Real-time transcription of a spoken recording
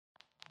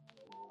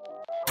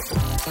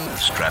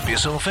Strap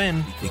yourself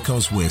in,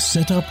 because we're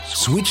set up,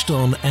 switched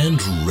on,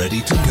 and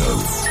ready to go.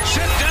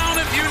 Sit down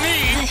if you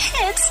need. The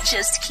hits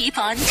just keep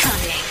on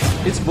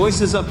coming. It's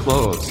Voices Up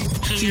Close.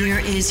 Here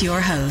is your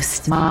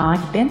host,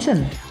 Mike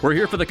Benson. We're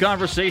here for the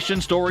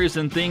conversation, stories,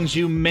 and things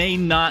you may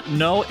not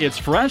know. It's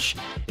fresh,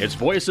 it's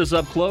Voices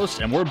Up Close,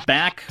 and we're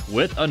back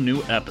with a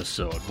new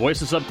episode.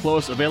 Voices Up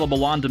Close,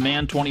 available on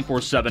demand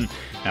 24/7,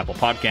 Apple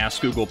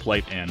Podcasts, Google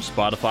Play, and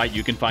Spotify.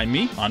 You can find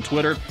me on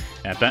Twitter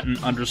at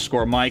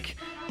Benton_Mike.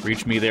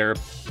 Reach me there.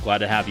 Glad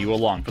to have you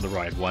along for the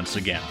ride once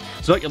again.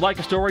 So, you'd like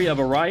a story of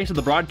a rise to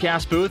the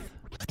broadcast booth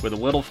with a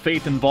little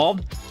faith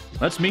involved?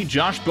 Let's meet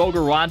Josh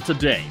Bogorad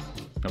today.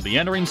 He'll be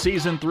entering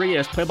Season 3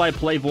 as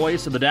play-by-play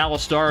voice of the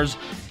Dallas Stars,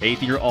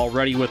 8th year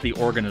already with the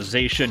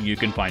organization. You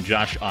can find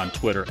Josh on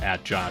Twitter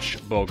at Josh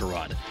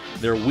Bogorad.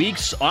 They're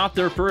weeks off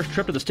their first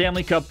trip to the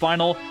Stanley Cup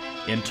Final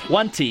in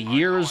 20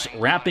 years,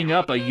 wrapping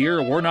up a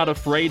year we're not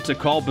afraid to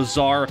call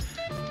bizarre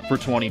for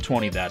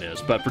 2020, that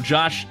is. But for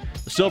Josh,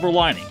 the silver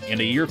lining in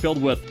a year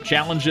filled with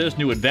challenges,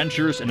 new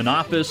adventures, and an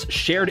office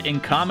shared in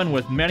common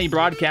with many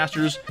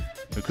broadcasters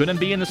who couldn't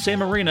be in the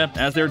same arena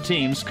as their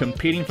teams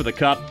competing for the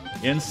Cup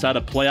inside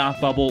a playoff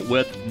bubble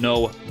with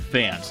no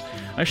fans.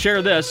 I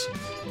share this.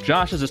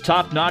 Josh is as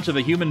top-notch of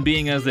a human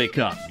being as they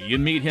come. You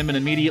meet him and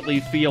immediately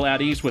feel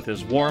at ease with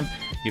his warmth.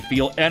 You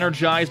feel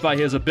energized by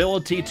his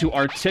ability to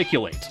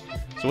articulate.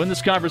 So in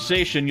this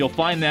conversation, you'll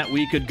find that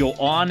we could go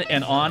on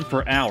and on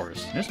for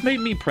hours. This made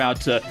me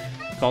proud to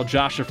call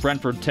Josh a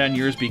friend for 10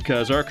 years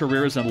because our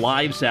careers and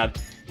lives have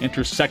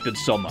intersected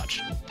so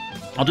much.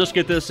 I'll just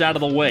get this out of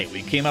the way.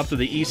 We came up to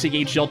the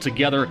ECHL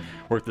together,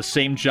 worked the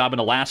same job in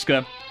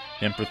Alaska,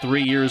 him for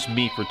 3 years,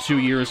 me for 2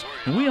 years,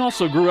 and we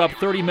also grew up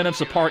 30 minutes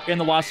apart in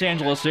the Los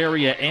Angeles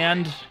area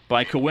and,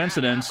 by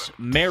coincidence,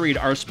 married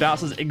our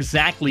spouses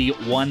exactly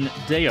 1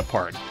 day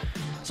apart.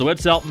 So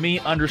it's helped me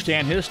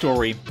understand his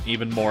story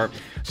even more.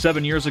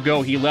 7 years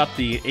ago, he left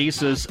the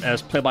Aces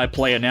as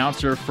play-by-play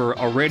announcer for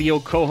a radio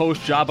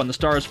co-host job on the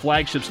Stars'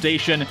 flagship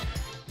station,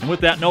 and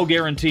with that, no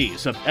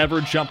guarantees of ever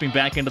jumping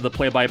back into the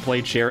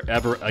play-by-play chair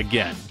ever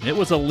again. It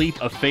was a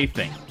leap of faith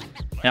thing.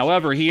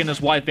 However, he and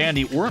his wife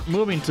Andy weren't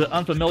moving to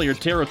unfamiliar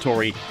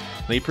territory.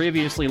 They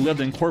previously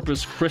lived in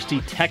Corpus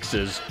Christi,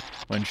 Texas,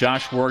 when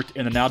Josh worked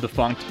in the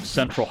now-defunct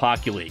Central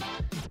Hockey League.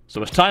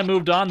 So as time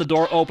moved on, the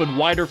door opened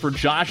wider for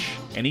Josh,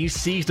 and he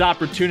seized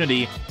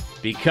opportunity,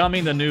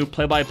 becoming the new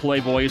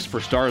play-by-play voice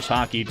for Stars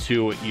hockey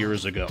 2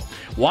 years ago.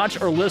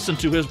 Watch or listen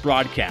to his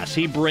broadcast.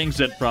 He brings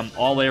it from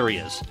all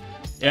areas.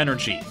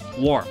 Energy,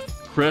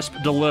 warmth, crisp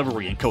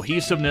delivery, and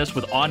cohesiveness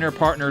with on-air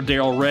partner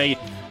Daryl Ray,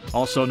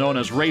 also known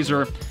as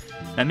Razor,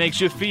 that makes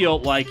you feel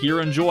like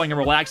you're enjoying a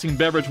relaxing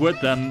beverage with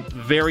them.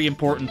 Very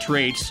important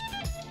traits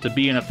to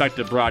be an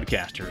effective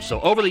broadcaster. So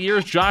over the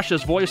years, Josh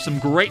has voiced some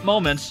great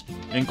moments,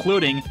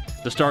 including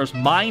the Stars'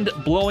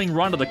 mind-blowing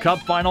run to the Cup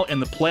Final in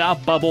the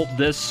playoff bubble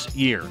this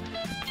year.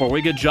 Before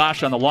we get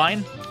Josh on the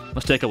line,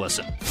 let's take a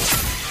listen.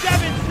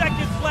 7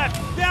 seconds left,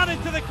 down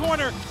into the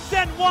corner,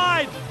 sent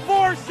wide,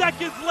 4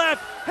 seconds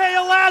left. Hey,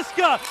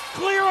 Alaska,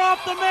 clear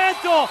off the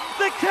mantle.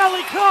 The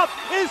Kelly Cup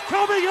is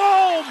coming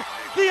home.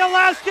 The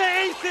Alaska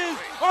Aces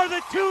are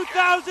the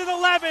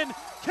 2011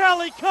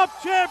 Kelly Cup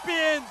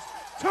champions.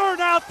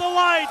 Turn out the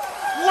lights,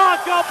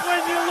 lock up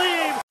when you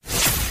leave.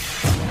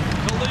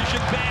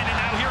 Collision ban, and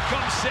now here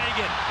comes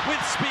Sagan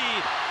with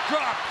speed.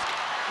 Dropped,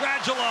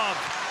 Radulov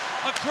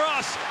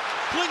across,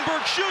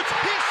 Klingberg shoots,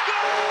 he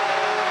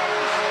scores!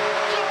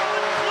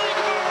 John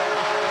Klingberg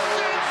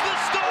sends the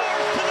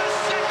Stars to the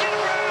second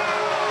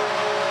round!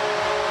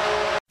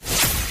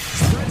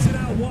 Spreads it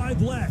out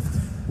wide left.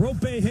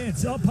 Rope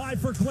hits, up high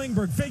for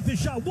Klingberg. Fake the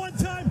shot, one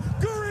time,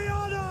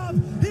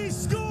 Gurianov, he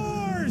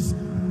scores!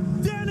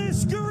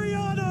 Dennis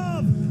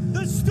Gurianov,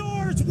 the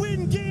Stars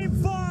win Game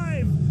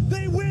 5.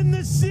 They win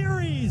the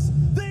series,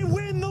 they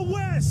win the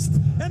West,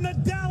 and the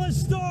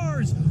Dallas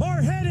Stars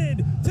are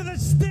headed to the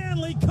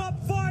Stanley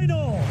Cup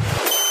Final.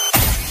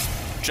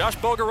 Josh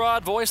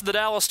Bogorad, voice of the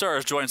Dallas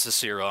Stars, joins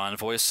us here on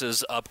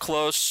Voices Up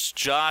Close.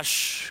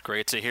 Josh,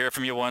 great to hear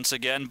from you once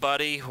again,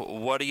 buddy.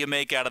 What do you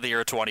make out of the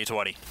year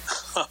 2020?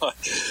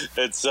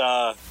 It's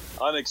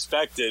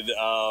unexpected.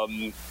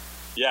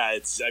 Yeah,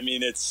 it's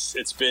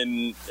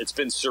been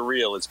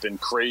surreal. It's been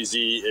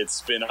crazy.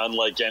 It's been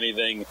unlike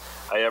anything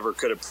I ever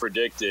could have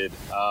predicted.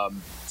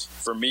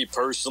 For me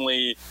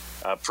personally,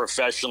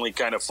 professionally,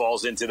 kind of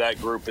falls into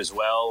that group as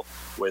well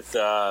with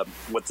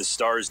what the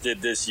Stars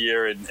did this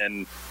year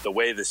and the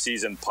way the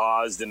season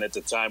paused. And at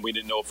the time, we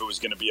didn't know if it was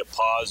going to be a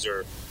pause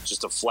or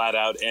just a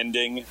flat-out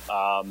ending.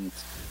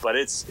 But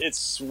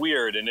it's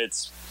weird, and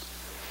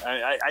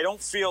I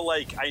don't feel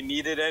like I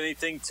needed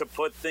anything to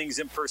put things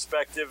in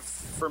perspective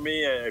for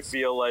me. I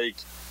feel like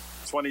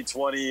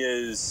 2020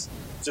 is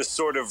just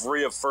sort of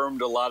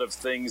reaffirmed a lot of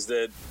things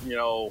that,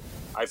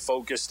 I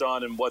focused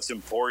on and what's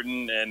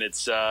important. And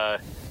it's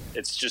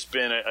just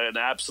been an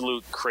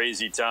absolute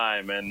crazy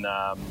time. And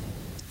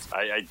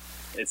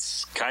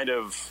it's kind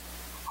of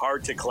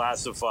hard to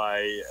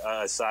classify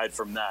aside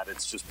from that.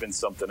 It's just been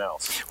something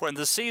else. When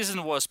the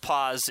season was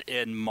paused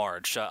in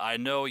March, I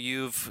know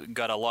you've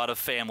got a lot of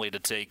family to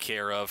take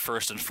care of,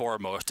 first and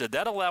foremost. Did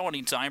that allow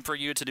any time for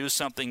you to do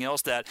something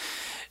else that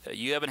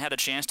you haven't had a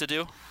chance to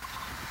do?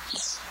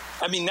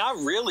 I mean, not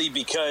really,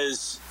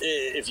 because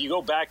if you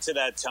go back to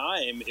that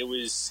time, it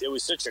was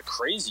such a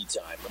crazy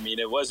time. I mean,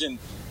 it wasn't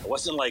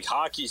like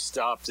hockey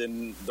stopped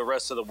and the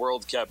rest of the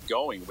world kept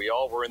going. We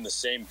all were in the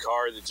same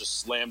car that just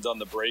slammed on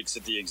the brakes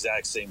at the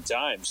exact same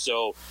time.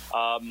 So,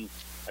 I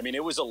mean,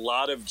 it was a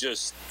lot of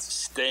just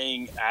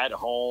staying at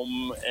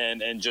home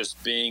and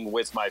just being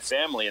with my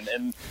family.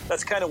 And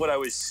that's kind of what I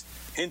was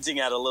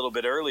hinting at a little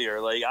bit earlier.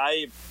 Like,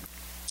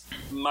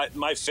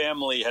 my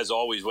family has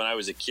always, when I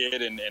was a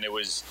kid, and it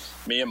was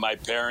me and my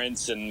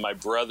parents and my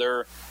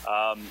brother,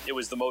 it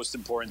was the most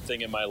important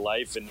thing in my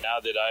life. And now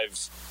that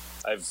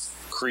I've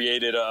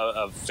created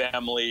a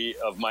family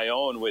of my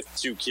own with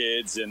 2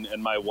 kids and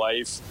my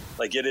wife,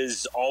 like, it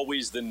is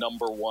always the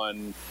number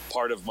one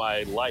part of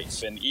my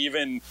life. And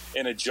even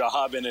in a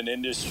job, in an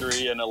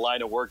industry, and a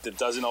line of work that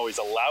doesn't always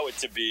allow it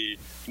to be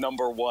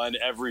number one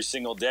every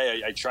single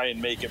day, I try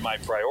and make it my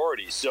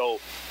priority. So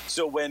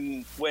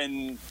when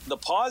the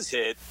pause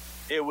hit,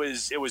 it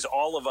was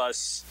all of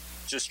us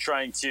just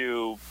trying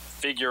to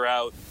figure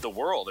out the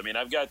world. I mean,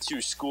 I've got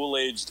 2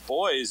 school-aged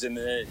boys, and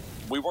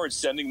we weren't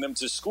sending them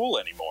to school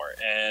anymore.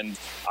 And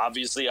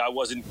obviously, I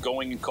wasn't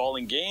going and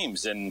calling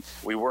games, and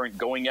we weren't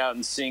going out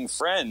and seeing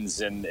friends.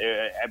 And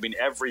I mean,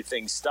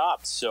 everything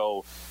stopped.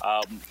 So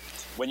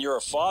when you're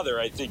a father,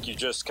 I think you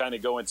just kind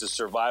of go into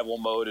survival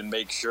mode and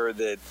make sure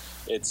that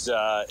it's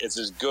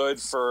as good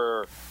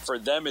for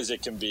them as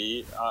it can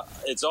be.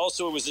 It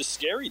was a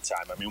scary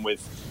time. I mean,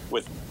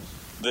 with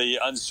the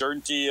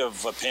uncertainty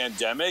of a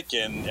pandemic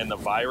and the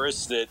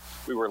virus that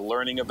we were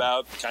learning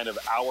about kind of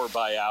hour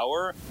by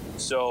hour.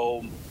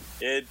 So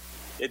it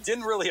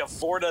didn't really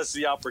afford us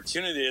the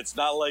opportunity. It's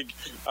not like,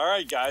 all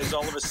right, guys,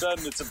 all of a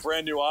sudden it's a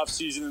brand new off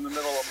season in the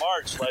middle of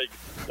March. Like,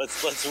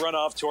 let's run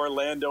off to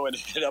Orlando and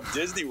hit up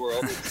Disney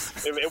World.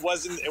 It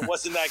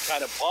wasn't that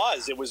kind of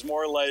pause. It was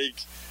more like,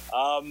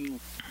 all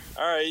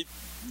right,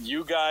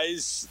 you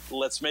guys,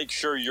 let's make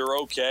sure you're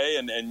okay,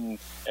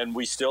 and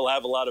we still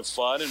have a lot of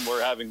fun, and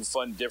we're having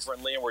fun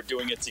differently, and we're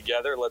doing it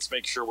together. Let's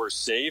make sure we're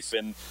safe,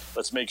 and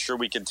let's make sure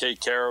we can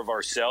take care of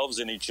ourselves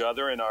and each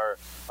other and our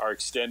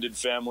extended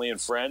family and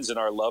friends and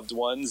our loved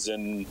ones,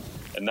 and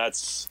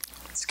it's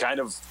kind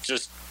of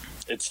just,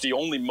 it's the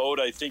only mode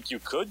I think you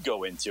could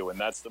go into, and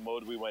that's the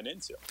mode we went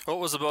into. What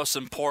was the most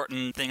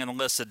important thing on the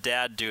list of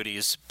dad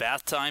duties?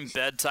 Bath time,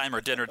 bedtime,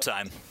 or dinner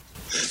time?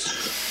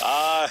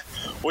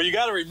 Well, you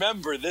got to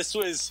remember, this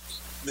was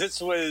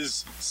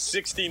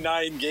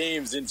 69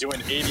 games into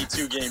an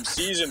 82-game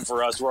season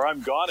for us, where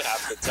I'm gone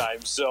half the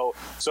time. So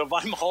if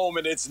I'm home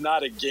and it's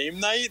not a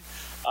game night,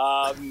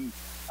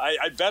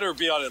 I better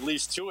be on at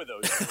least 2 of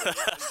those.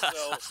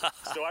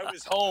 So I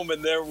was home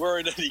and there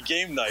weren't any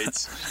game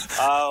nights.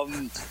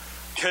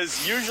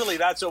 Because usually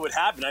that's what would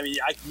happen. I mean,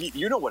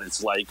 you know what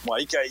it's like,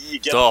 Mike. You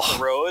get off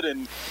the road,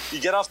 and you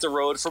get off the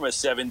road from a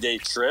 7-day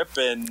trip,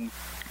 and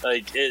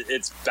like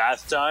it's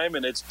bath time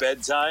and it's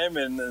bedtime,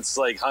 and it's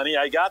like, honey,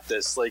 I got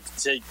this. Like,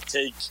 take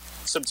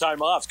some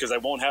time off, because I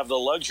won't have the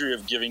luxury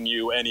of giving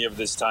you any of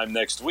this time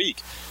next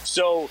week.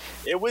 So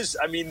it was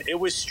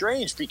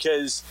strange,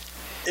 because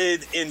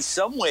in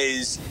some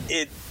ways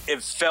it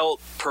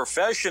felt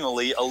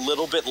professionally a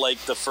little bit like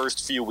the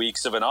first few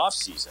weeks of an off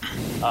season,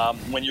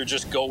 when you're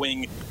just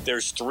going,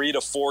 there's 3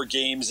 to 4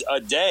 games a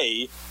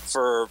day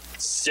for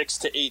 6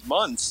 to 8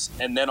 months,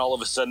 and then all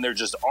of a sudden there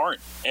just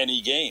aren't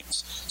any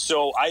games.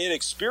 So I had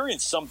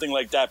experienced something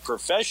like that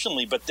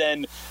professionally, but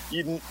then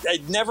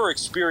I'd never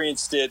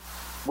experienced it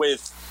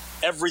with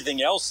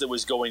everything else that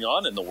was going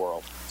on in the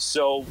world.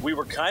 So we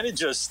were kind of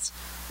just,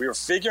 we were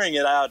figuring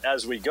it out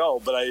as we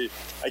go, but I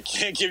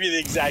can't give you the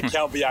exact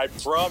count, but I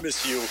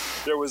promise you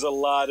there was a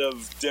lot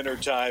of dinner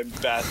time,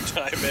 bath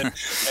time,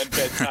 and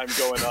bedtime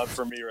going on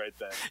for me right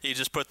then. You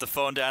just put the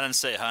phone down and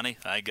say, honey,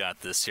 I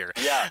got this here.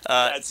 Yeah.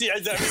 See, I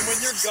mean,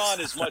 when you're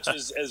gone as much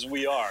as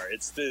we are,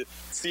 it's the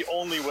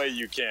only way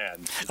you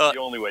can. It's the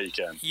only way you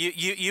can.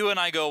 You and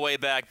I go way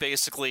back,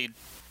 basically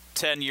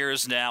 10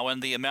 years now,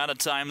 and the amount of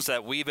times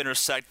that we've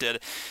intersected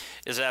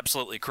is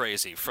absolutely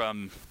crazy.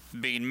 From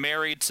being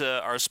married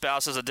to our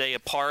spouses a day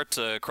apart,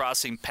 to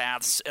crossing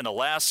paths in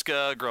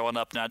Alaska, growing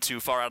up not too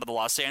far out of the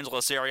Los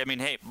Angeles area. I mean,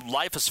 hey,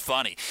 life is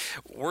funny.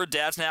 We're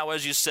dads now,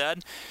 as you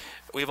said.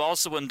 We've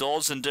also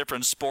indulged in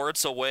different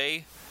sports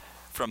away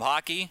from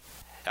hockey.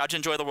 How'd you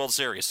enjoy the World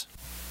Series?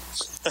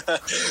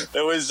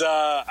 It was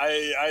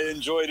I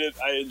enjoyed it.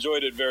 I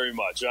enjoyed it very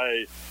much.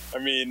 I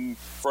mean,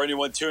 for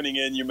anyone tuning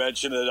in, you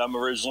mentioned that I'm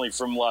originally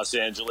from Los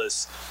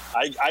Angeles.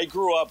 I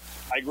grew up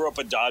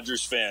a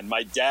Dodgers fan.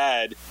 My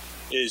dad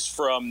is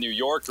from New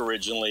York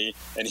originally,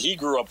 and he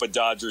grew up a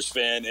Dodgers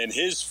fan, and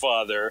his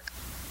father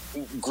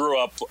grew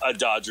up a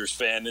Dodgers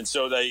fan. And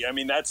so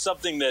that's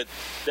something that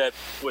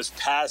was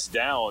passed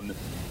down.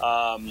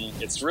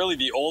 It's really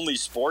the only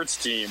sports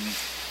team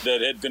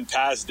that had been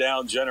passed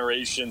down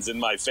generations in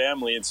my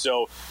family. And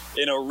so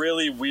in a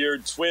really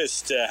weird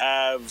twist to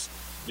have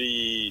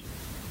the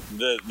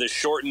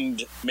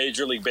shortened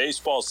Major League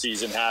Baseball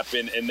season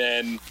happen and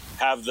then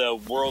have the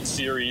World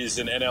Series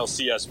and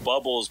NLCS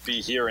bubbles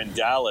be here in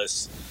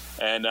Dallas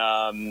and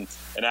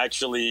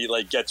actually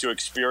like get to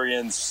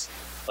experience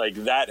like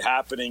that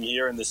happening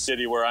here in the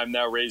city where I'm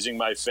now raising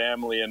my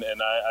family and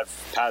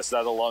I've passed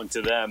that along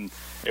to them.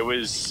 It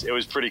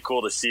was pretty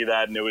cool to see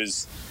that. And it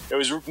was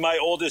my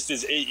oldest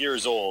is 8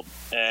 years old.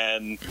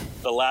 And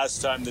the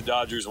last time the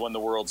Dodgers won the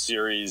World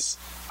Series,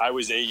 I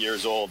was 8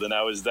 years old, and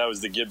that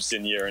was the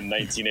Gibson year in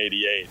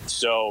 1988.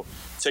 So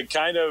to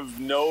kind of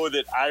know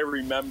that I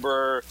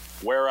remember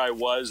where I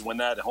was when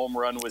that home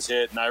run was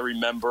hit, and I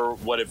remember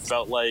what it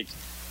felt like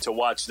to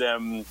watch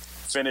them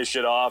finish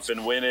it off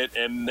and win it,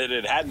 and that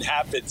it hadn't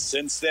happened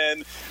since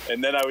then,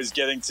 and then I was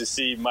getting to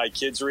see my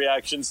kids'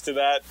 reactions to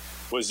that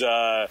was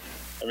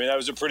that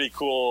was a pretty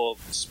cool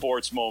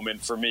sports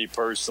moment for me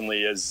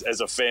personally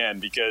as a fan,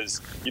 because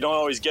you don't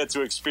always get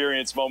to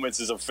experience moments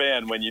as a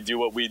fan when you do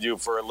what we do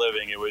for a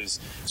living.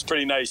 It's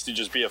pretty nice to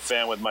just be a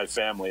fan with my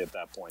family at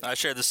that point. I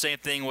shared the same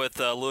thing with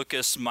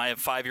Lucas, my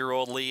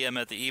 5-year-old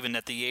Liam, even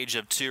at the age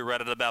of 2, right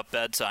at about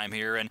bedtime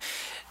here. And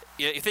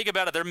you think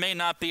about it, there may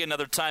not be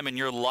another time in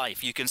your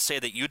life you can say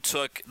that you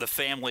took the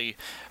family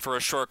for a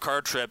short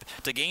car trip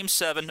to Game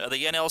 7 of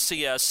the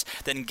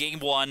NLCS, then Game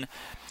 1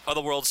 of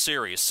the World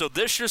Series. So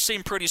this year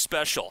seemed pretty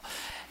special.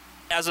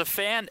 As a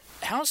fan,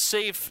 how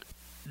safe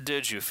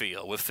did you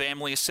feel with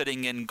families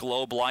sitting in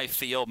Globe Life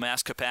Field,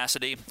 mass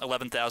capacity,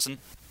 11,000?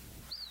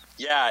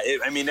 Yeah,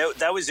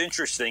 that was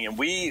interesting, and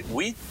we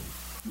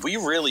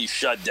really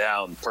shut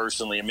down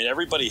personally. I mean,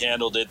 everybody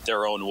handled it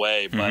their own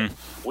way, but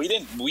we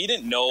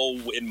didn't know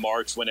in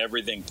March when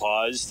everything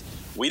paused.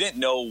 We didn't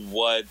know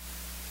what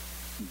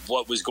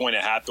was going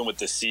to happen with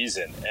the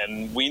season,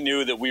 and we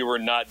knew that we were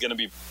not going to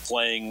be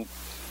playing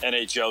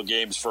NHL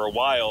games for a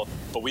while,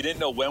 but we didn't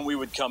know when we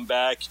would come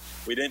back.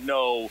 We didn't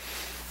know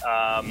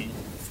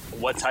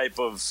what type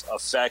of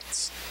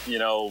effect,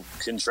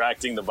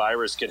 contracting the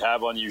virus could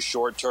have on you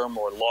short term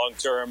or long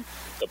term.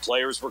 The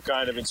players were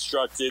kind of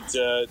instructed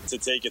to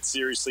take it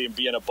seriously and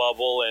be in a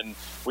bubble, and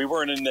we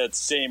weren't in that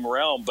same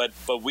realm, but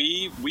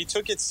we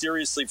took it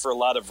seriously for a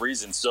lot of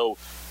reasons. So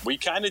we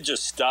kind of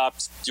just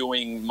stopped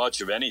doing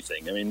much of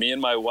anything. I mean, me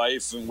and my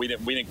wife, we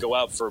didn't go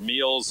out for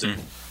meals,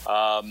 and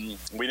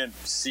we didn't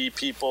see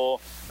people.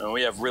 I mean,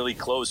 we have really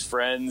close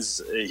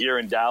friends here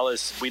in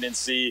Dallas. We didn't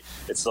see.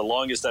 It's the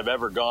longest I've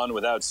ever gone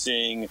without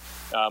seeing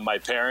my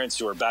parents,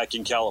 who are back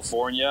in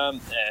California,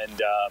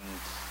 and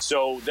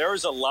so there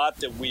was a lot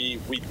that we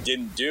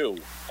didn't do.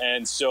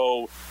 And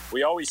so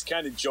we always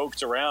kind of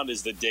joked around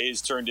as the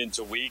days turned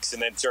into weeks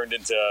and then turned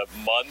into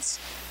months.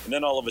 And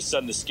then all of a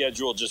sudden the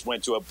schedule just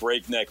went to a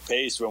breakneck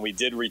pace when we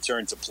did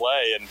return to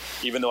play. And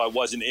even though I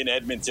wasn't in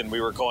Edmonton,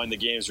 we were calling the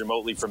games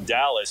remotely from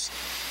Dallas.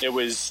 It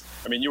was,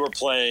 you were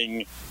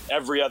playing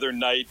every other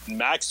night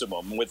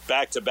maximum. With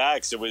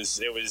back-to-backs, it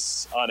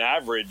was on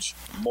average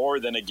more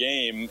than a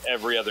game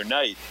every other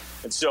night.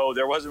 And so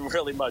there wasn't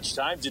really much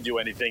time to do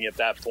anything at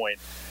that point.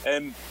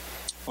 And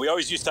we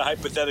always used to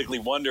hypothetically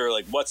wonder,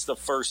 like, what's the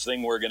first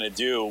thing we're going to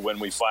do when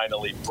we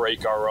finally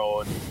break our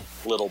own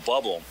little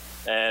bubble?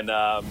 And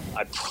I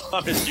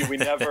promise you, we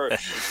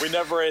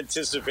never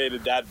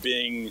anticipated that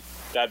being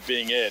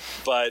it.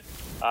 But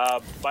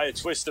by a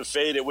twist of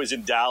fate, it was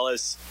in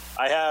Dallas.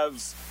 I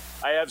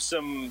have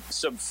some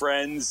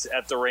friends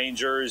at the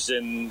Rangers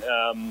and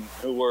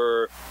who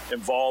were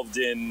involved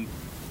in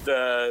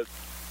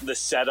the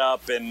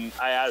setup, and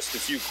I asked a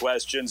few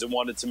questions and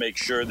wanted to make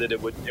sure that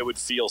it would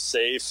feel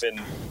safe.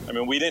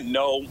 And we didn't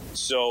know,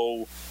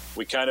 so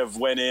we kind of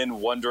went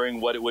in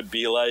wondering what it would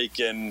be like,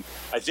 and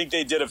I think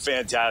they did a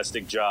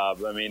fantastic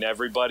job.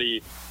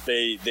 Everybody,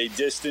 they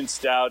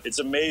distanced out. It's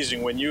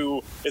amazing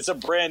it's a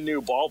brand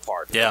new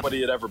ballpark. Yeah.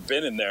 Nobody had ever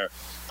been in there,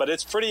 but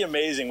it's pretty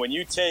amazing when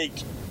you take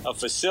a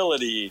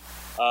facility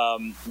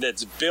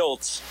that's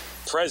built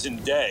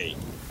present day,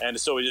 and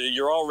so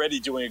you're already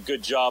doing a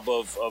good job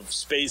of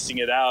spacing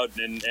it out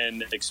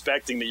and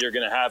expecting that you're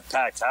going to have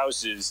packed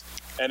houses,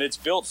 and it's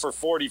built for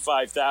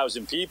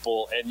 45,000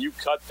 people, and you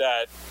cut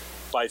that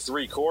by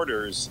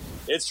 3/4.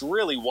 It's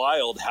really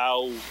wild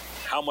how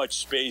much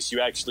space you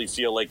actually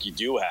feel like you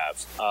do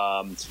have.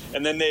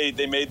 And then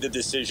they made the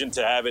decision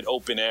to have it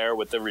open air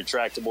with the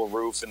retractable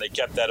roof, and they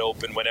kept that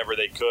open whenever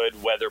they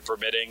could, weather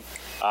permitting.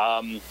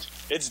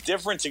 It's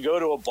different to go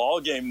to a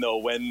ball game, though,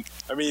 when,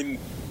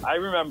 I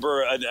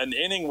remember an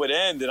inning would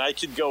end and I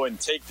could go and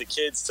take the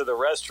kids to the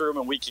restroom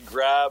and we could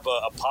grab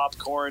a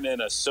popcorn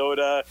and a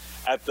soda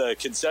at the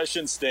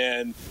concession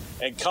stand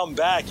and come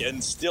back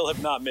and still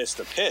have not missed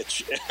a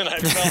pitch. And I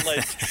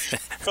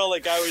felt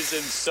like I was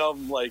in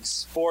some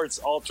sports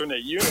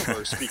alternate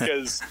universe,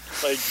 because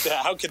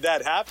how could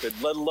that happen,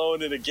 let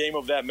alone in a game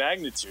of that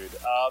magnitude?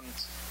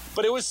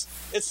 But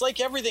it's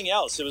like everything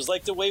else. It was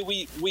like the way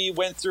we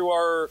went through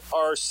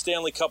our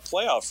Stanley Cup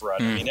playoff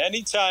run.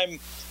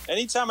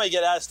 Anytime I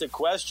get asked a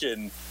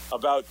question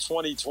about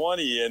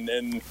 2020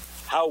 and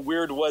how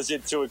weird was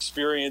it to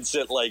experience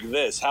it like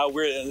this? How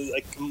weird,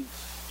 like,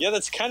 yeah,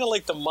 that's kind of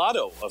like the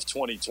motto of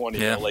 2020.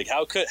 Yeah. Like,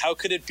 how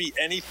could it be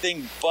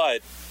anything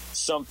but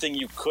something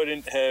you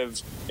couldn't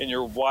have in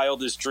your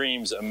wildest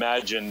dreams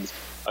imagined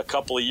a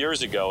couple of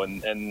years ago?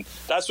 And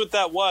that's what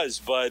that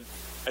was. But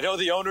I know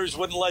the owners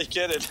wouldn't like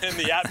it, and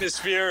the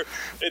atmosphere,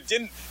 it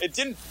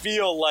didn't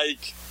feel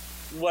like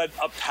what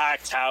a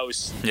packed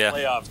house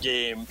playoff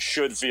game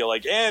should feel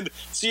like. And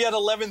so you had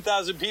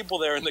 11,000 people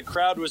there, and the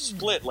crowd was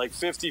split like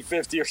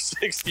 50-50 or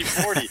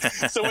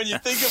 60-40. So when you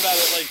think about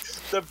it,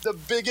 like the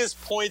biggest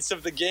points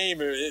of the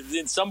game,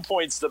 in some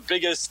points the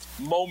biggest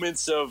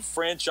moments of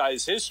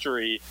franchise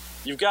history,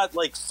 you've got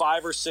like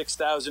 5,000 or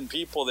 6,000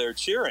 people there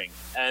cheering.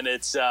 And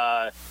it's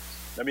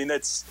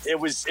it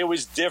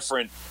was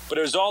different, but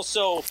it was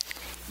also,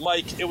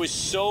 Mike, it was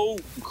so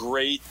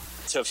great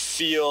to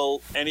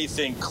feel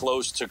anything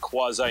close to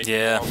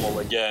quasi-normal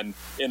again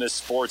in a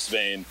sports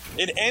vein,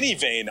 in any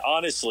vein,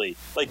 honestly.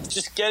 Like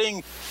just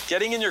getting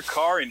in your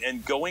car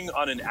and going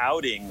on an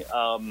outing,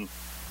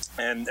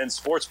 and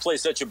sports play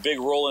such a big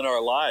role in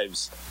our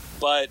lives.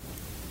 But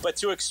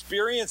to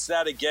experience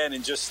that again,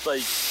 and just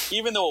like,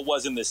 even though it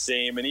wasn't the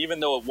same, and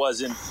even though it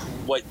wasn't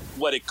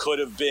what it could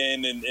have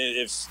been, and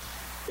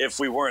if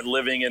we weren't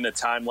living in a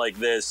time like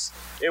this,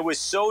 it was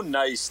so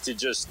nice to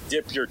just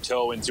dip your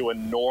toe into a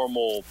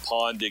normal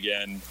pond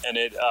again, and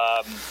it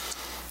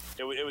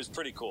was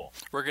pretty cool.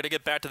 We're going to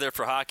get back to there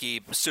for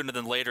hockey sooner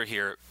than later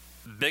here.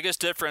 Biggest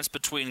difference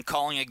between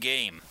calling a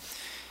game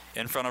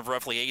in front of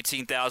roughly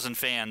 18,000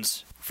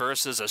 fans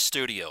versus a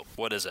studio,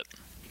 what is it?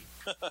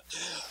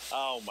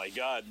 Oh my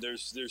God,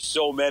 there's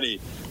so many.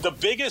 The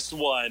biggest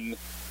one,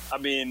 I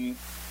mean,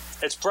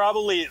 it's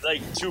probably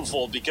like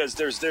twofold, because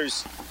there's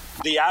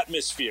the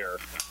atmosphere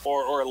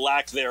or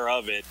lack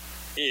thereof it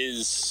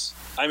is,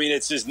 I mean,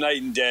 it's as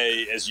night and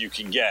day as you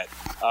can get.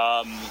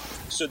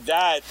 So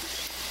that,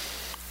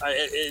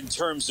 in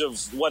terms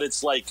of what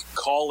it's like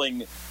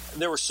calling,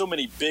 there were so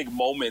many big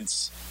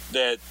moments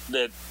that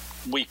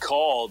we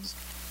called,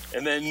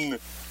 and then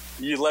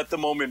you let the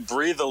moment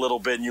breathe a little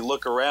bit, and you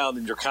look around,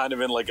 and you're kind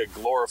of in like a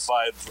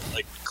glorified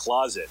like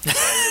closet, and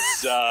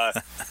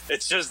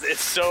it's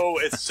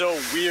so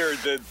weird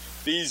that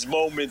these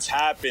moments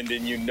happened,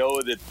 and you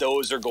know that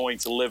those are going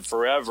to live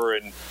forever,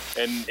 and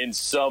in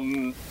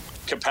some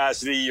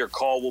capacity your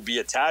call will be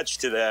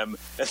attached to them,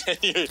 and then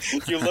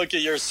you look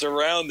at your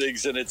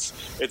surroundings, and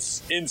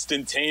it's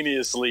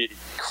instantaneously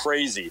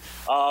crazy.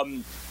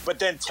 But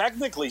then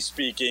technically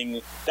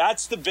speaking,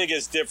 that's the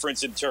biggest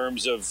difference in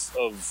terms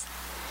of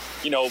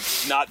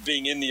not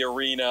being in the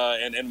arena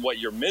and what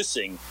you're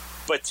missing.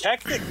 But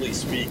technically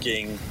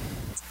speaking,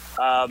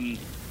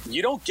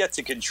 you don't get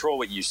to control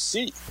what you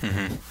see.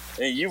 Mm-hmm.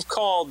 And you've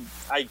called,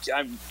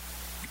 I'm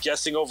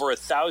guessing, over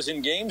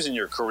 1,000 games in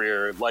your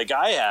career, like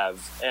I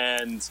have.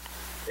 And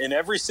in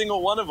every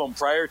single one of them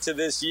prior to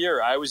this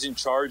year, I was in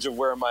charge of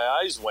where my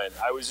eyes went.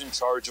 I was in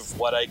charge of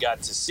what I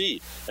got to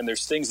see. And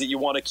there's things that you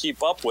want to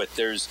keep up with.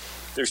 There's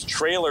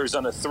trailers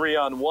on a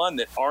 3-on-1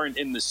 that aren't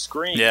in the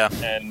screen. Yeah.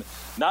 And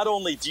not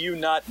only do you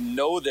not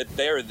know that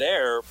they're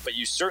there, but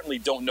you certainly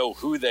don't know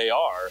who they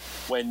are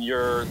when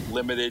you're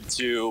limited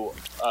to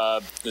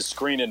the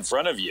screen in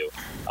front of you.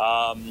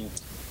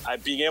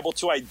 Being able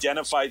to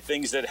identify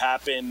things that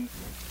happen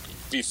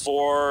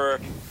before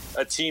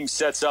a team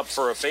sets up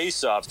for a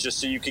face-off, just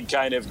so you can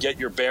kind of get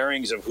your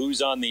bearings of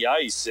who's on the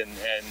ice and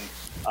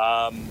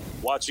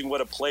watching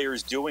what a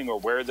player's doing or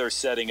where they're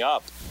setting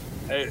up.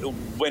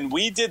 When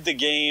we did the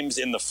games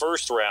in the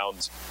first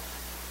round,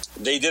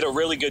 they did a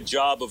really good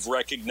job of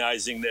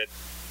recognizing that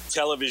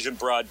television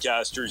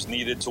broadcasters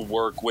needed to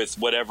work with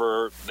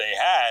whatever they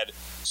had,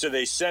 so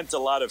they sent a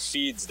lot of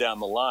feeds down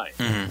the line.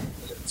 Mm-hmm.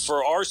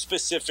 For our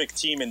specific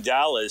team in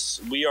Dallas,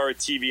 we are a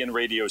TV and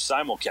radio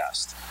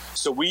simulcast.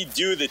 So we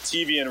do the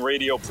TV and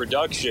radio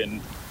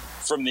production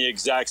from the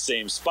exact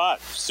same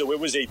spot. So it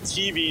was a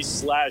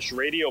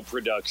TV/radio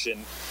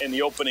production in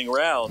the opening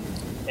round,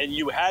 and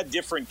you had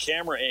different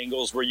camera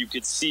angles where you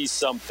could see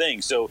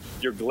something. So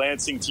you're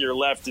glancing to your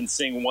left and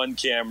seeing one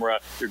camera,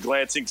 you're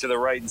glancing to the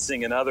right and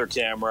seeing another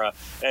camera,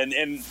 and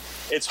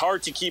it's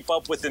hard to keep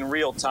up with in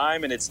real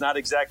time, and it's not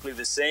exactly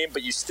the same,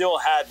 but you still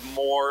had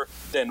more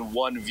than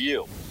one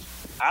view.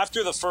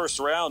 After the first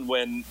round,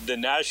 when the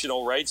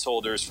national rights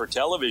holders for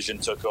television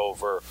took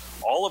over,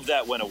 all of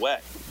that went away.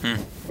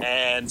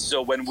 And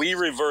so when we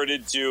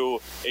reverted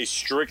to a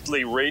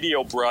strictly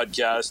radio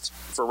broadcast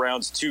for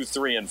rounds 2,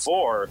 3, and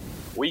 4,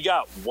 we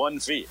got one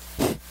feed.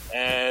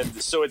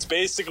 And so it's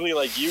basically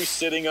like you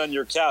sitting on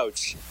your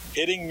couch,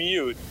 hitting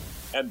mute,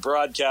 and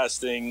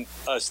broadcasting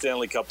a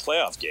Stanley Cup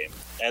playoff game.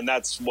 And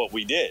that's what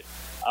we did.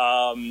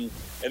 And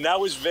that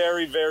was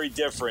very, very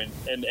different.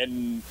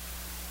 And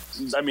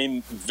I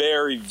mean,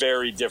 very,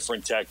 very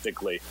different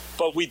technically.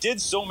 But we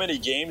did so many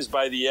games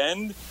by the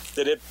end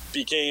that it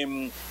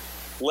became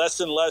less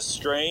and less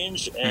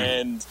strange.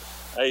 And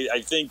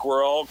I think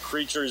we're all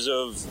creatures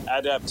of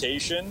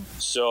adaptation.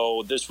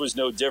 So this was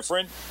no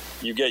different.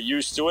 You get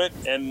used to it.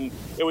 And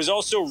it was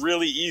also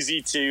really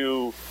easy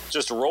to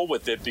just roll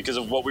with it because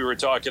of what we were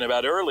talking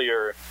about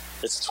earlier.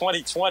 It's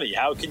 2020.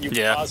 How can you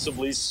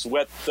possibly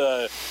sweat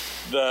the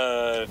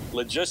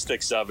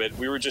logistics of it?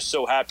 We were just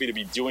so happy to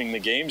be doing the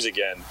games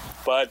again.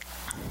 But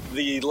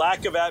the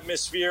lack of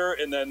atmosphere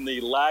and then the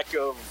lack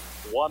of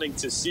wanting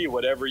to see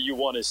whatever you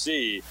want to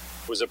see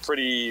was a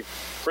pretty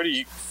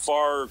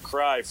far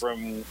cry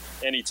from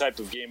any type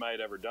of game I had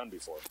ever done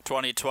before.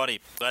 2020.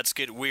 Let's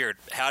get weird.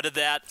 How did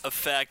that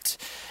affect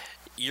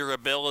your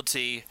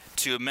ability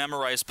to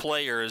memorize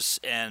players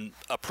and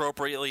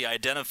appropriately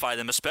identify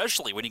them,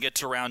 especially when you get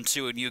to round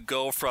 2 and you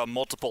go from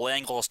multiple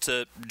angles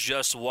to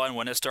just one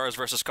when it Stars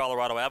versus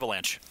Colorado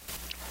Avalanche?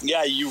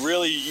 Yeah, you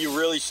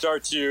really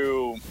start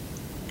to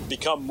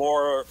become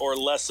more or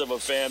less of a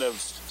fan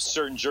of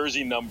certain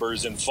jersey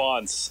numbers and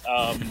fonts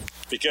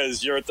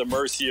because you're at the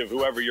mercy of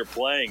whoever you're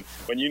playing.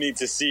 When you need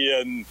to see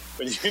an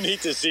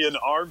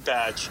arm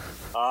patch,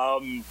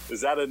 is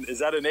that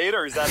an 8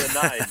 or is that a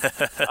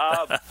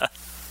 9?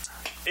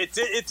 It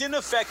didn't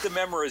affect the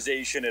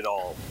memorization at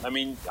all. I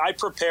mean, I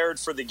prepared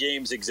for the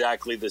games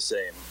exactly the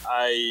same.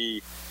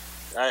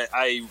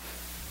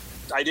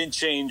 I didn't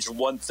change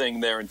one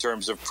thing there in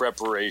terms of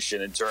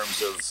preparation, in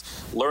terms of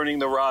learning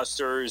the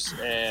rosters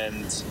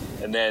and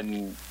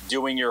then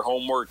doing your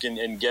homework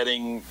and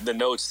getting the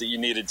notes that you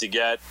needed to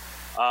get.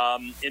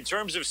 In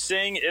terms of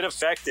seeing, it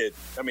affected.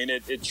 I mean,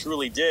 it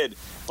truly did.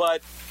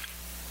 But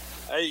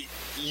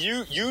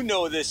you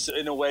know this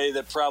in a way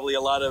that probably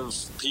a lot of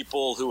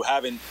people who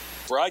haven't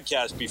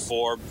broadcast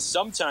before,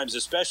 sometimes,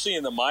 especially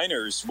in the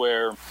minors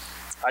where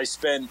I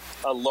spent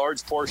a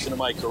large portion of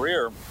my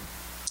career,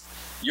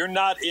 you're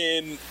not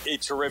in a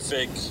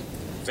terrific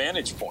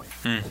vantage point.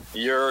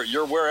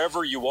 You're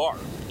wherever you are.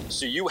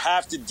 So you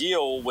have to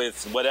deal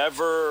with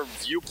whatever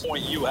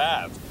viewpoint you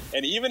have.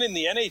 And even in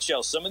the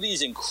NHL, some of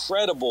these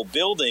incredible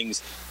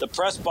buildings, the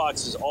press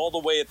box is all the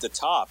way at the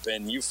top,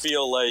 and you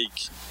feel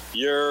like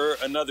you're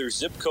another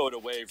zip code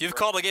away. You've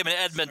called a game in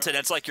Edmonton.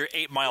 It's like you're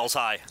 8 miles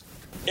high.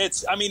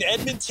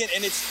 Edmonton,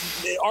 and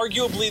it's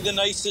arguably the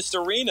nicest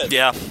arena.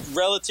 Yeah.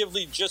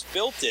 Relatively just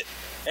built it.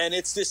 And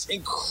it's this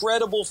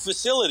incredible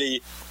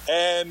facility.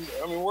 And,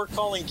 we're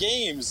calling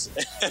games.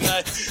 And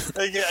it's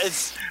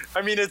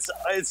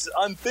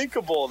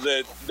unthinkable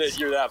that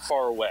you're that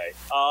far away.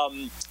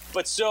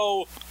 But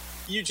so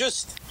you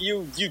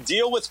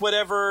deal with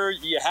whatever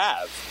you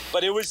have.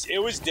 But it was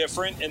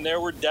different. And there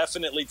were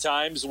definitely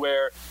times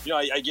where,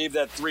 I gave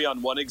that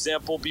 3-on-1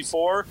 example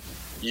before.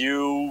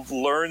 You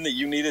learned that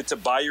you needed to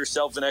buy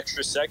yourself an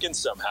extra second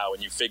somehow,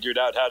 and you figured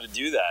out how to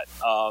do that.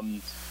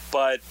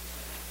 But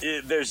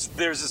there's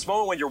this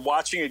moment when you're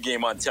watching a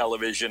game on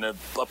television, a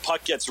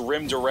puck gets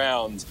rimmed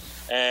around,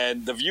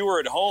 and the viewer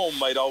at home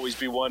might always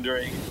be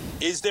wondering,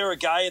 is there a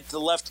guy at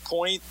the left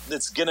point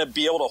that's going to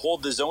be able to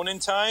hold the zone in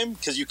time?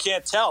 Because you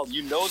can't tell.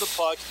 You know the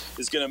puck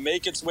is going to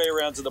make its way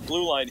around to the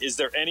blue line. Is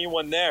there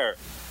anyone there?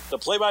 The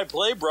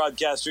play-by-play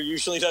broadcaster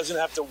usually doesn't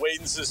have to wait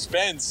in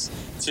suspense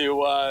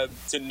to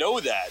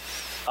know that.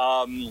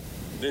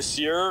 This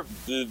year,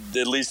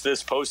 at least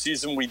this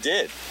postseason, we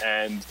did,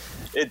 and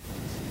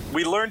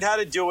we learned how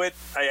to do it.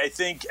 I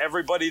think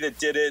everybody that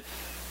did it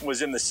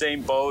was in the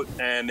same boat,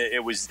 and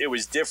it was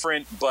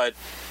different. But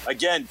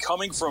again,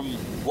 coming from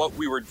what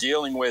we were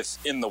dealing with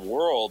in the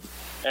world,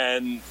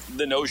 and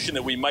the notion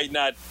that we might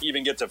not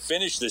even get to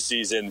finish the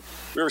season,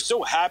 we were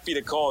so happy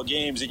to call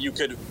games that you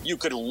could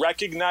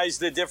recognize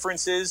the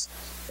differences,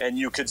 and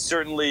you could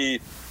certainly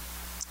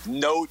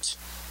note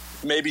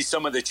maybe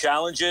some of the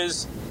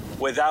challenges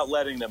without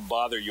letting them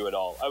bother you at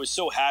all. I was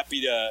so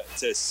happy to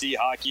see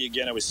hockey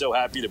again. I was so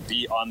happy to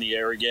be on the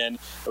air again.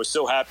 I was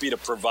so happy to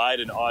provide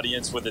an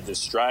audience with a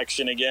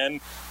distraction again.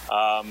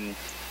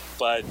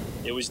 But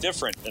it was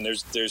different, and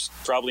there's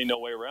probably no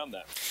way around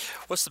that.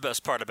 What's the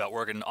best part about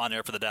working on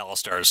air for the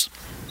Dallas Stars?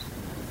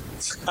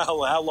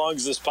 How long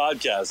is this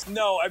podcast?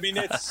 No,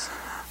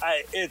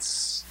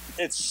 it's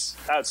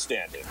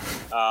outstanding.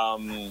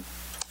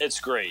 It's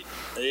great.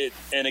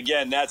 And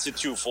again, that's a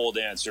twofold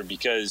answer,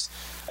 because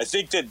I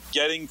think that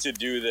getting to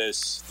do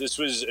this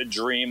was a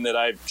dream that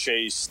I've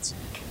chased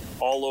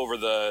all over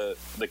the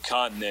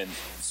continent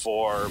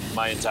for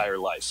my entire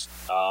life.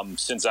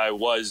 Since I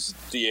was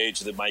the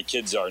age that my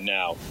kids are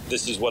now,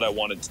 this is what I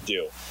wanted to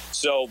do.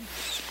 So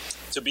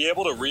to be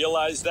able to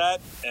realize that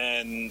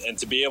and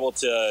to be able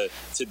to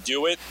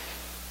do it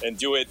and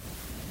do it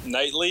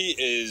nightly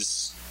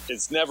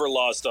it's never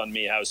lost on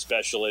me how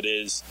special it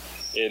is.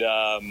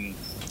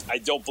 I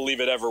don't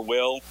believe it ever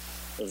will.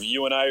 If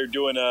you and I are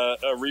doing a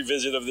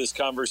revisit of this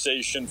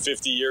conversation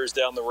 50 years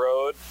down the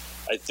road,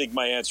 I think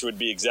my answer would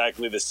be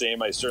exactly the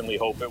same. I certainly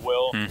hope it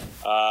will.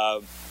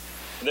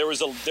 There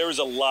was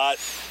a lot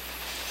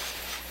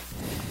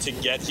to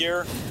get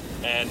here,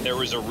 and there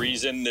was a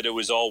reason that it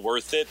was all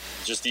worth it,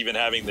 just even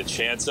having the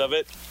chance of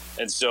it.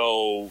 And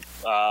so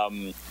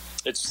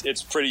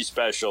it's pretty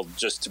special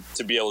just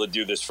to be able to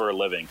do this for a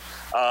living.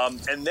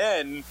 And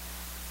then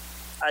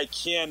I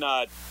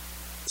cannot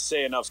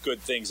say enough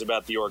good things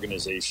about the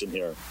organization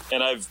here.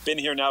 And I've been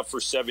here now for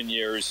 7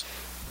 years,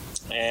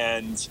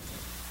 and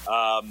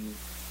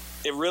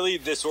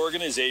This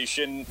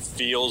organization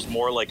feels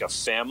more like a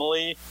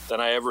family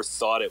than I ever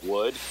thought it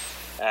would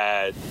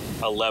at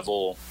a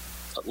level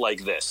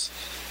like this.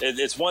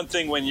 It's one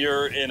thing when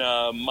you're in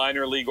a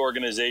minor league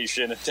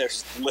organization,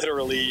 there's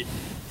literally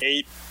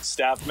 8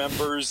 staff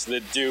members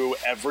that do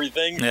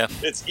everything. Yeah.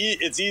 It's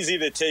easy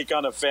to take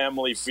on a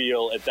family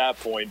feel at that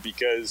point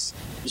because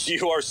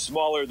you are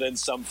smaller than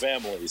some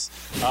families.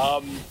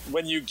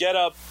 When you get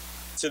up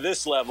to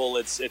this level,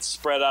 it's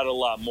spread out a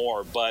lot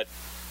more, but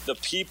the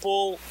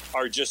people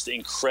are just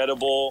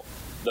incredible.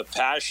 The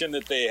passion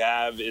that they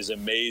have is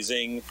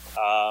amazing.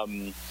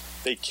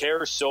 They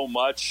care so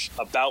much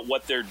about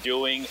what they're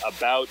doing,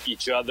 about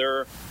each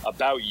other,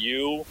 about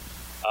you.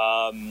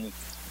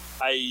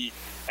 I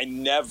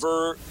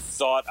never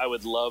thought I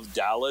would love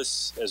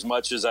Dallas as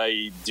much as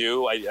I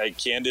do. I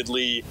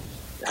candidly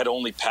had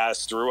only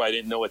passed through. I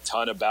didn't know a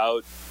ton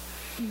about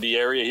the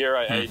area here.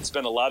 I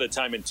spent a lot of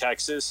time in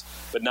Texas,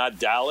 but not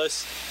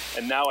Dallas.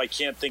 And now I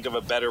can't think of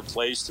a better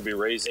place to be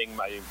raising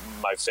my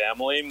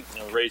family,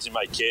 raising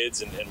my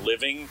kids and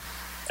living.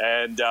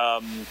 And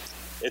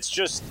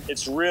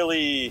it's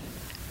really,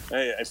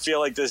 I feel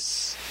like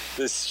this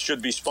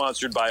should be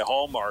sponsored by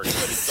Hallmark,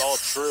 but it's all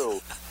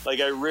true. Like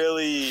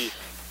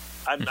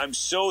I'm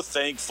so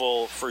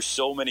thankful for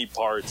so many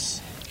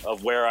parts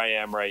of where I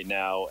am right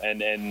now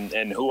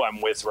and who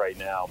I'm with right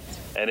now.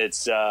 And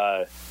it's,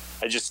 I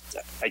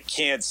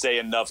can't say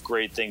enough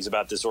great things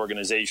about this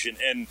organization.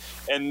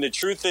 And the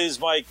truth is,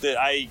 Mike, that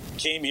I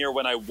came here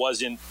when I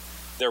wasn't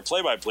their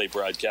play-by-play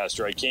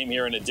broadcaster. I came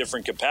here in a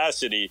different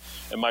capacity,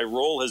 and my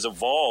role has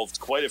evolved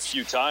quite a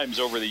few times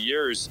over the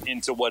years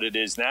into what it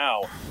is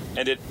now.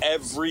 And at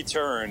every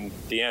turn,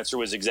 the answer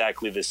was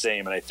exactly the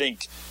same. And I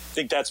think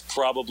that's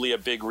probably a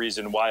big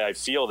reason why I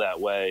feel that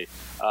way.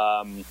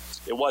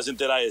 It wasn't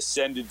that I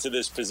ascended to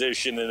this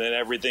position and then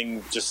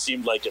everything just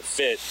seemed like it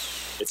fit.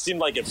 It seemed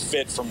like it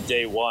fit from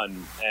day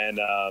one. And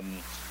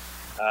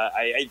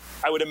I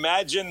would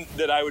imagine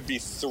that I would be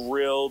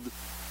thrilled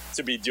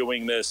to be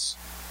doing this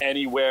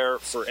anywhere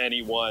for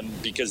anyone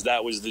because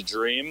that was the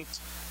dream.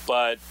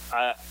 But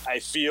I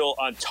feel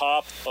on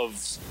top of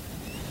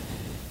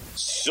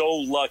so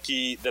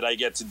lucky that I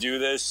get to do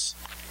this.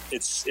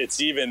 It's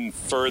even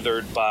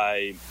furthered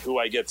by who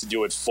I get to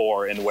do it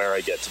for and where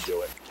I get to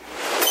do it.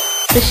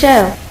 The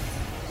show.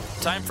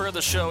 Time for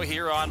the show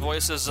here on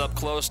Voices Up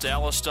Close.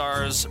 Dallas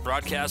Stars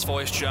broadcast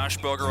voice Josh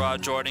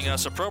Bogorad joining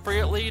us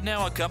appropriately,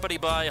 now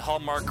accompanied by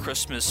Hallmark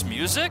Christmas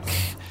music.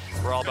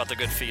 We're all about the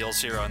good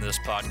feels here on this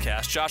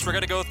podcast. Josh, we're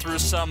going to go through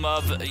some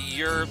of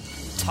your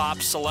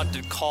top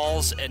selected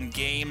calls and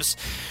games.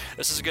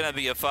 This is going to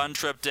be a fun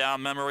trip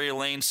down memory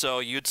lane, so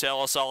you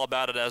tell us all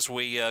about it as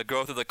we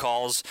go through the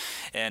calls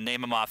and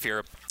name them off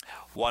here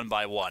one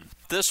by one.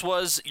 This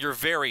was your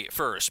very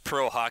first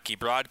pro hockey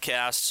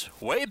broadcast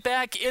way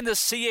back in the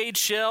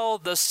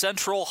CHL, the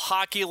Central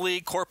Hockey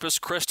League, Corpus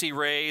Christi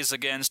Rays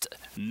against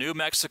New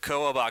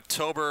Mexico of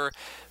October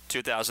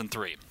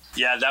 2003.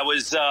 Yeah, that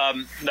was a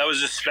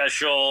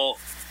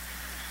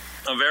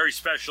very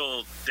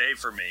special day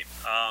for me.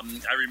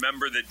 I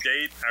remember the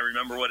date. I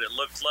remember what it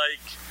looked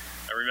like.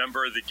 I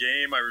remember the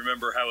game. I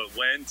remember how it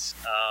went.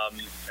 I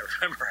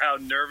remember how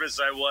nervous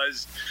I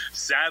was.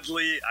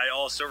 Sadly, I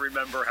also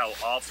remember how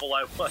awful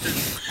I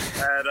was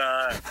at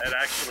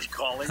actually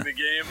calling the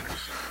game.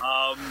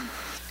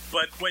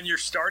 But when you're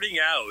starting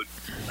out,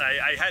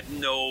 I had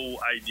no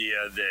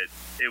idea that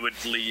it would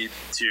lead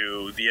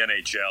to the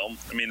NHL.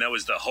 I mean, that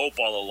was the hope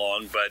all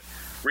along, but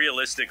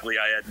realistically,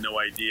 I had no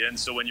idea. And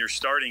so when you're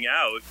starting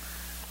out,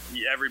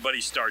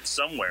 everybody starts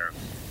somewhere.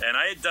 And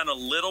I had done a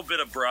little bit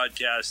of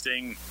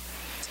broadcasting.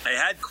 I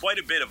had quite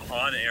a bit of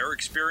on-air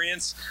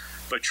experience,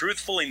 but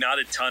truthfully not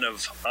a ton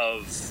of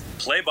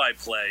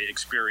play-by-play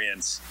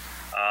experience,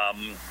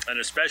 and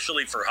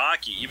especially for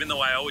hockey. Even though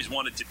I always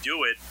wanted to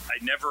do it, I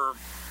never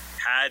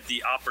had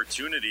the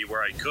opportunity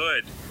where I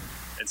could.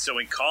 And so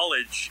in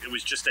college, it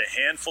was just a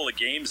handful of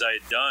games I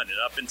had done. And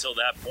up until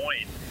that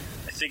point,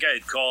 I think I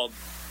had called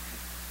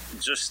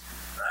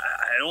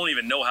I don't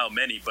even know how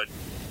many, but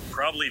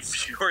probably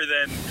fewer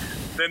than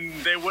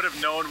they would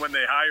have known when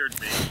they hired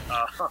me.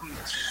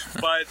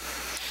 But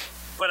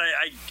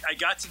I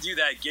got to do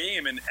that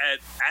game, and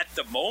at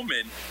the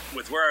moment,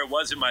 with where I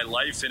was in my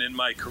life and in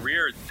my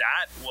career,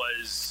 that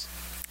was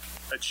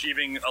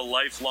achieving a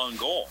lifelong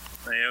goal.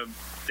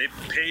 They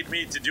paid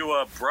me to do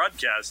a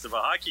broadcast of a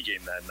hockey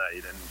game that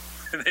night,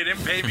 and they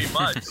didn't pay me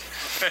much,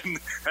 and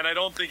I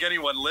don't think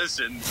anyone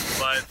listened.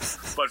 But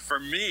for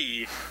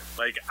me,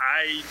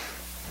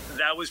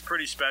 that was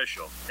pretty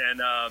special,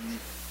 and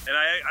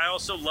I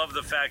also love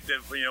the fact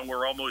that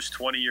we're almost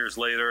 20 years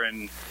later,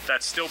 and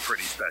that's still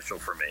pretty special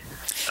for me,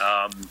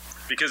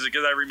 because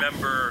I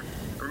remember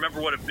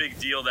what a big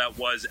deal that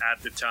was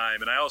at the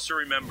time, and I also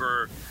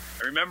remember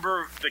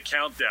the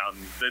countdown,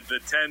 the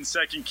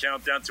 10-second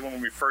countdown to when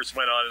we first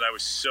went on, and I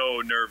was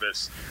so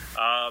nervous.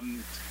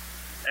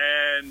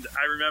 And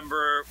I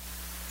remember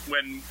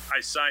when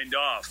I signed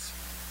off,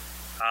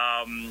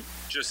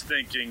 just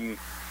thinking,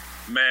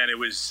 man, it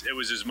was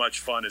as much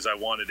fun as I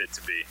wanted it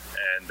to be,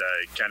 and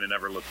I kind of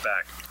never looked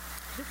back.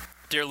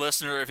 Dear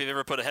listener, if you've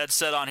ever put a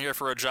headset on here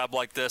for a job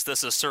like this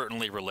is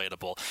certainly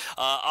relatable.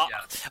 On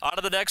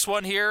to the next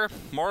one here.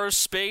 More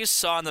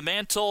space on the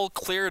mantle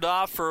cleared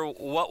off for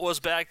what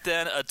was back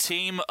then a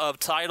team of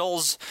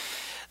titles.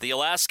 The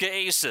Alaska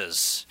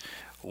Aces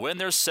win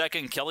their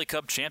second Kelly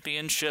Cup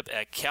championship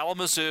at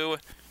Kalamazoo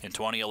in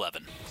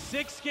 2011.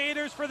 6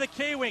 skaters for the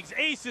K-Wings.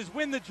 Aces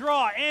win the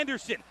draw.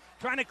 Anderson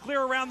trying to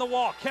clear around the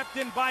wall. Kept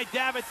in by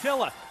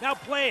Davatilla. Now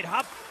played.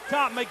 Hop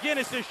top.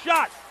 McGinnis'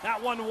 shot.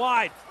 That one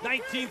wide.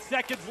 19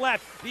 seconds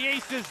left. The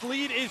Aces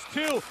lead is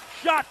 2.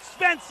 Shot.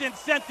 Svensson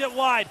sent it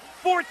wide.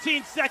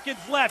 14 seconds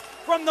left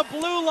from the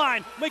blue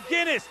line.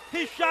 McGinnis,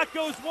 his shot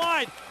goes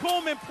wide.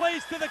 Coleman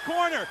plays to the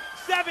corner.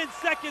 7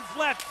 seconds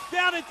left.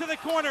 Down into the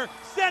corner.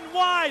 Sent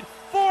wide.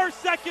 4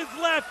 seconds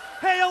left.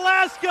 Hey,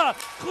 Alaska,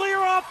 clear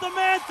off the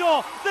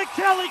mantle. The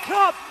Kelly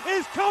Cup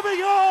is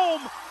coming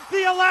home.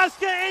 The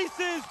Alaska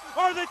Aces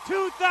are the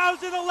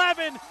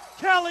 2011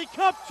 Kelly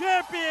Cup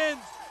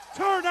champions.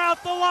 Turn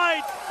out the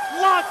lights.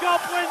 Lock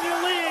up when you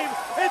leave.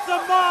 It's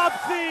a mob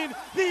scene.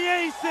 The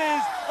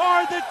Aces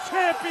are the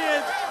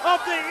champions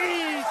of the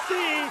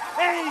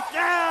ECHL.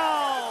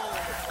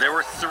 There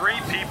are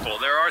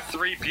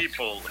 3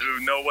 people who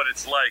know what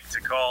it's like to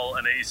call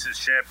an Aces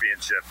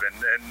championship,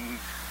 and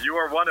you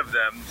are one of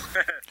them.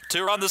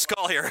 2 are on this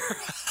call here.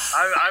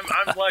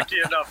 I'm lucky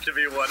enough to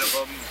be one of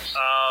them.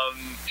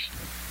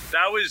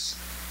 That was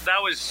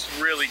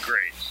really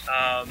great.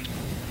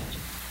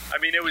 I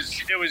mean, it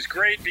was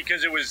great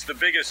because it was the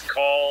biggest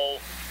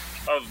call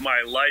of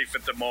my life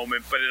at the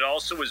moment, but it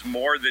also was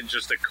more than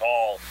just a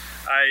call.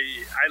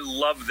 I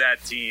love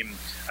that team.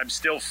 I'm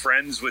still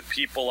friends with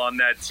people on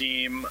that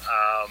team.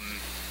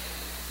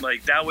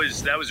 That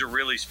was a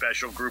really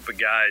special group of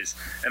guys.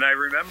 And I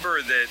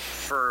remember that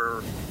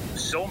for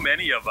so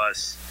many of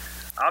us,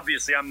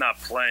 obviously I'm not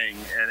playing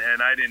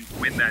and I didn't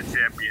win that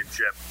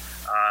championship.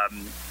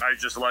 I was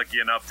just lucky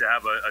enough to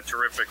have a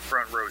terrific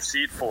front row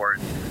seat for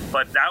it.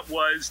 But that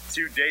was,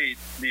 to date,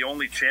 the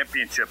only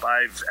championship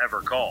I've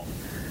ever called.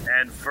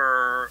 And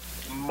for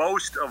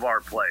most of our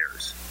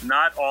players,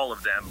 not all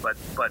of them, but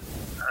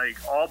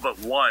all but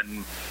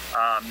one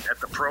at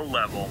the pro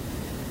level,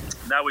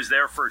 that was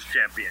their first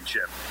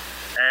championship.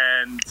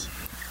 And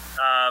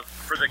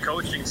for the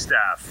coaching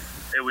staff,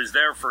 it was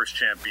their first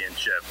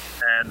championship.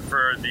 And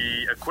for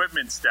the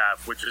equipment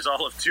staff, which was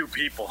all of 2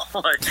 people,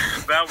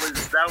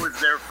 that was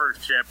their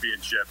first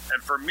championship.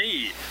 And for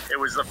me, it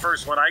was the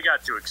first one I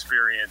got to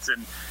experience.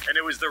 And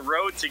it was the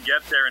road to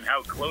get there and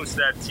how close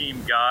that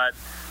team got.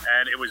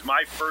 And it was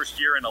my first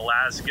year in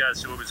Alaska,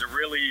 so it was a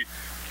really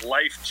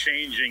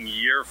life-changing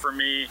year for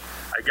me.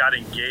 I got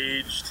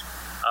engaged.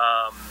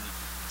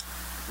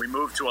 We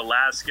moved to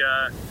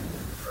Alaska.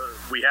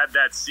 We had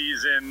that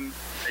season.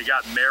 They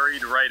got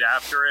married right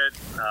after it,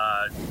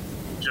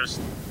 just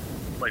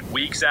like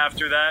weeks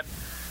after that.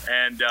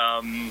 And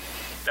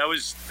that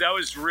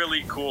was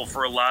really cool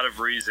for a lot of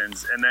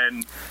reasons. And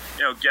then,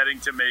 getting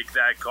to make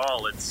that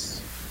call,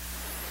 that's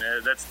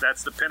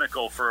the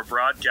pinnacle for a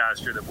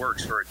broadcaster that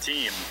works for a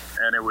team.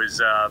 And it was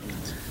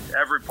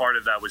every part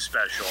of that was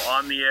special,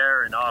 on the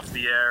air and off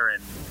the air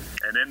and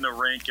in the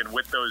rink and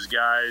with those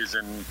guys.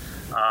 And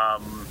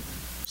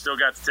still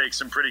got to take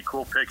some pretty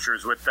cool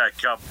pictures with that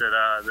cup that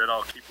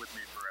I'll keep with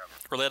me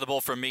forever.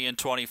 Relatable from me in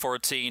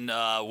 2014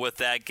 with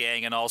that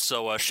gang, and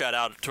also a shout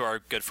out to our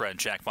good friend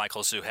Jack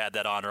Michaels, who had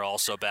that honor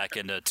also back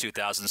in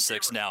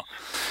 2006 now.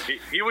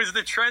 He was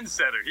the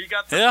trendsetter. He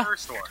got the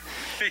first one.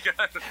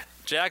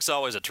 Jack's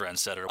always a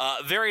trendsetter.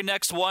 Very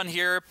next one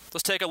here.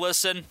 Let's take a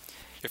listen.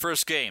 Your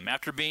first game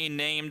after being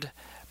named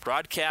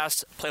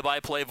broadcast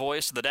play-by-play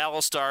voice of the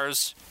Dallas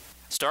Stars.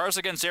 Stars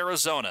against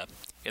Arizona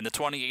in the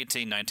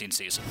 2018-19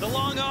 season. The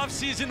long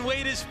off-season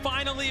wait is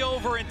finally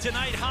over, and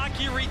tonight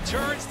hockey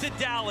returns to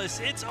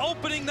Dallas. It's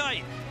opening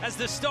night as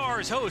the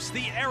Stars host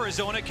the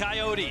Arizona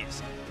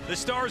Coyotes. The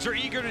Stars are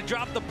eager to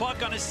drop the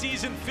puck on a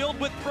season filled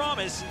with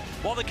promise,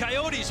 while the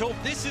Coyotes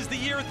hope this is the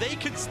year they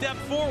can step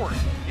forward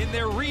in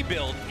their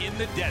rebuild in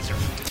the desert.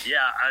 Yeah,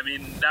 I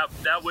mean,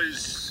 that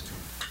was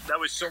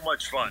so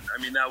much fun.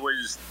 I mean, that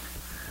was,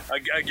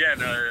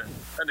 again,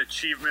 an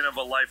achievement of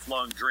a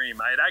lifelong dream.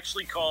 I had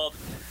actually called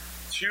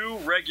 2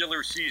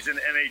 regular season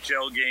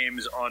NHL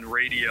games on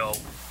radio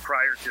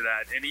prior to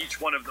that, and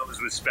each one of those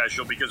was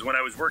special because when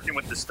I was working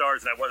with the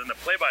Stars and I wasn't a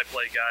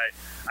play-by-play guy,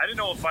 I didn't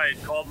know if I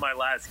had called my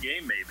last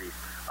game maybe.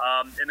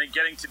 And then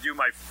getting to do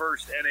my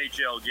first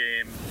NHL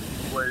game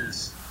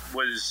was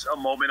a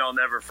moment I'll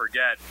never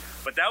forget.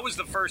 But that was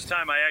the first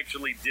time I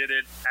actually did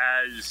it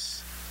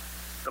as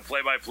the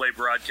play-by-play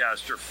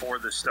broadcaster for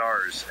the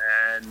Stars.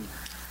 And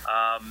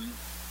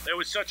it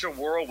was such a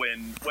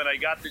whirlwind. When I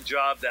got the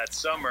job that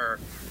summer,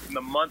 in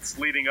the months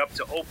leading up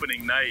to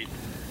opening night,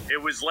 it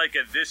was like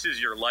a This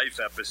Is Your Life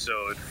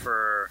episode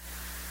for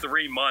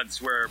 3 months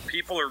where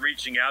people are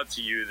reaching out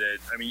to you that,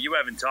 I mean, you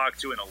haven't talked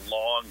to in a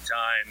long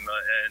time,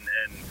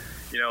 and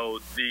you know,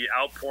 the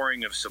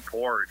outpouring of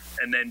support,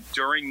 and then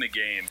during the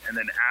game, and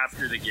then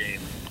after the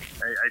game,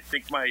 I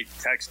think my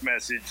text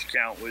message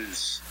count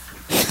was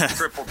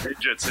triple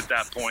digits at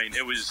that point.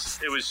 It was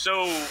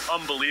so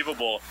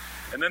unbelievable.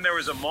 And then there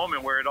was a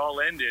moment where it all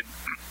ended,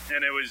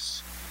 and it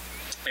was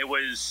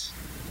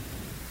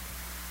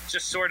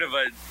just sort of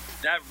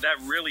that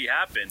really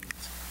happened.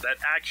 That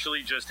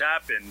actually just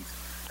happened.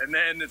 And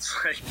then it's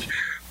like,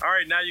 all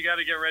right, now you got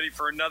to get ready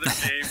for another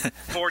game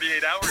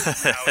 48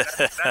 hours from now.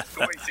 That's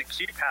going to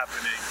keep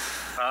happening.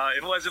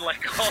 It wasn't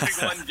like only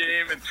one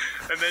game and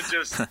then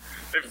just,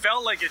 it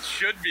felt like it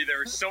should be. There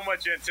was so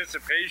much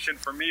anticipation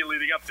for me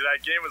leading up to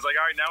that game. It was like,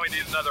 all right, now we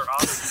need another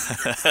option.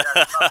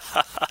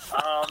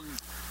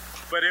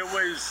 But it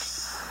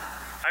was,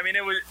 I mean,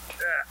 it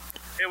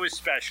was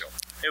special.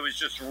 It was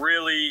just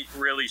really,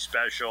 really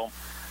special.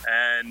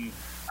 And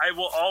I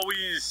will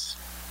always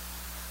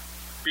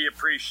be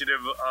appreciative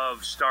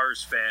of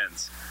Stars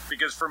fans,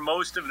 because for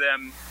most of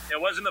them,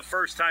 it wasn't the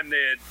first time they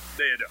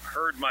had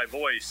heard my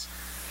voice,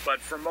 but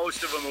for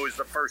most of them, it was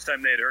the first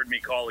time they had heard me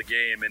call a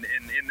game and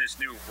in this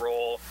new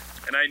role.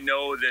 And I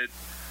know that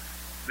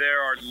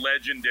there are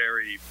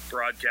legendary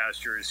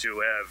broadcasters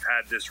who have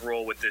had this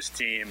role with this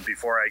team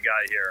before I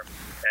got here.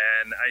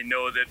 And I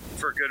know that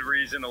for good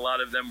reason, a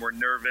lot of them were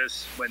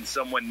nervous when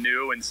someone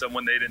new and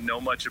someone they didn't know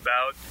much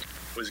about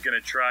was going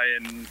to try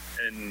and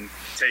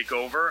take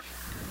over.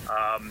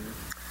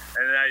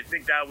 And I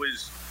think that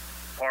was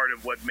part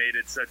of what made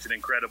it such an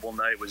incredible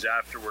night, was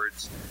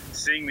afterwards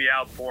seeing the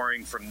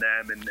outpouring from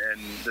them and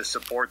the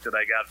support that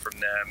I got from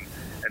them.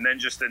 And then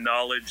just the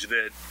knowledge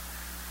that,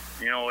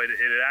 you know, it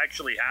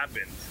actually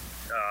happened.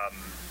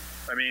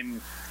 I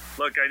mean,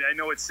 look, I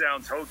know it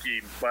sounds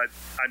hokey, but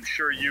I'm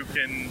sure you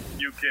can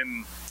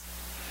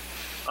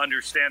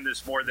understand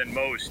this more than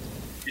most.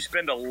 You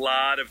spend a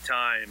lot of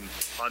time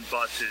on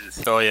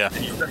buses. Oh, yeah.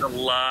 And you spend a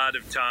lot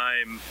of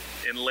time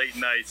in late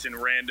nights in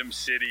random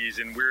cities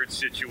in weird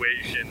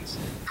situations,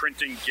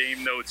 printing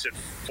game notes at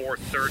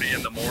 4:30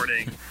 in the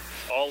morning,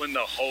 all in the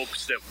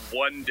hopes that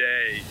one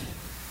day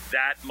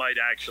that might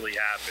actually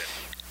happen.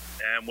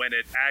 And when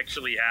it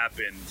actually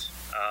happened,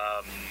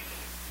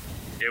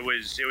 it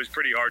was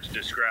pretty hard to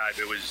describe.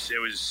 It was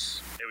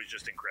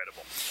just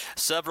incredible.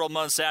 Several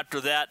months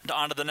after that,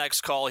 on to the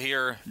next call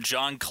here.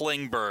 John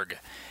Klingberg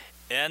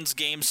ends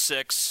Game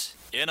 6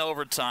 in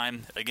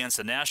overtime against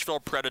the Nashville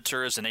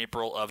Predators in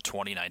April of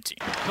 2019.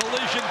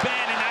 Collision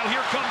ban, and now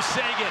here comes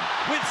Sagan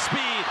with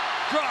speed.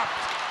 Dropped.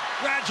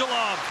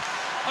 Radulov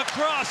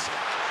across.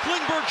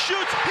 Klingberg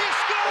shoots. He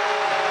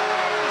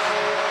scores!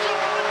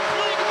 John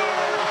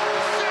Klingberg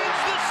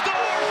sends the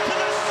Stars to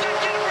the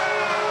second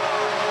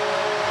round!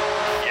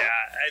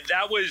 Yeah, and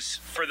that was,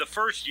 for the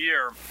first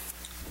year,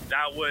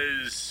 that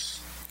was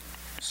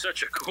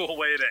such a cool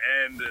way to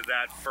end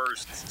that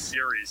first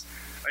series.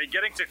 I mean,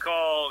 getting to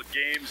call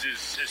games is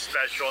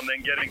special, and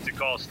then getting to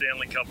call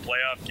Stanley Cup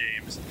playoff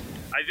games.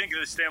 I think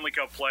the Stanley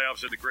Cup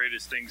playoffs are the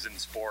greatest things in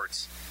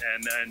sports.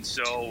 And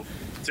so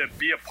to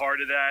be a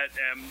part of that,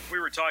 and we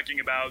were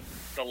talking about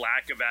the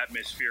lack of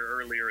atmosphere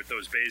earlier at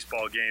those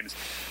baseball games,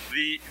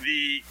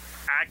 the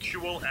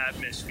actual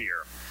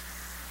atmosphere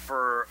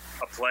for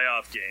a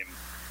playoff game.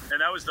 And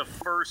that was the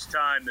first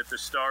time that the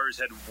Stars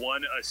had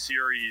won a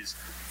series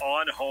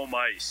on home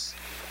ice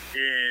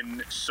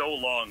in so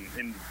long,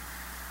 in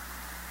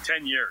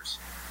 10 years.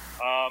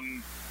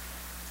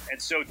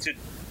 And so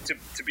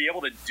to be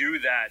able to do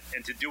that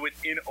and to do it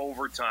in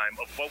overtime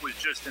of what was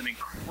just an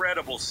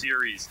incredible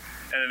series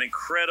and an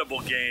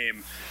incredible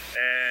game,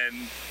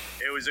 and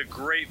it was a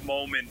great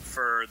moment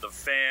for the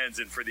fans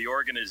and for the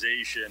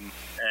organization,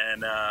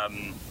 and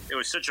it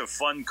was such a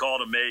fun call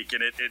to make,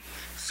 and it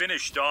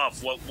finished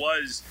off what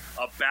was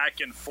a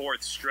back and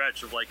forth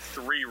stretch of like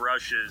 3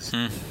 rushes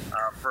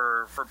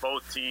for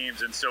both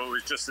teams, and so it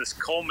was just this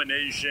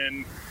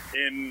culmination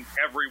in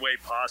every way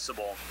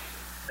possible.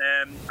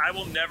 And I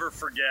will never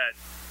forget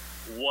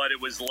what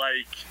it was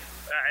like.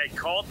 I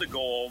called the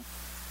goal,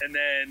 and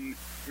then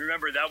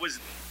remember that was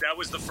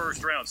the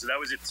first round, so that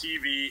was a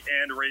TV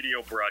and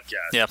radio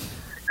broadcast. Yep.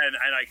 And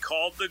I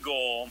called the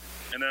goal,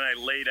 and then I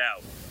laid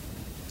out.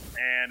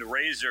 And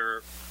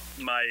Razor,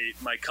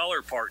 my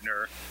color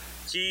partner,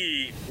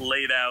 he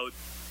laid out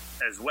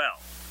as well.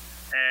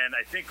 And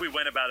I think we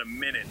went about a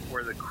minute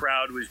where the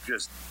crowd was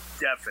just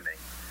deafening.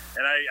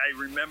 And I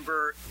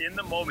remember in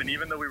the moment,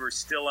 even though we were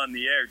still on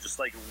the air, just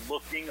like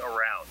looking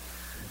around.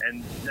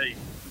 And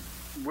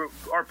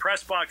our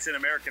press box in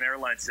American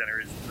Airlines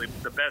Center is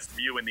the best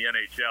view in the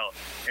NHL.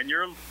 And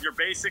you're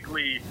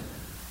basically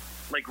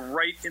like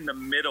right in the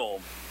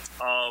middle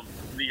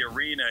of the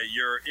arena.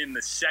 You're in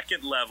the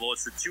second level.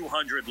 It's the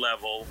 200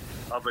 level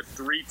of a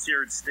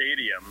 3-tiered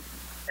stadium.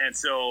 And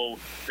so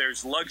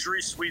there's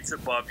luxury suites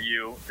above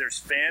you, there's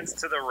fans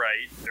to the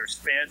right, there's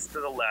fans to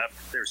the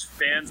left, there's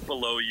fans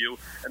below you,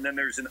 and then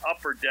there's an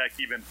upper deck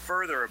even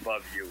further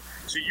above you.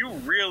 So you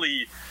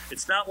really,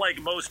 it's not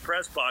like most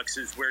press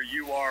boxes where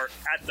you are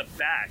at the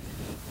back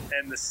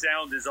and the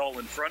sound is all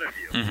in front of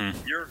you.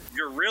 Mm-hmm.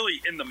 You're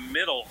really in the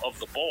middle of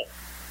the bowl.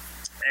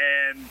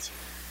 And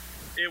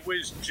it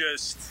was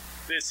just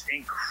this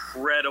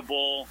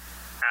incredible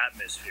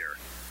atmosphere.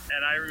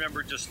 and I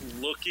remember just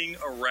looking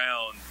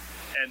around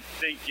and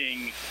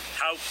thinking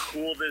how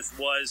cool this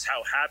was,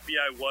 how happy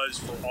I was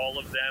for all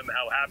of them,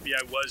 how happy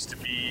I was to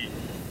be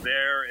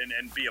there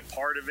and be a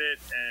part of it,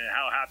 and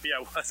how happy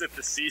I was that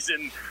the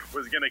season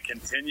was going to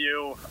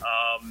continue.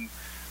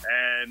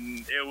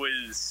 And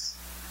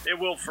it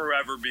will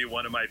forever be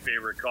one of my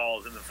favorite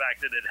calls. And the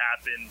fact that it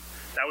happened,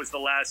 that was the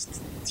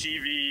last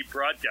TV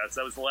broadcast.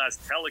 That was the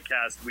last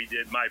telecast we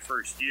did my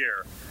first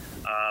year.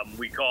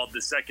 We called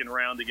the second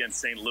round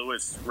against St.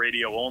 Louis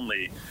radio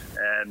only.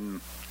 And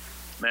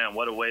man,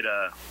 what a way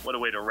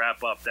to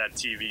wrap up that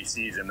TV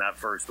season, that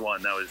first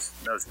one. That was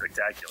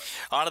spectacular.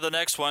 On to the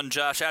next one,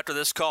 Josh. After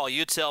this call,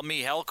 you tell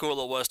me how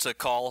cool it was to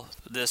call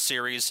this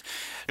series.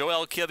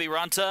 Joel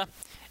Kiviranta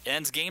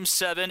ends Game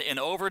 7 in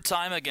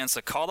overtime against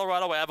the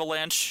Colorado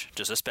Avalanche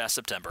just this past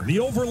September. The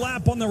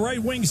overlap on the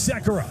right wing,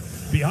 Sekera.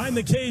 Behind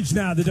the cage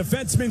now, the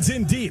defenseman's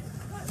in deep.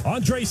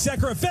 Andre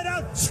Sekera fed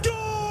out,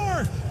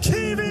 score!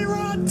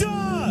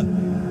 Kiviranta!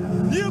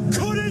 You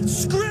couldn't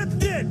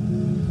script it!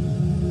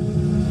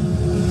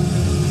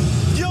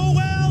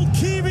 Joel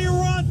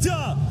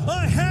Kiviranta,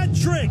 a hat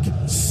trick,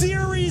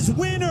 series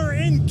winner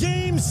in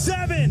Game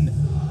 7.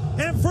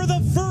 And for the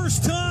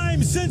first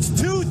time since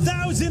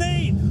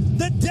 2008,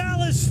 the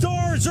Dallas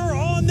Stars are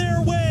on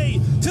their way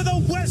to the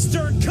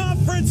Western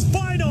Conference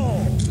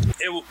Final.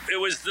 It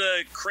was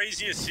the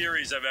craziest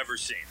series I've ever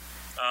seen.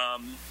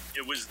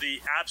 It was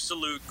the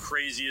absolute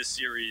craziest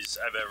series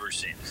I've ever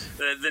seen.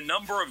 The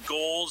number of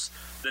goals,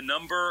 the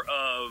number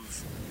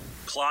of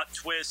plot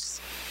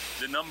twists,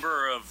 the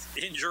number of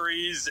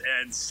injuries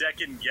and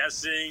second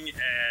guessing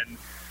and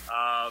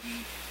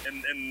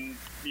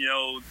you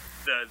know,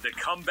 the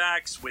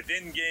comebacks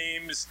within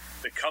games,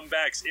 the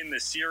comebacks in the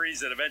series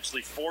that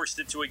eventually forced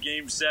it to a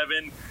Game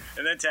 7,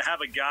 and then to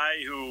have a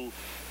guy who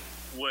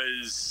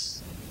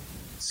was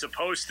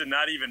supposed to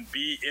not even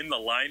be in the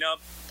lineup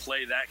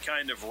play that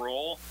kind of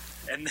role,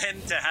 and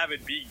then to have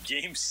it be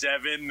Game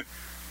 7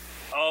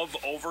 of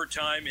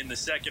overtime in the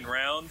second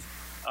round.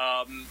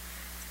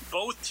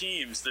 Both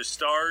teams, the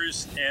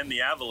Stars and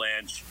the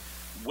Avalanche,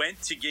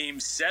 went to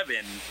Game 7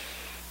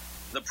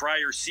 the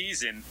prior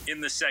season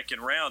in the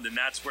second round, and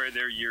that's where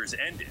their years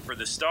ended. For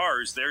the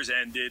Stars, theirs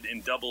ended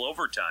in double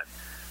overtime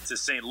to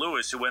St.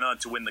 Louis, who went on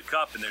to win the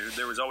Cup, and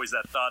there was always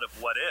that thought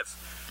of what if.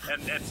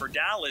 And for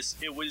Dallas,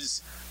 it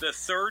was the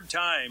third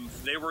time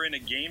they were in a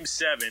Game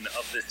 7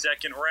 of the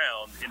second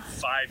round in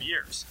 5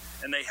 years,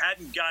 and they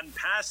hadn't gotten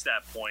past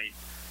that point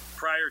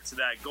prior to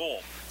that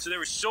goal. So there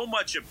was so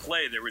much at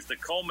play. There was the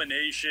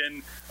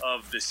culmination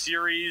of the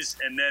series,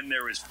 and then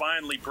there was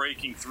finally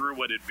breaking through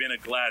what had been a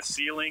glass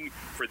ceiling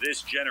for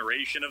this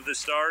generation of the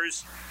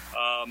Stars.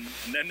 And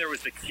then there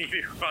was the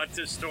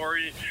Kiviranta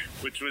story,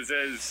 which was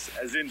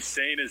as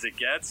insane as it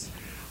gets.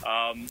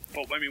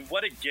 But I mean,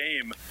 what a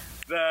game.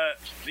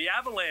 The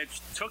Avalanche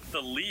took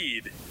the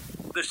lead.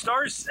 The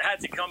Stars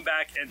had to come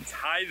back and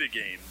tie the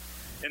game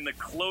in the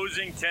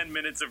closing 10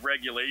 minutes of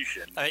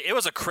regulation. I mean, it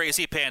was a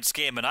crazy pants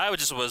game, and I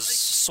was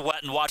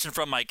sweating watching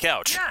from my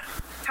couch. Yeah,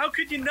 how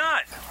could you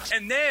not?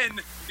 And then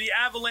the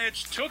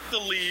Avalanche took the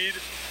lead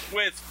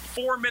with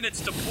 4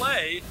 minutes to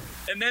play,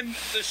 and then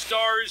the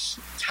Stars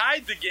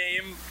tied the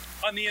game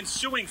on the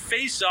ensuing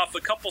face-off a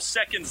couple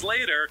seconds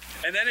later,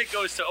 and then it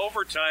goes to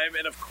overtime,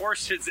 and of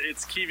course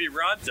it's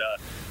Kiviranta.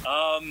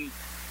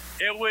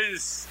 It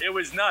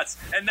was nuts.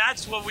 And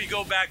that's what we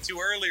go back to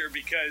earlier,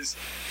 because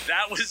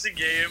that was a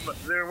game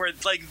there where,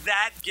 like,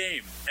 that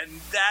game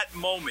and that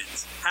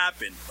moment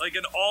happened. Like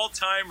an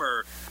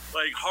all-timer,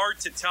 like,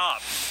 hard to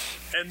top.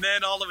 And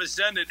then all of a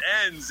sudden it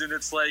ends, and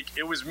it's like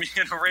it was me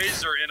and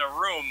Razor in a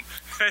room,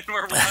 and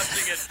we're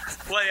watching it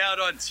play out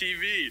on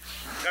TV.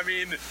 I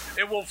mean,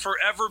 it will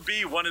forever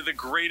be one of the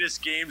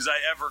greatest games I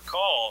ever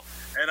call.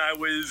 And I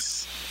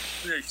was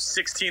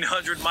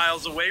 1,600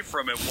 miles away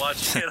from it,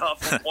 watching it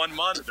off of one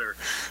monitor.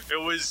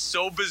 It was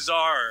so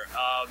bizarre,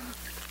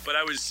 but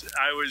I was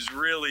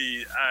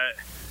really,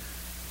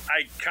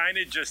 I kind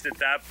of just at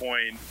that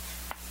point,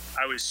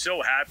 I was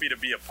so happy to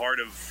be a part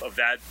of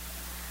that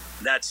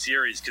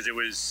series, because it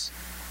was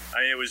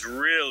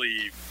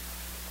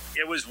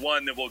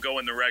one that will go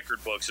in the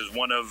record books as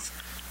one of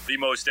the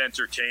most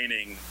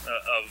entertaining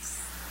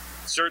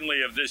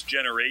certainly of this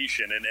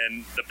generation,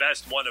 and the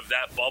best one of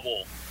that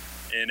bubble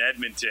in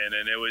Edmonton.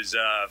 And it was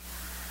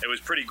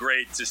pretty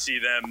great to see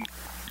them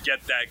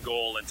get that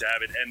goal and to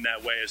have it end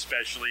that way,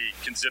 especially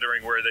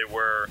considering where they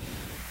were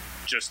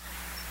just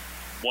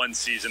one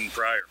season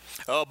prior.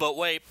 Oh, but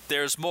wait,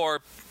 there's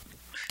more.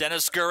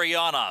 Denis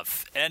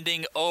Gurianov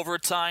ending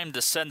overtime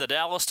to send the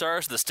Dallas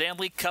Stars to the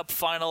Stanley Cup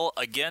Final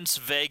against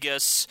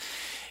Vegas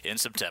in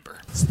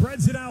September.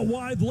 Spreads it out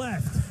wide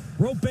left.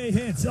 Rope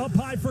hits up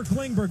high for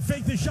Klingberg.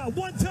 Fake the shot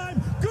one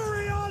time.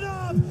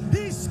 Gurianov,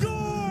 he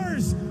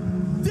scores!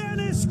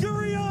 Denis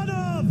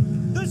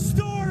Gurianov. The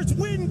Stars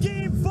win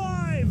Game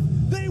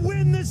 5. They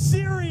win the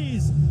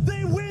series.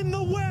 They win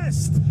the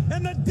West.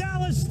 And the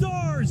Dallas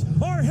Stars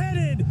are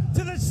headed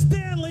to the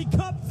Stanley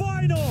Cup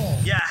Final.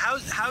 Yeah,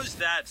 how's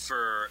that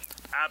for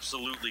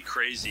absolutely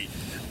crazy.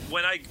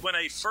 When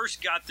I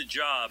first got the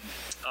job,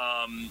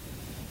 and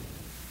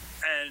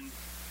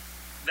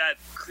that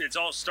it's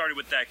all started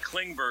with that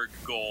Klingberg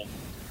goal.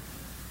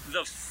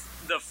 The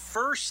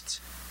first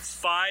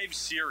 5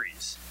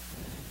 series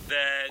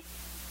that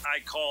I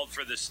called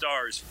for the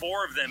Stars,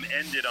 4 of them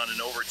ended on an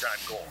overtime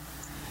goal,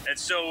 and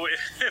so it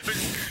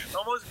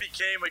almost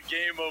became a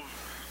game of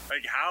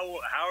like how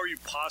are you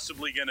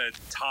possibly going to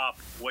top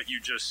what you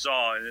just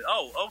saw? And,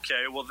 oh,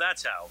 okay, well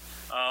that's how.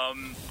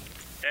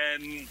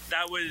 And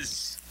that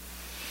was,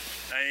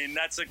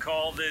 that's a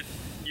call that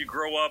you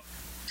grow up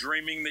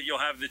dreaming that you'll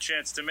have the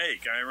chance to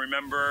make. I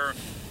remember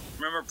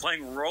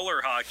playing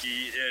roller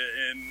hockey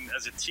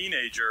as a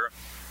teenager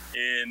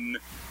in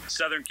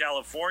Southern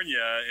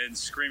California and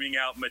screaming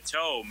out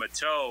Mateau,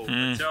 Mateau,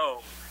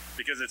 Mateau,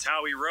 because it's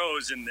Howie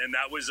Rose, and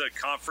that was a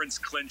conference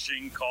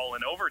clinching call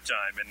in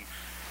overtime. And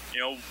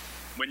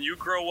when you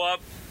grow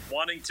up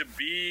wanting to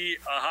be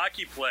a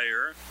hockey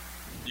player,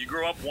 you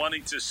grow up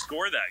wanting to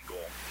score that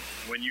goal.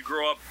 When you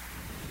grow up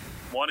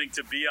wanting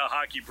to be a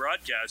hockey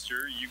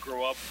broadcaster, you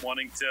grow up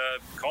wanting to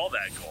call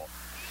that goal.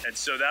 And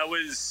so that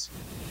was,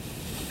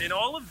 in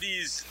all of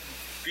these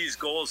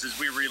goals, as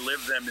we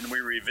relive them and we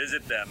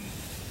revisit them,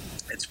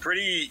 it's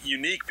pretty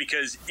unique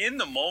because in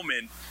the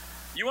moment,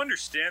 you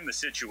understand the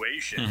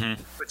situation,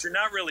 but you're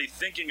not really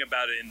thinking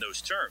about it in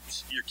those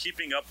terms. You're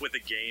keeping up with a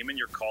game and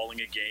you're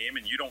calling a game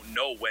and you don't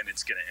know when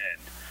it's going to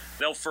end.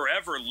 They'll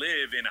forever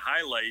live in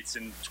highlights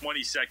and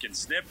 20-second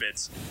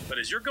snippets, but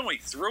as you're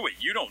going through it,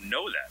 you don't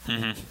know that.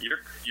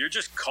 You're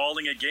just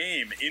calling a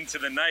game into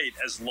the night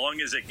as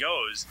long as it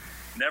goes,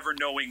 never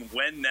knowing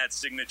when that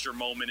signature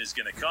moment is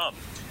going to come.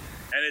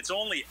 And it's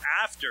only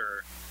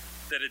after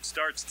that it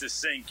starts to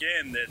sink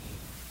in that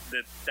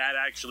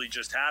actually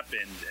just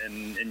happened,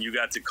 and you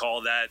got to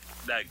call that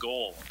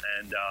goal.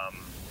 And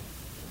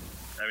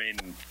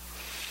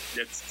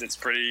it's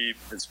pretty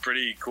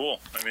cool.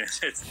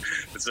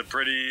 It's a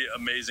pretty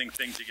amazing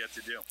thing to get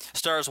to do.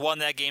 Stars won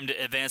that game to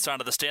advance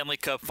onto the Stanley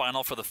Cup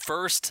final for the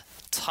first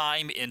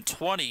time in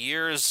 20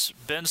 years.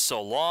 Been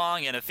so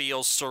long, and it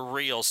feels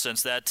surreal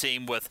since that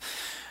team with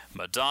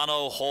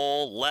Madonna,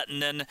 Hull,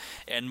 Lettinen,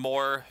 and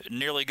more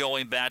nearly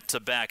going back to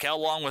back. How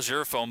long was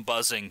your phone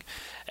buzzing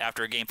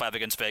after Game 5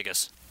 against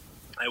Vegas?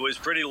 It was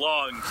pretty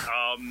long.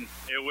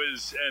 It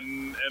was,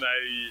 and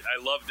I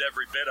loved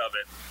every bit of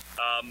it.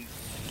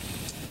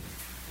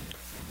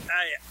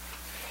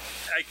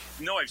 I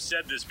know I've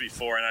said this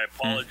before, and I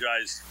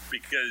apologize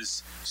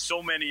because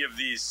so many of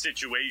these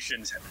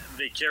situations,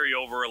 they carry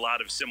over a lot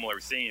of similar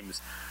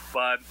themes.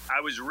 But I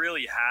was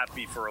really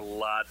happy for a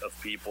lot of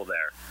people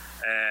there.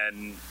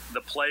 And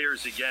the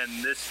players,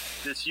 again,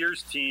 this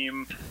year's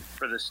team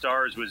for the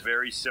Stars was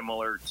very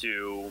similar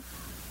to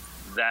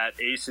that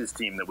Aces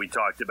team that we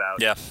talked about.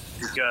 Yeah.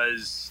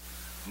 Because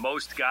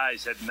most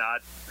guys had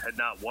not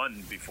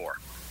won before.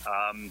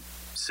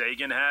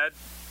 Sagan had,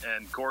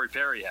 and Corey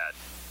Perry had,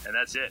 and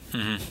that's it.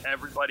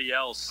 Everybody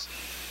else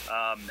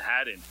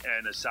hadn't.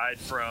 And aside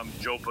from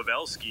Joe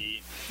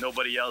Pavelski,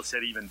 nobody else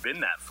had even been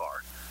that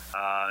far.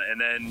 And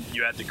then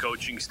you had the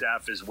coaching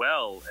staff as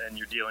well, and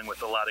you're dealing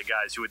with a lot of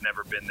guys who had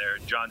never been there.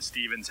 John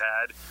Stevens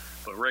had,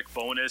 but Rick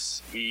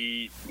Bowness,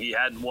 he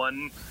hadn't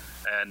won,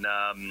 and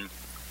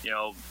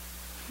you're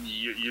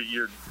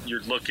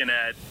looking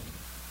at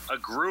a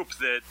group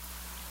that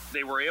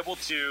they were able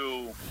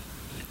to.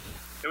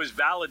 It was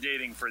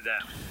validating for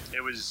them.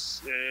 It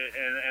was,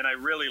 and I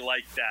really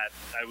liked that.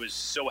 I was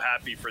so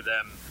happy for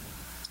them,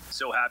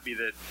 so happy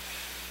that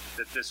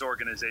this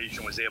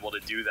organization was able to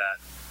do that.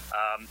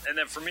 And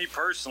then for me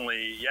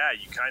personally,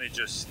 you kind of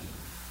just,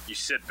 you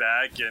sit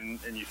back and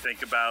you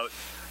think about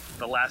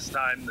the last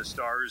time the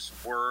Stars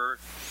were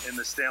in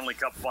the Stanley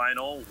Cup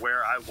final,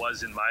 where I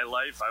was in my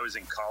life. I was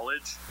in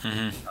college.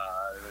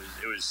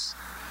 It was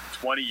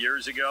 20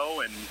 years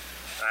ago, and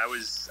I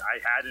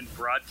hadn't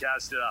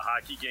broadcasted a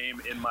hockey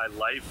game in my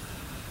life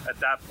at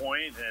that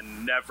point,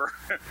 and never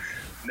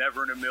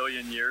in a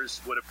million years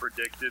would have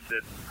predicted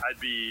that I'd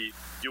be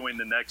doing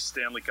the next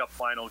Stanley Cup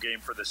final game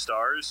for the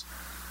Stars.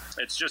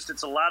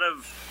 It's a lot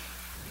of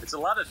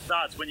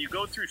thoughts when you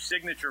go through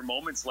signature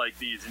moments like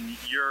these, and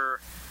you're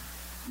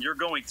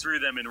going through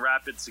them in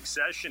rapid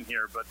succession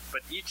here. But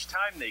each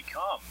time they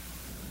come,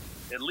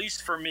 at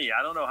least for me,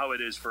 I don't know how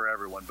it is for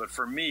everyone, but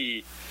for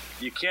me,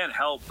 you can't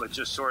help but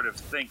just sort of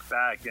think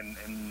back and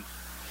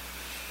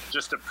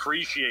just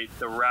appreciate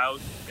the route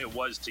it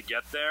was to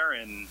get there,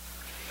 and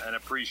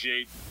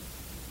appreciate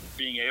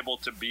being able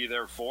to be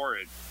there for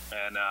it.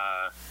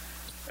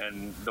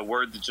 And the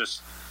word that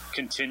just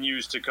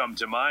continues to come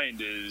to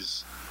mind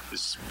is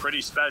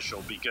pretty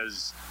special,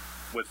 because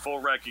with full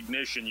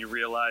recognition, you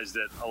realize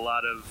that a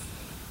lot of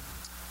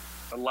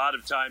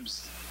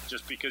times,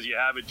 just because you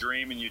have a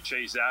dream and you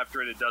chase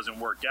after it, it doesn't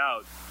work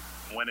out.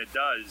 When it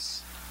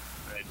does,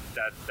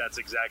 that's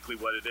exactly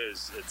what it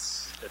is.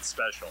 It's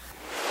special.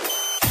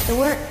 The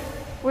word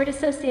Word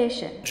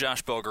association.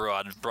 Josh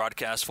Bogorad,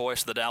 broadcast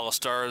voice of the Dallas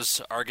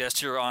Stars, our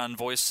guest here on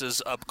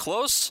Voices Up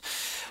Close.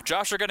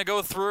 Josh, we're going to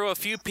go through a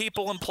few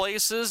people and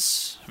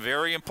places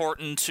very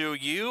important to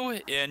you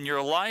in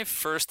your life.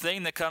 First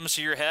thing that comes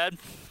to your head,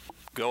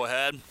 go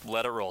ahead,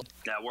 let it roll.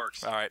 That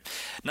works. All right.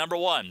 Number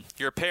one,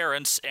 your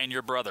parents and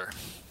your brother.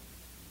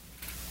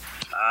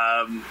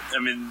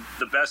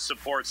 The best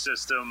support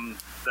system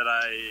that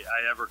I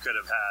ever could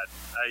have had.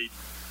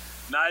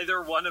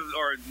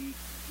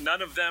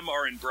 None of them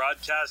are in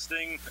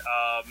broadcasting,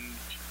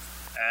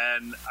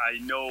 and I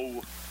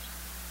know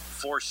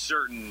for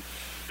certain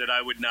that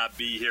I would not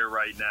be here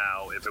right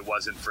now if it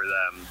wasn't for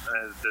them.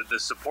 The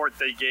support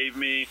they gave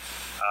me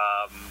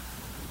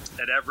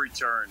at every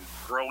turn,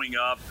 growing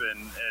up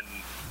and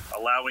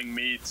allowing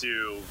me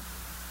to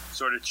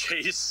sort of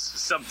chase,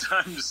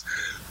 sometimes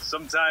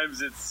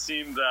it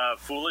seemed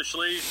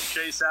foolishly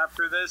chase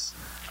after this,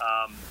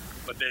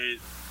 but they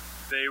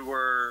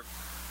were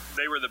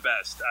the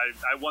best.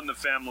 I won the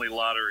family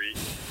lottery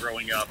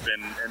growing up,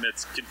 and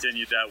it's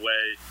continued that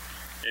way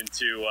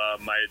into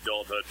my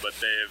adulthood, but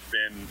they have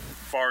been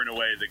far and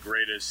away the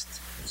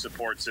greatest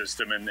support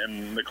system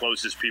and the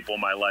closest people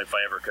in my life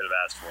I ever could have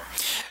asked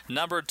for.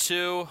 Number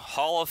two,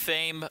 Hall of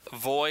Fame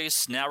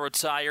voice, now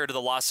retired to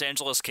the Los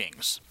Angeles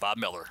Kings, Bob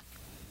Miller.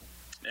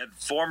 And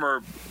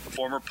former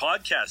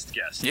podcast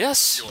guest. Yes.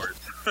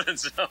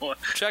 So,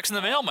 checks in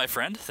the mail, my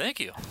friend. Thank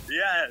you.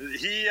 Yeah,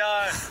 he.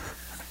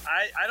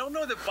 I don't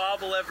know that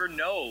Bob will ever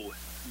know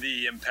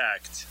the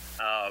impact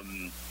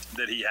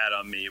that he had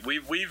on me.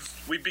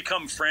 We've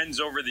become friends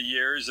over the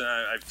years, and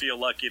I feel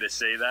lucky to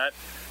say that.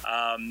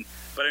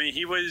 But I mean,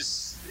 he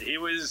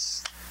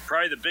was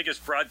probably the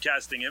biggest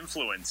broadcasting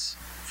influence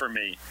for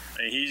me.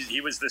 I mean,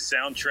 he was the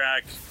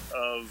soundtrack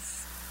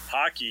of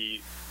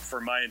hockey for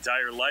my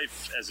entire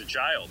life as a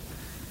child,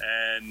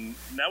 and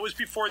that was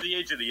before the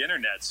age of the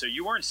internet. So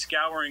you weren't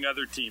scouring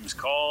other teams'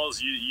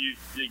 calls. You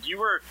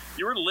were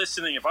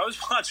listening. If I was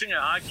watching a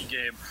hockey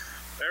game,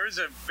 there was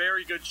a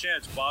very good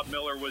chance Bob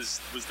Miller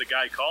was the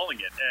guy calling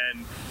it,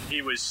 and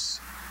he was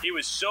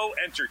so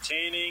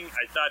entertaining.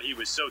 I thought he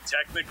was so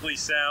technically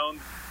sound,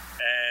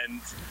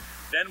 and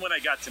then when I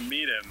got to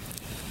meet him,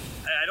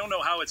 I don't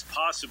know how it's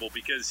possible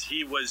because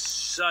he was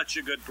such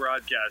a good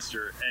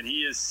broadcaster and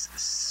he is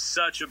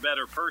such a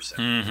better person.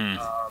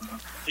 Mm-hmm.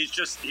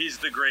 He's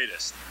the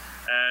greatest.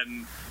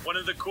 And one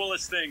of the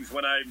coolest things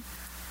when I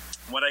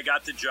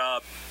got the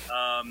job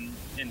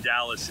in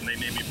Dallas and they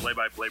named me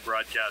play-by-play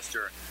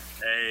broadcaster,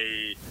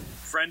 a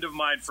friend of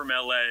mine from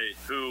LA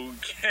who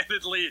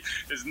candidly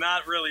is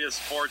not really a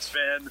sports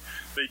fan.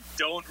 They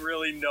don't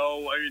really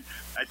know. I mean,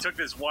 I took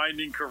this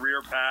winding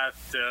career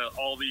path to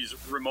all these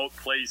remote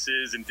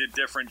places and did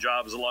different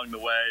jobs along the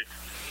way.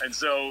 And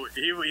so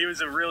he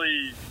was a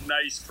really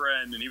nice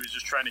friend, and he was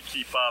just trying to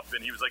keep up.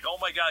 And he was like, "Oh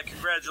my God,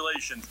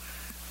 congratulations."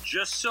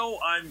 Just so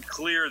I'm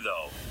clear,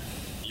 though,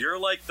 you're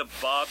like the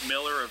Bob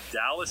Miller of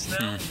Dallas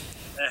now.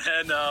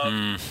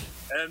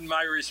 And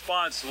my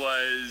response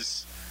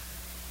was,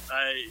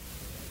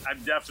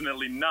 I'm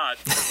definitely not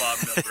the Bob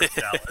Miller of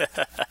Dallas,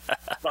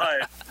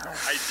 but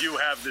I do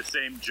have the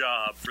same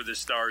job for the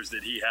Stars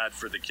that he had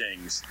for the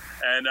Kings,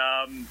 and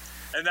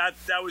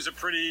that was a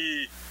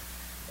pretty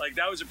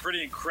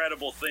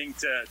incredible thing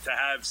to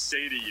have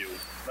said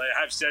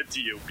to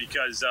you,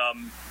 because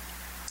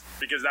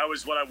that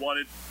was what I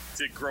wanted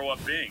to grow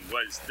up being,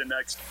 was the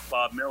next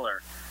Bob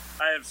Miller.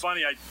 I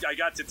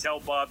got to tell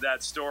Bob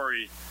that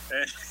story,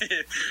 and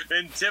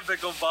in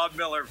typical Bob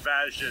Miller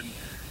fashion,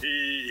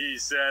 he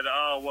said,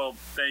 "Oh, well,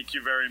 thank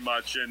you very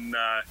much, and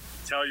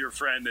tell your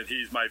friend that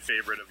he's my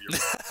favorite of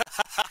yours."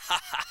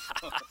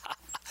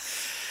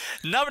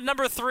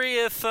 Number three,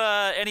 if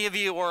any of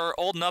you are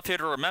old enough here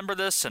to remember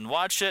this and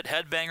watch it,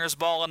 Headbangers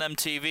Ball on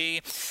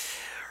MTV,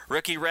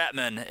 Riki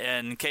Rachtman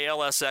and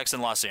KLSX in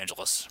Los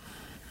Angeles.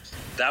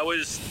 That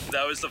was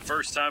the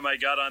first time I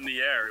got on the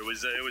air. It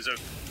was a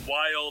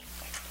wild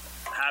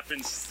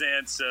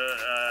happenstance,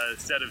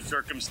 set of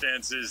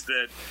circumstances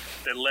that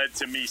led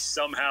to me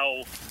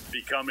somehow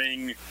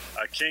becoming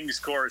a Kings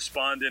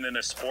correspondent and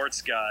a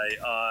sports guy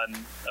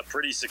on a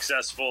pretty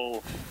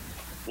successful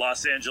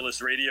Los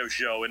Angeles radio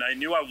show. And I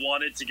knew I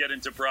wanted to get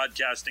into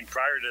broadcasting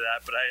prior to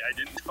that, but I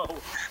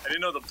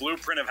didn't know the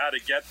blueprint of how to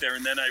get there.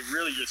 And then I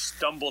really just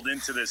stumbled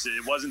into this.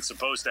 It wasn't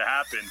supposed to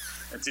happen,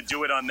 and to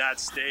do it on that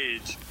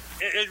stage,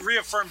 it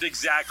reaffirmed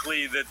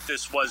exactly that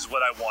this was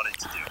what I wanted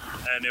to do.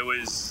 And it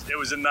was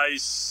a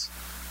nice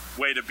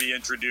way to be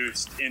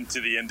introduced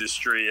into the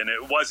industry. And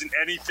it wasn't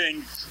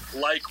anything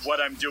like what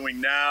I'm doing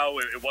now.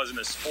 It wasn't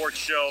a sports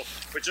show,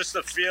 but just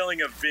the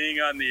feeling of being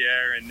on the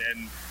air and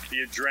the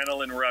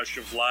adrenaline rush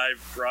of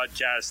live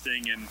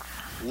broadcasting and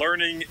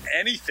learning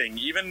anything,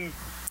 even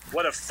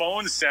what a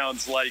phone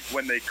sounds like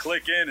when they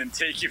click in and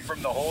take you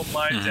from the hold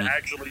line to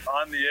actually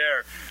on the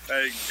air.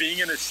 Being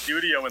in a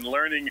studio and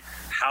learning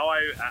how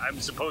I'm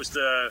supposed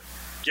to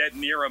get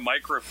near a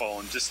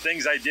microphone, just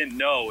things I didn't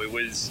know. It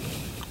was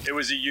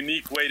a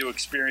unique way to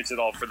experience it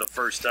all for the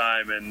first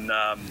time, and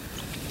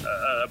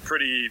a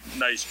pretty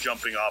nice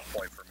jumping off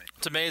point for me.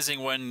 It's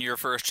amazing when you're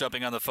first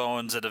jumping on the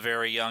phones at a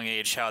very young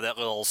age how that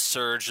little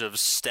surge of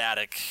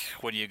static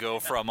when you go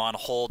from on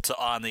hold to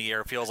on the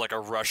air feels like a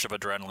rush of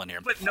adrenaline here.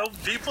 But no,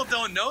 people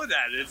don't know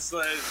that. It's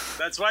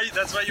that's why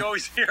you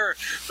always hear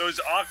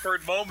those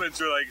awkward moments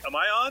where like, am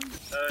I on?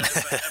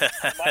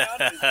 Am I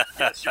on?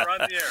 Yes, you're on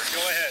the air. Go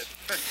ahead.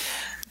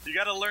 You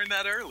got to learn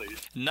that early.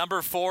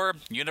 Number 4,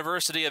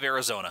 University of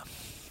Arizona.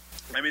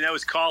 I mean, that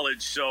was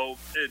college, so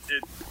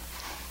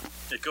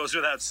it goes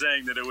without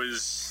saying that it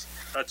was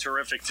a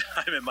terrific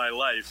time in my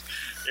life.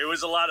 It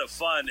was a lot of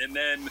fun, and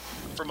then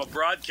from a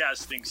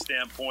broadcasting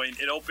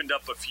standpoint, it opened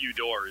up a few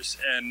doors.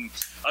 And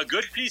a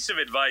good piece of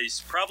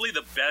advice, probably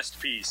the best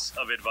piece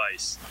of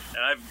advice,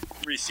 and I've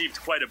received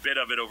quite a bit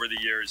of it over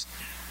the years,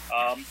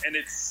 and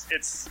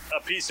it's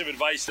a piece of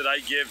advice that I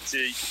give to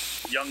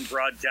young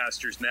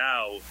broadcasters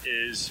now,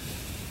 is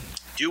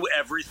do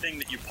everything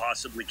that you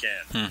possibly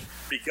can,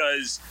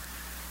 because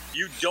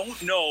you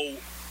don't know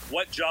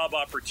what job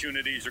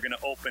opportunities are going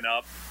to open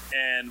up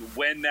and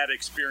when that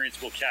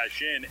experience will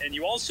cash in. And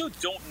you also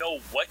don't know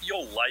what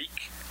you'll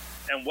like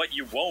and what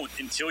you won't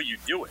until you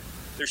do it.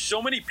 There's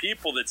so many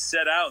people that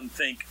set out and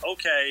think,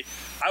 okay,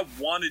 I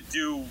want to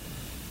do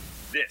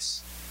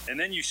this. And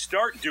then you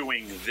start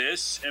doing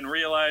this and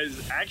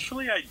realize,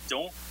 actually, I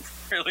don't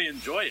really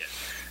enjoy it.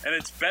 And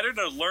it's better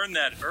to learn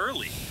that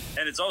early.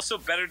 And it's also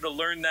better to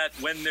learn that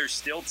when there's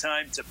still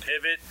time to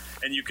pivot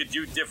and you could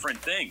do different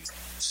things.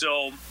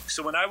 So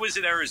when I was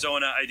in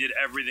Arizona, I did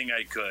everything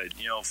I could.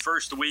 You know,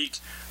 first week,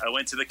 I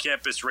went to the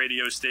campus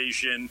radio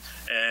station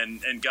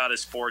and got a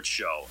sports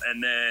show.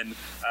 And then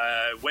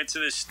went to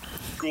this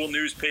school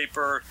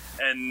newspaper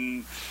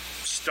and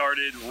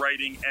started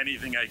writing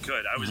anything I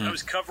could. I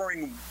was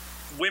covering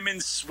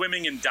women's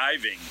swimming and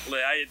diving.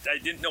 I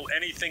didn't know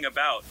anything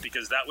about,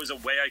 because that was a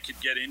way I could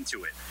get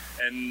into it.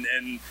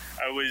 And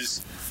I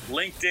was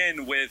linked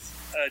in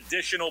with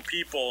additional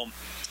people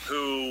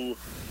who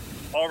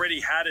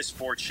already had a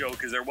sports show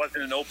because there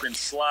wasn't an open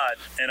slot,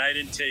 and I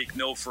didn't take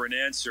no for an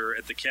answer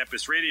at the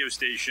campus radio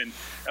station.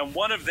 And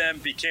one of them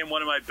became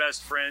one of my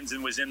best friends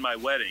and was in my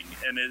wedding.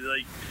 And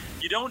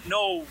you don't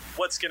know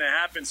what's going to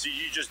happen, so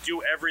you just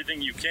do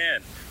everything you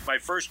can. My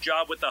first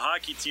job with the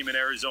hockey team in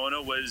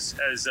Arizona was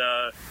as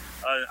an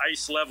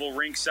ice level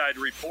rinkside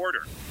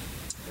reporter.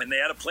 And they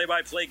had a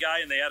play-by-play guy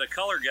and they had a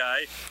color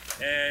guy.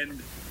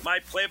 And my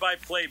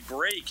play-by-play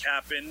break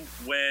happened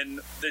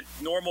when the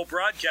normal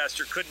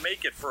broadcaster couldn't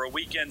make it for a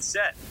weekend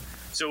set.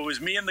 So it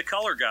was me and the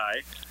color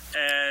guy,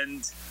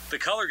 and the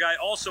color guy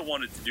also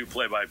wanted to do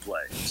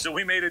play-by-play. So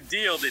we made a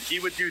deal that he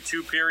would do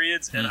 2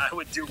 periods and I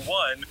would do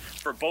 1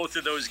 for both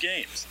of those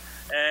games.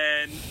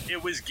 And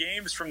it was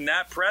games from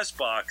that press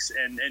box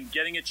and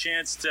getting a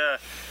chance to,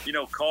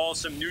 call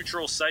some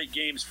neutral site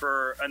games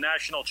for a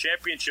national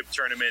championship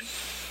tournament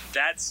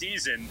that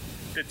season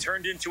that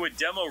turned into a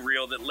demo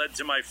reel that led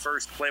to my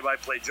first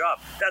play-by-play job.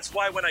 That's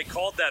why when I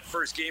called that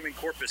first game in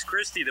Corpus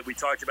Christi that we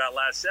talked about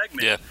last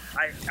segment,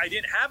 I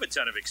didn't have a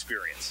ton of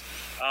experience.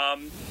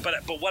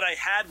 But what I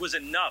had was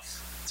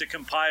enough to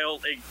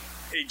compile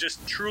a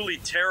just truly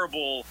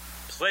terrible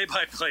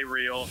play-by-play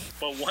reel,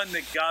 but one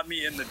that got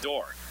me in the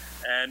door.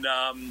 And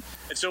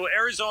so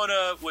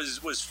Arizona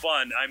was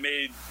fun. I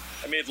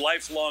made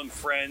lifelong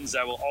friends.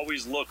 I will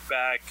always look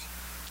back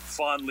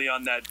fondly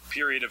on that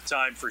period of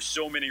time for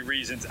so many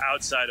reasons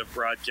outside of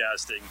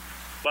broadcasting.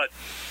 But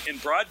in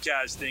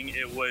broadcasting,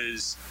 it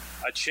was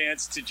a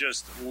chance to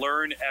just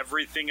learn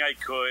everything I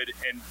could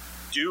and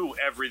do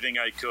everything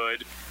I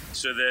could,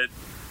 so that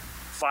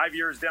 5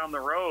 years down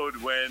the road,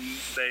 when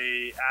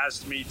they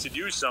asked me to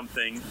do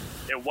something,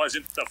 it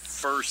wasn't the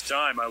first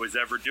time I was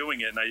ever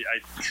doing it. And I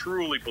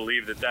truly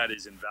believe that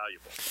is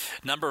invaluable.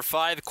 Number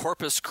 5,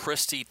 Corpus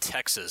Christi,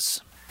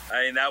 Texas.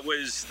 I mean, that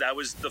was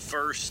the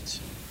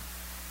first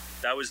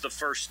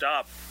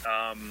stop.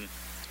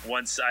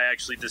 Once I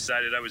actually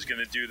decided I was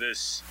going to do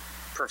this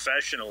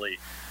professionally.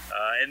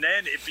 And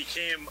then it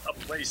became a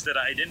place that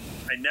I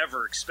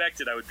never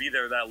expected I would be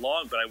there that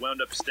long, but I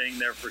wound up staying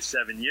there for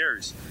 7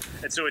 years.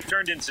 And so it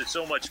turned into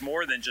so much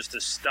more than just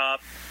a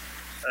stop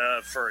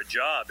for a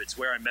job. It's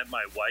where I met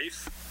my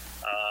wife.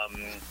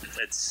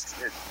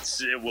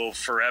 It will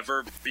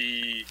forever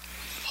be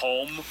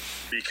home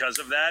because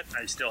of that.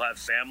 I still have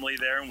family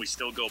there and we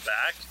still go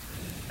back.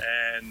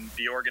 And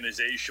the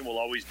organization will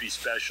always be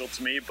special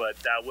to me, but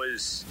that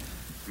was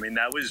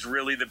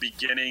really the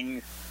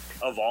beginning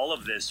of all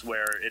of this,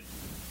 where it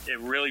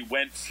really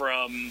went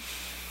from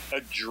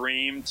a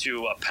dream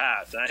to a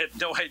path. I had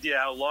no idea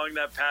how long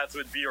that path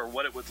would be or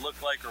what it would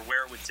look like or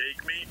where it would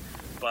take me,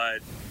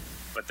 but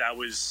that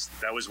was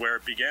where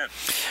it began.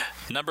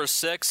 Number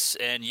 6,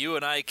 and you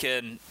and I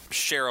can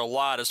share a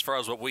lot as far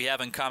as what we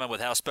have in common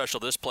with how special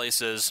this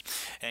place is,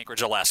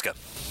 Anchorage, Alaska.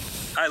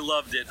 I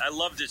loved it. I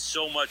loved it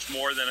so much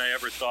more than I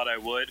ever thought I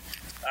would.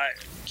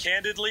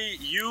 Candidly,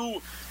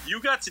 you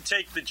got to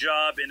take the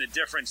job in a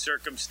different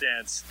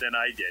circumstance than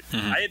I did.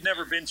 I had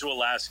never been to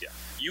Alaska.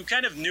 You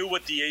kind of knew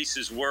what the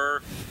Aces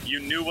were. You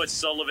knew what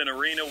Sullivan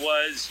Arena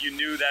was. You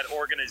knew that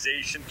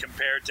organization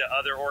compared to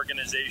other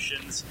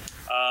organizations.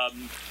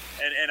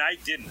 And I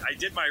didn't. I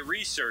did my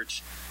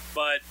research,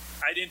 but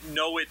I didn't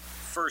know it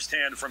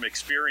firsthand from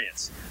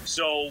experience.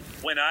 So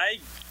when I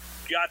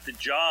got the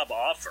job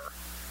offer,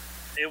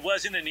 it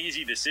wasn't an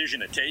easy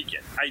decision to take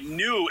it. I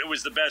knew it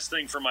was the best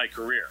thing for my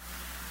career,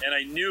 and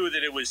I knew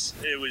that it was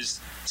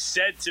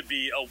said to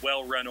be a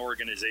well-run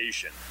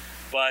organization,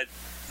 but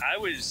I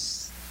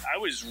was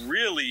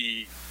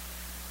really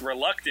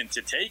reluctant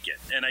to take it,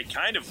 and I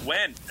kind of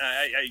went.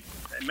 I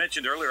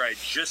mentioned earlier I had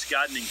just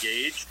gotten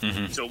engaged,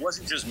 so it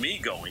wasn't just me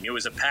going. It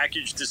was a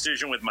package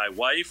decision with my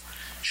wife.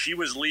 She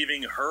was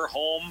leaving her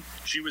home.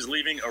 She was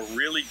leaving a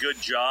really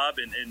good job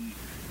and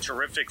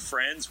terrific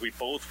friends. We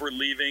both were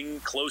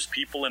leaving close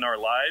people in our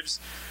lives,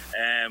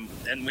 and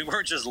we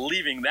weren't just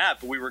leaving that,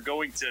 but we were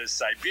going to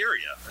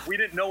Siberia. We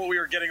didn't know what we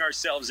were getting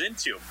ourselves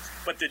into,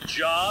 but the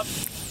job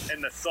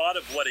and the thought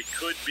of what it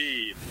could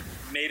be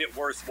made it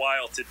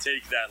worthwhile to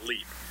take that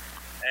leap.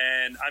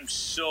 And I'm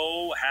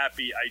so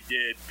happy I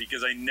did,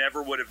 because I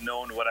never would have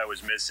known what I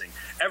was missing.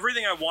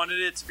 Everything I wanted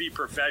it to be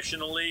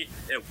professionally,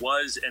 it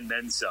was, and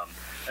then some.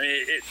 I mean,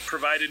 it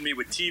provided me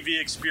with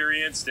TV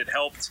experience that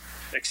helped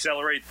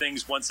accelerate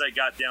things once I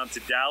got down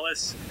to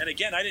Dallas. And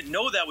again, I didn't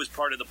know that was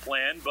part of the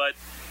plan, but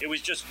it was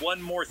just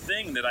one more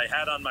thing that I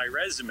had on my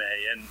resume.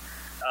 And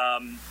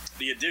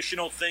the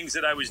additional things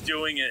that I was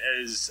doing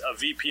as a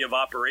VP of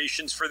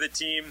operations for the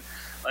team,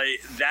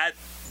 that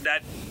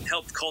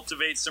helped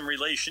cultivate some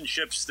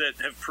relationships that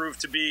have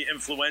proved to be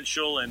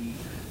influential and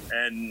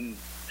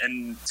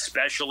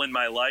special in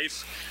my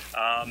life.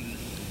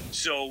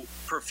 So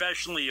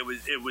professionally,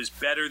 it was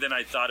better than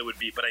I thought it would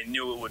be, but I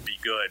knew it would be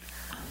good.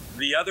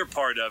 The other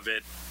part of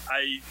it,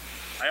 I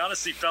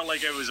honestly felt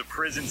like it was a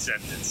prison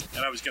sentence,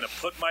 and I was going to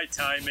put my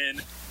time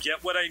in,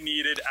 get what I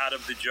needed out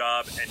of the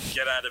job, and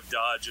get out of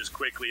Dodge as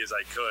quickly as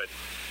I could.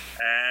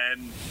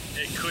 And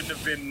it couldn't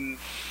have been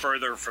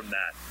further from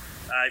that.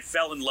 I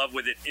fell in love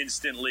with it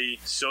instantly.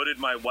 So did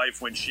my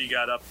wife when she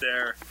got up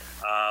there.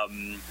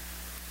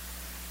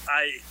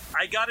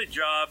 I got a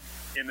job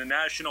in the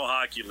National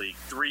Hockey League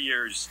 3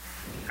 years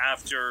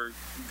after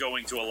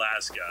going to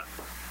Alaska.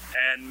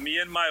 And me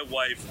and my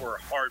wife were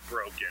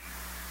heartbroken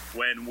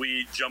when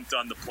we jumped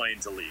on the plane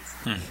to leave.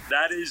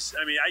 That is,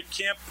 I mean, I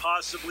can't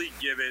possibly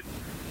give it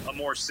a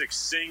more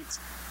succinct,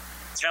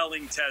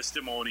 telling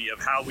testimony of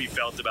how we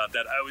felt about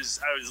that. I was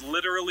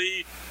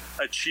literally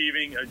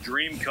achieving a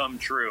dream come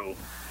true,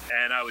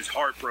 and I was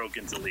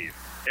heartbroken to leave.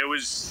 It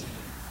was,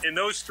 in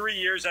those 3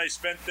 years I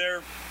spent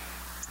there,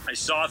 I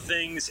saw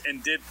things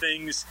and did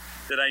things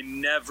that I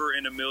never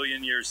in a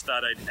million years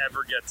thought I'd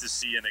ever get to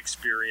see and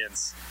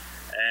experience.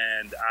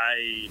 And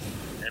I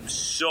am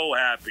so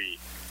happy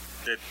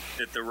that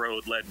the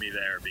road led me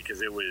there,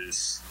 because it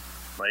was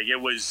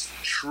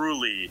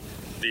truly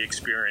the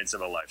experience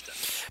of a lifetime.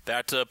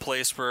 Back to a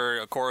place where,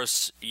 of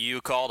course,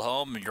 you called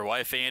home, and your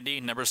wife, Andy,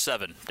 number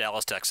 7,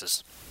 Dallas,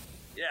 Texas.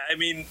 Yeah, I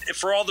mean,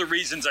 for all the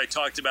reasons I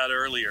talked about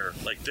earlier,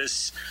 like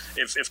this,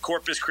 if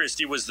Corpus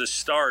Christi was the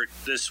start,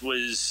 this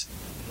was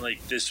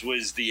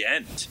the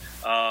end.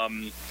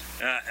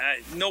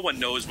 No one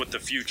knows what the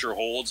future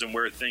holds and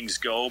where things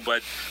go,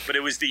 but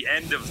it was the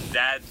end of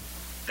that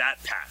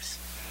path.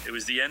 It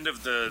was the end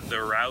of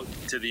the route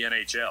to the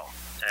NHL.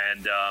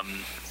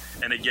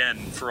 And again,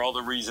 for all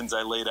the reasons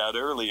I laid out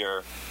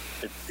earlier,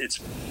 it's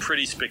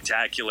pretty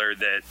spectacular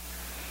that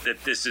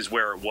this is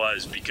where it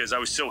was, because I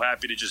was so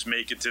happy to just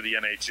make it to the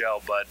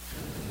NHL. But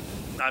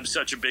I'm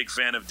such a big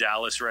fan of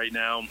Dallas right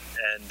now,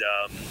 and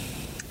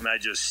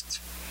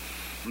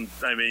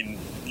I mean,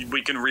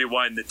 we can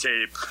rewind the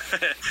tape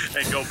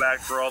and go back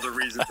for all the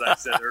reasons I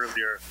said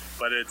earlier,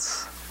 but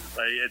it's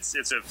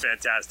a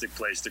fantastic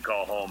place to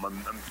call home.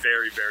 I'm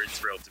very, very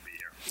thrilled to be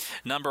here.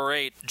 Number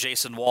 8,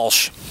 Jason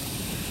Walsh.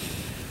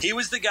 He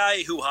was the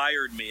guy who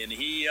hired me, and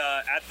he,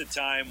 at the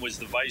time, was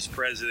the vice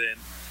president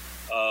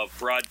of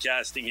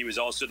broadcasting. He was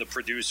also the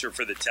producer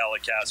for the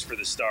telecast for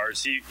the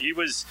Stars. He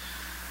was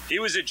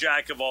a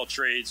jack of all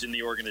trades in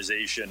the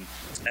organization,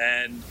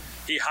 and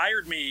he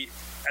hired me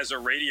as a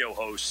radio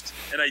host,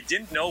 and I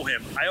didn't know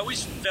him. I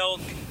always felt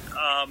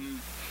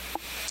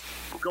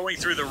going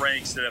through the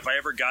ranks that if I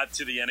ever got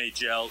to the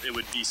NHL, it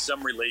would be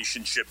some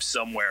relationship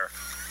somewhere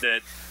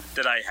that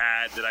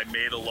I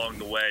made along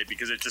the way,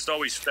 because it just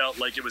always felt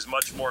like it was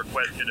much more a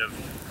question of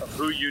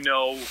who you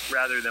know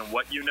rather than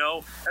what you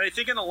know. And I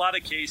think in a lot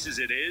of cases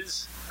it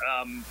is.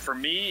 For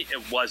me,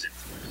 it wasn't.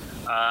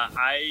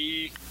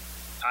 I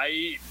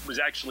was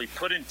actually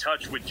put in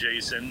touch with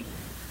Jason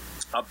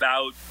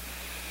about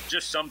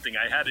just something.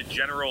 I had a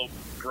general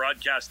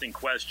broadcasting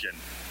question,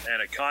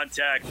 and a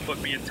contact put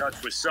me in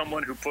touch with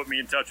someone who put me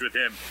in touch with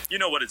him. You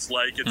know what it's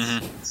like.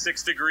 It's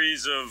 6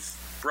 degrees of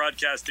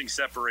broadcasting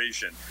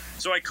separation.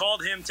 So I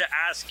called him to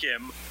ask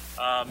him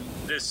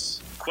this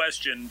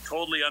question,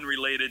 totally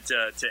unrelated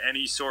to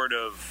any sort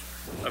of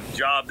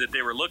job that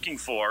they were looking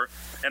for,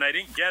 and I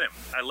didn't get him.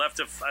 I left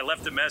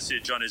a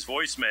message on his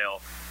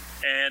voicemail,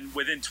 and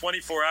within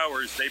 24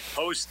 hours they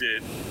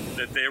posted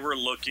that they were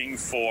looking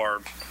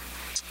for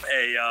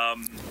a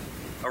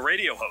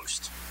radio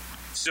host.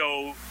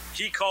 So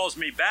he calls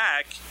me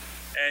back,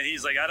 And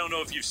he's like, I don't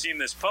know if you've seen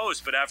this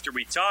post, but after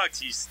we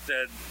talked, he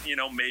said,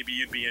 maybe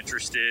you'd be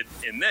interested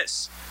in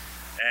this.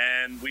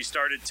 And we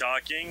started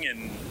talking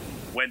and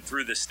went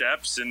through the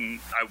steps, and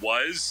I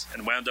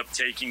wound up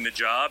taking the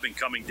job and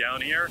coming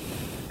down here.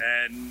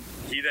 And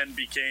he then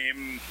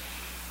became,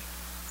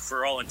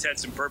 for all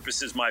intents and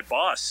purposes, my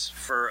boss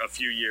for a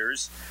few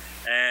years.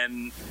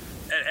 And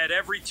at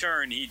every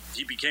turn, he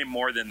became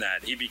more than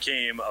that. He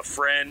became a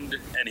friend,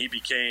 and he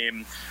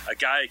became a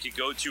guy I could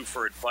go to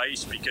for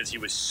advice because he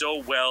was so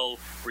well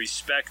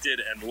respected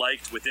and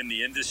liked within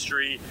the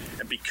industry.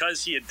 And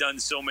because he had done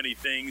so many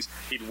things,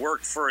 he'd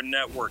worked for a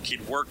network,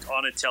 he'd worked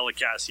on a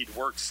telecast, he'd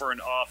worked for an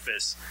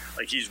office,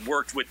 like he's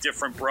worked with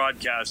different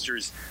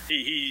broadcasters.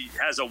 He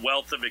has a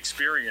wealth of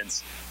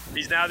experience.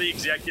 He's now the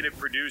executive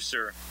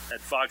producer at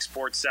Fox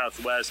Sports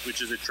Southwest,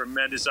 which is a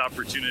tremendous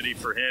opportunity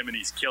for him, and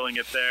he's killing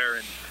it there.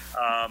 And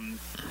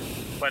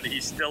but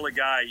he's still a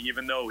guy,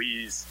 even though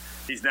he's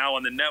now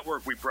on the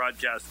network we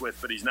broadcast with,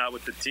 but he's not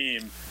with the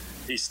team.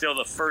 He's still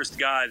the first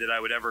guy that I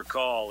would ever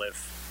call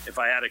if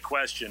I had a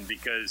question,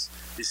 because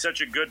he's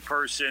such a good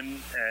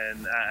person.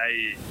 And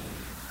I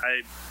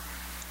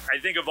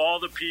think of all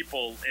the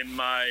people in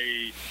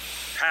my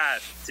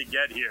path to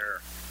get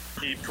here,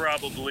 he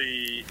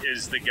probably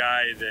is the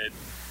guy that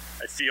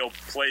I feel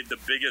played the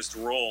biggest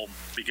role,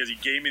 because he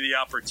gave me the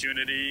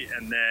opportunity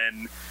and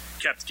then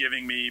kept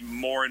giving me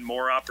more and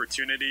more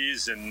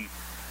opportunities, and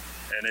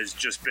has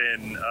just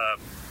been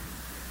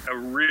a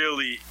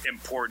really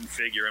important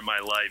figure in my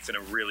life and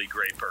a really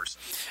great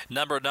person.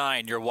 Number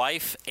 9, your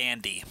wife,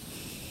 Andy.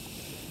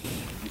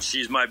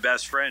 She's my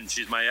best friend.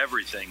 She's my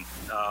everything.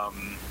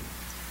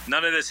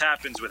 None of this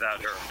happens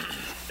without her.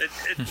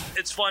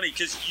 It's funny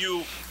because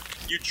you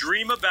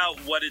dream about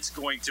what it's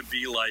going to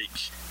be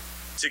like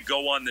to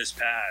go on this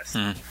path.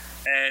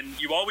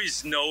 And you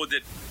always know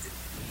that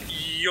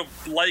you'll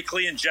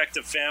likely inject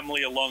a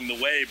family along the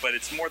way, but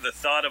it's more the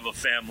thought of a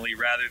family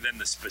rather than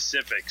the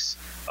specifics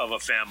of a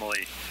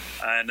family,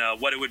 and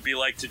what it would be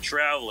like to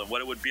travel, and what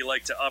it would be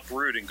like to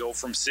uproot and go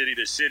from city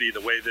to city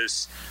the way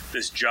this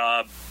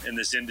job in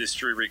this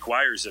industry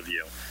requires of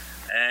you.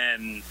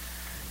 And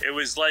it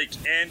was like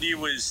Andy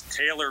was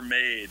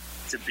tailor-made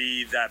to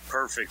be that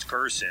perfect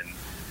person.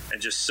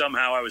 And just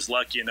somehow I was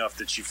lucky enough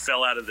that she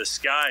fell out of the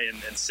sky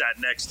and sat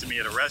next to me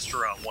at a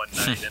restaurant one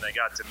night, and I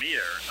got to meet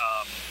her.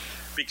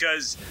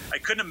 Because I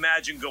couldn't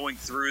imagine going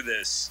through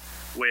this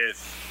with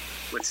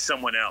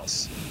someone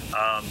else.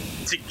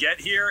 To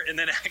get here and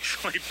then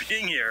actually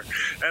being here,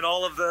 and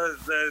all of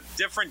the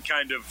different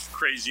kind of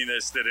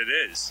craziness that it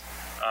is.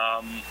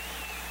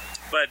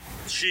 But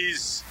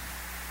she's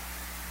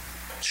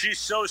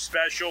so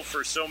special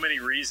for so many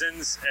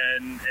reasons,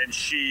 and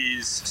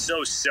she's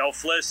so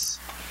selfless,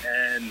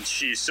 and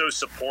she's so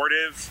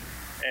supportive,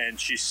 and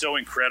she's so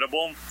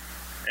incredible,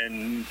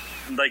 and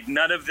like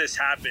none of this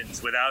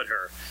happens without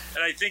her.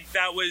 And I think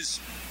that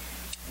was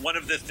one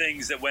of the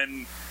things that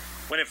when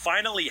it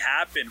finally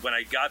happened, when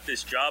I got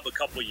this job a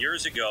couple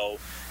years ago,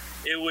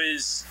 it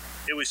was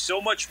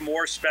so much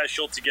more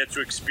special to get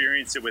to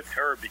experience it with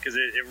her, because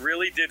it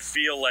really did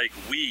feel like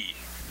we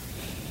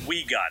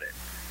got it.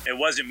 It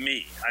wasn't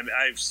me.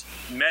 I've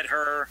met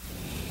her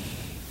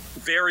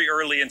very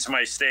early into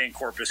my stay in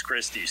Corpus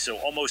Christi, so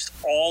almost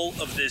all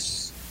of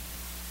this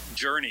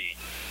journey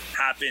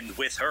happened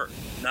with her,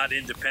 not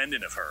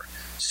independent of her.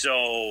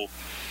 So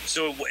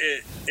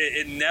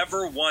it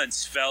never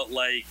once felt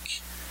like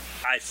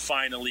I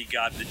finally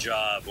got the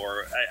job,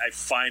 or I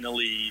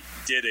finally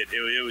did it.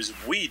 It was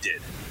we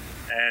did,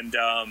 and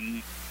I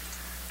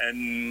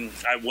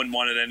wouldn't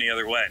want it any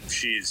other way.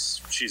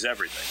 She's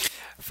everything.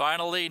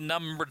 Finally,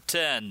 number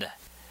 10,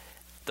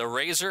 the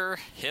Razor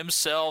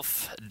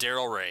himself,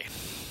 Daryl Ray.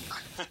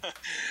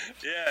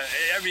 Yeah,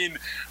 I mean,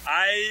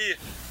 I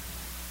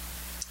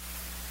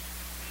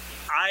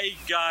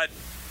got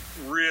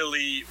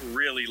really,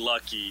 really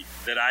lucky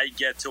that I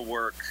get to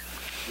work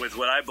with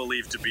what I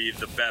believe to be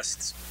the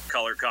best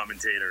color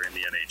commentator in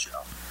the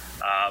NHL.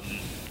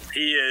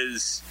 He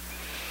is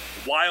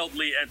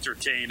wildly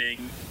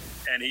entertaining,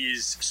 and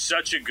he's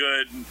such a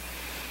good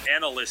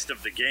analyst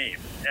of the game.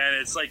 And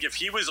it's like, if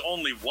he was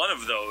only one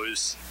of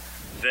those,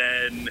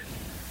 then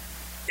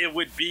it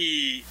would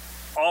be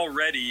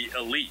already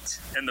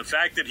elite. And the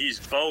fact that he's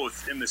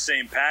both in the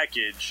same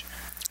package,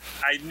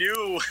 I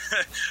knew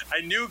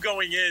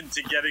going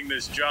into getting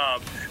this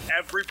job,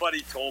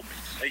 everybody told me,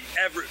 like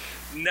every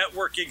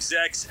network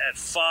execs at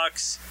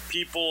Fox,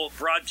 people,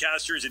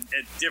 broadcasters at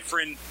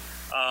different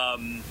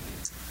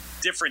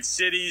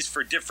cities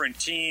for different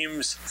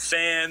teams,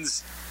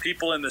 fans,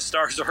 people in the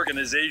Stars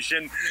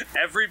organization,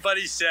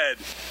 everybody said,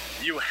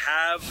 you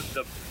have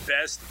the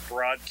best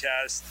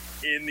broadcast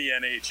in the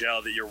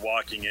NHL that you're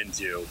walking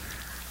into,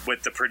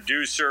 with the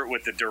producer,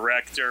 with the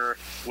director,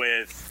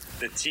 with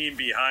the team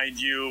behind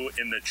you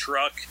in the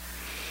truck,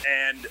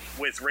 and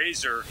with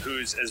Razor,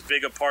 who's as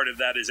big a part of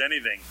that as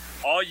anything.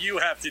 All you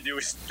have to do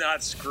is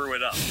not screw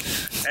it up.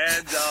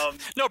 And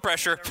no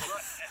pressure.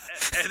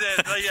 And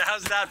then,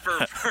 how's that for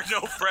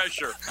no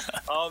pressure?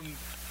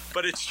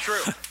 But it's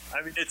true.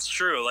 I mean, it's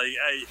true. Like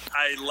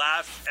I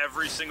laugh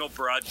every single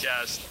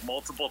broadcast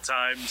multiple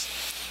times.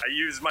 I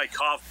use my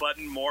cough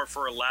button more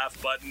for a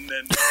laugh button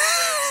than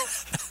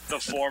the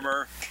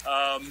former.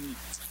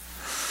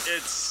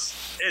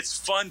 It's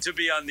fun to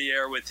be on the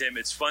air with him.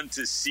 It's fun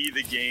to see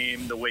the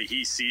game the way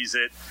he sees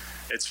it.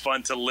 It's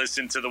fun to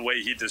listen to the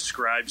way he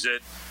describes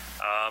it.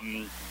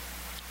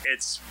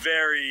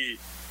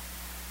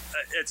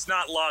 It's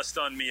not lost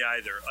on me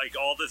either. Like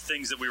all the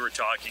things that we were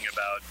talking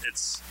about,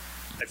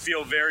 I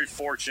feel very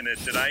fortunate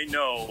that I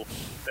know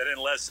that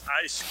unless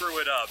I screw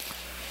it up,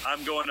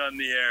 I'm going on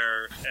the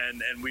air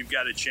and we've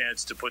got a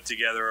chance to put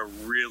together a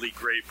really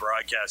great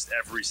broadcast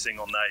every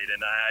single night.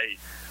 And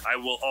I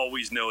will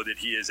always know that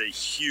he is a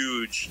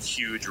huge,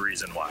 huge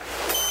reason why.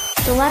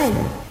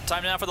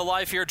 Time now for the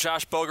live here.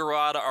 Josh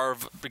Bogorad, our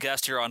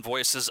guest here on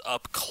Voices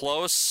Up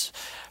Close.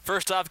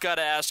 First off, got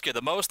to ask you,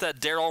 the most that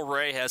Daryl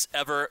Ray has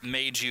ever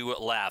made you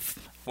laugh.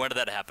 When did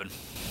that happen?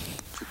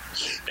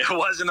 It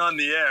wasn't on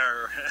the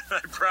air. I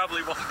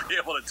probably won't be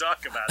able to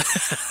talk about it.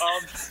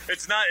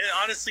 It's not.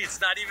 Honestly,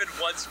 it's not even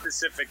one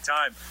specific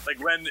time. Like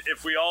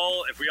if we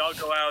all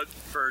go out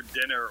for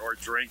dinner or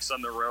drinks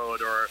on the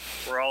road, or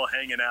we're all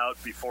hanging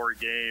out before a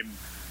game,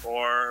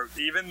 or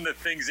even the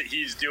things that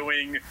he's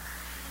doing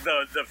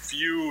the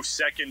few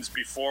seconds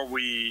before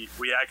we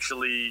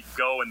actually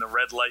go and the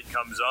red light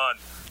comes on,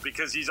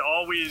 because he's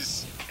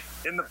always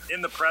in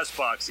the press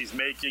box. He's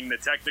making the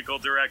technical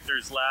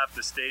directors laugh,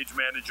 the stage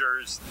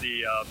managers,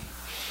 the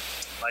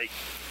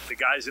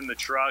guys in the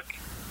truck.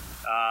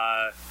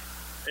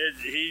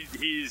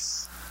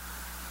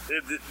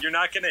 You're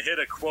not going to hit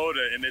a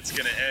quota and it's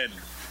going to end.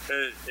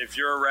 If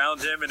you're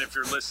around him and if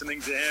you're listening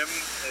to him,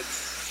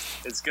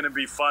 it's going to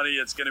be funny,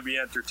 it's going to be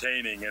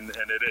entertaining, and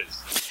it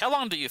is. How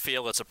long do you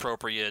feel it's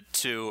appropriate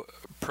to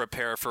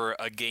prepare for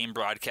a game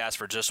broadcast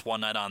for just one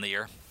night on the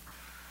air?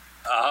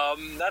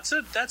 That's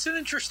an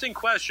interesting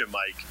question,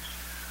 Mike.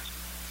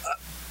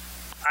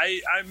 I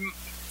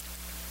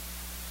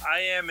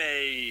am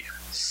a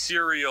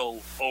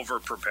serial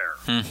over-preparer.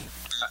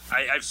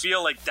 I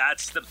feel like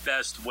that's the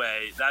best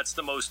way, that's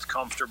the most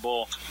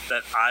comfortable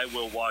that I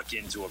will walk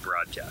into a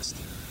broadcast.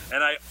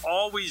 And I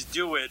always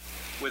do it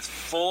with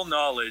full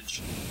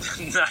knowledge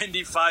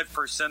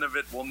 95% of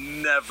it will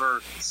never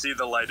see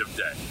the light of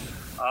day.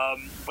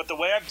 But the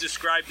way I've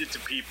described it to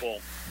people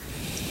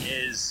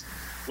is,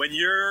 when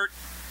you're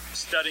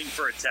studying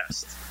for a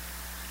test,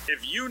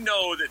 if you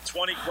know that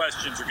 20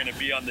 questions are going to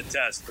be on the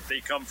test, but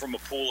they come from a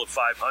pool of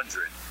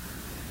 500,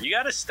 you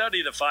got to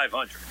study the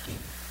 500.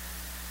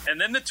 And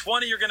then the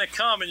 20 are going to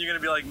come and you're going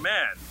to be like,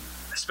 man,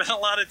 I spent a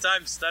lot of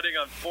time studying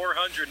on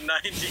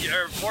 490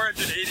 or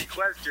 480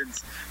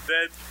 questions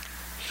that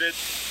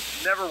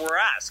never were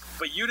asked,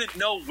 but you didn't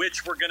know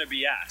which were going to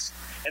be asked.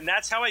 And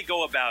that's how I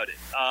go about it.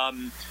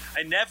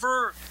 I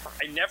never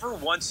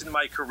once in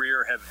my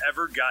career have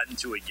ever gotten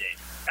to a game,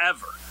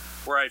 ever,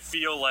 where I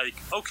feel like,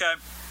 okay,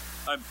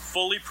 I'm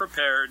fully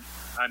prepared,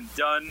 I'm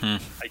done,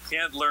 I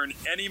can't learn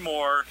any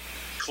more,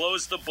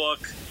 close the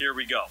book, here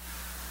we go.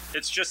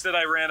 It's just that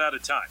I ran out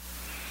of time.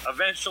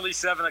 Eventually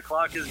 7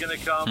 o'clock is going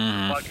to come,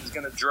 the puck is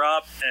going to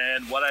drop,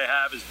 and what I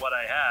have is what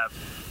I have,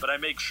 but I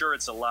make sure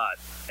it's a lot.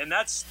 And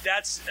that's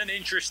an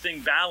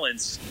interesting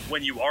balance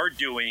when you are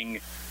doing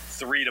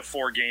 3 to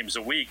 4 games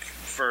a week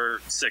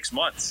for 6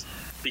 months,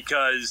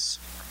 because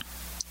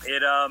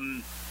it's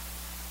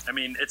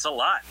a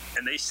lot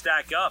and they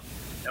stack up.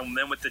 And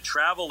then with the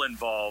travel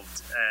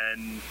involved,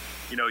 and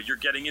you're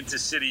getting into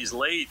cities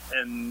late,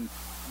 and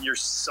you're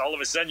all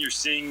of a sudden you're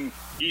seeing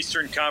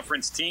Eastern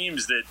Conference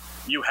teams that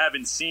you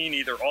haven't seen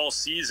either all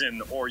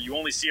season, or you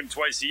only see them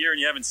twice a year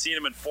and you haven't seen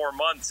them in 4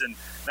 months, and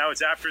now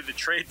it's after the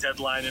trade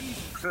deadline and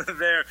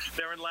they're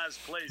in last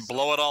place.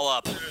 Blow it all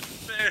up.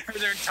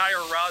 Their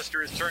entire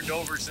roster has turned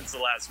over since the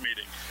last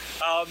meeting.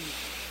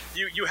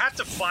 You have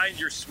to find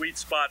your sweet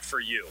spot for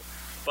you,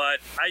 but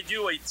I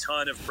do a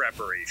ton of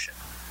preparation.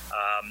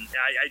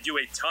 I do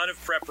a ton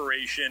of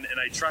preparation, and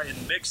I try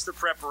and mix the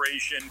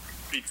preparation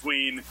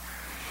between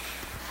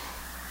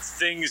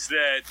things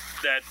that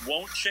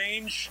won't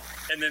change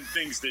and then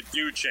things that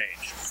do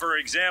change. For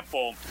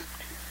example,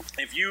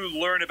 if you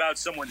learn about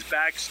someone's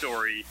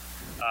backstory,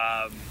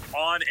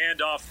 on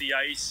and off the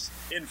ice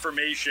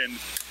information,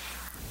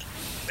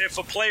 if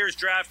a player's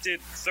drafted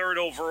 3rd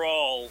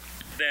overall,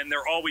 then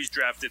they're always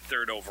drafted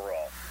 3rd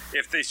overall.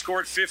 If they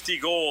scored 50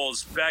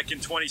 goals back in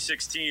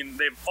 2016,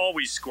 they've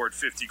always scored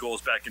 50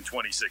 goals back in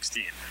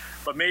 2016.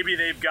 But maybe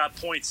they've got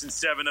points in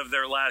 7 of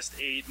their last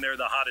 8 and they're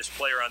the hottest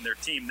player on their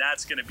team.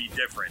 That's going to be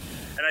different.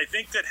 And I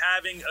think that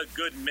having a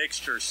good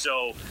mixture,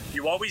 so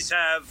you always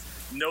have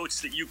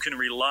notes that you can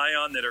rely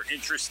on that are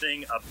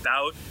interesting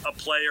about a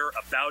player,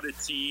 about a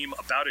team,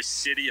 about a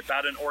city,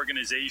 about an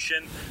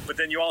organization. But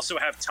then you also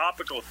have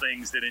topical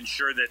things that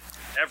ensure that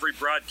every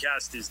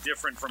broadcast is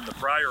different from the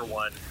prior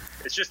one.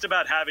 It's just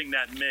about having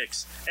that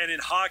mix. And in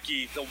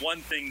hockey, the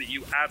one thing that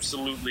you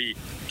absolutely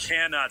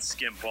cannot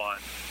skimp on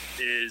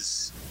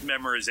is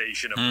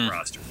memorization of the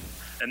roster.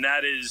 And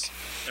that is,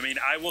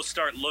 I will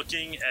start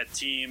looking at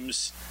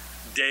teams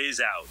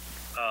days out.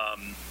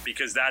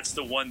 because that's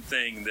the one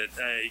thing that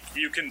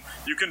you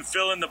can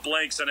fill in the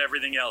blanks on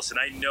everything else. And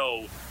I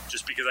know,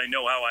 just because I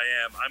know how I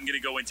am, I'm going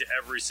to go into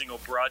every single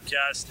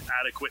broadcast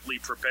adequately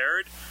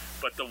prepared.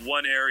 But the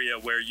one area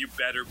where you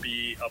better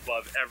be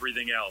above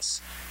everything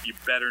else, you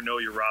better know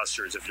your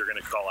rosters if you're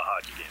going to call a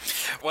hockey game.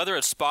 Whether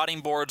it's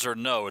spotting boards or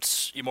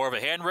notes, you more of a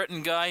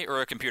handwritten guy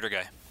or a computer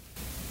guy?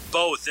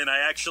 Both, and I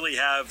actually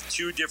have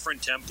two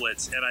different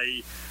templates, and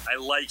I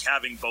like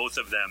having both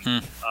of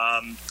them.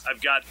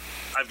 I've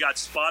got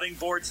spotting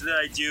boards that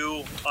I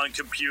do on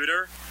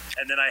computer,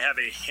 and then I have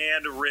a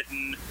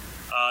handwritten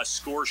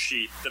score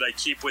sheet that I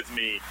keep with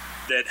me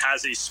that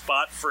has a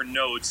spot for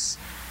notes,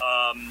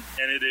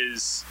 and it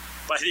is,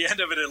 by the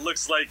end of it, it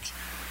looks like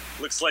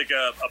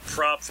a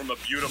prop from A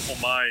Beautiful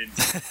Mind.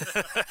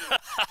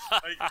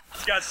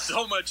 It's got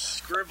so much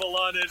scribble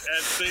on it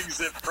and things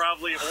that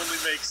probably only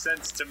make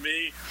sense to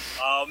me.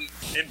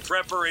 In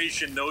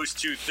preparation, those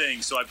two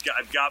things. So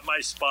I've got my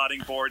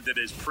spotting board that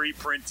is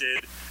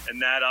pre-printed,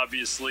 and that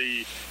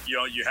obviously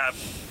you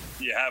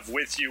have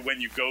with you when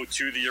you go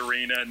to the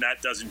arena, and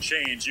that doesn't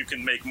change. You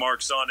can make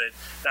marks on it.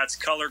 That's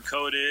color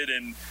coded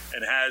and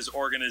has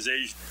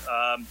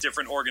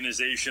different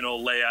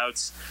organizational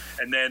layouts.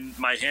 And then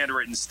my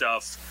handwritten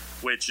stuff,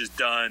 which is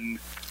done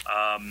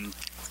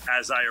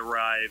as I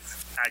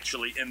arrive,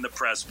 actually in the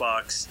press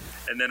box,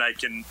 and then I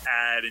can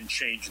add and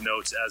change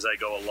notes as I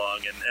go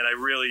along. And I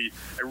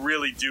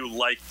really do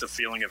like the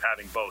feeling of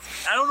having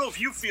both. I don't know if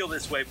you feel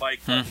this way, Mike,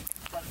 but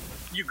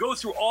you go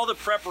through all the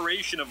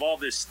preparation of all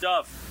this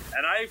stuff,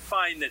 and I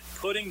find that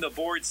putting the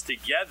boards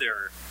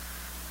together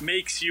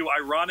makes you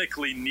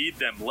ironically need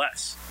them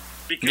less.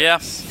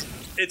 Because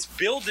it's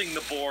building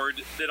the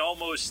board that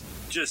almost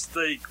just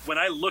like, when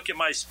I look at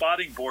my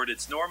spotting board,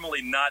 it's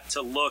normally not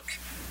to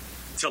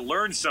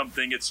learn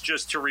something, it's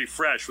just to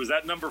refresh. Was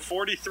that number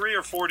 43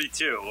 or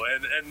 42?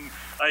 And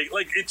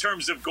like in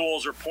terms of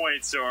goals or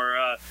points, or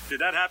did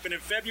that happen in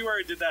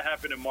February or did that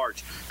happen in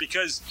March?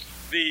 Because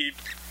the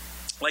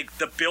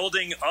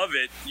building of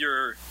it,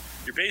 you're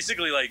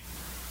basically like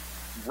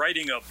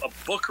writing a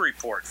book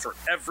report for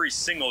every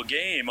single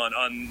game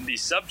on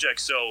these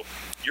subjects. So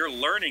you're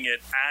learning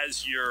it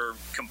as you're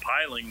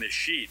compiling this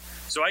sheet.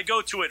 So I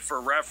go to it for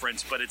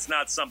reference, but it's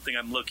not something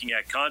I'm looking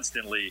at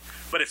constantly.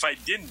 But if I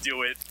didn't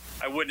do it,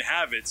 I wouldn't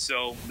have it.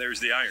 So there's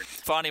the iron.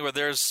 Funny, where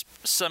there's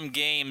some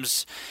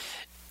games,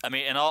 I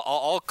mean, and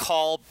I'll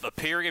call a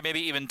period, maybe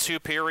even two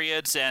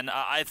periods, and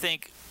I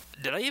think,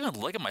 did I even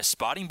look at my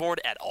spotting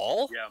board at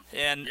all? Yeah.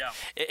 And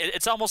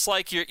it's almost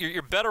like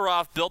you're better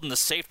off building the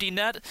safety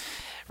net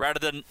rather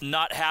than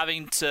not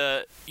having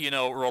to,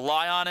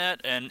 rely on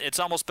it. And it's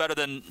almost better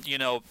than,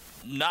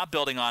 not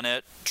building on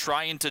it,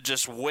 trying to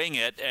just wing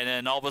it, and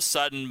then all of a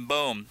sudden,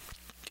 boom,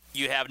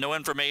 you have no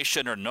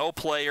information or no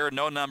player,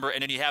 no number,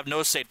 and then you have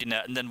no safety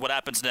net. And then what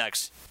happens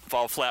next?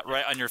 Fall flat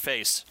right on your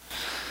face.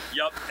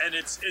 Yep, and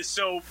it's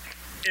so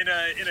in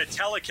a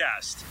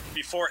telecast,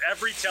 before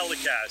every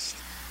telecast,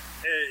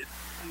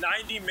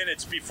 90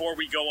 minutes before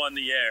we go on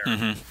the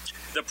air,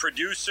 the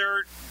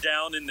producer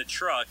down in the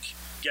truck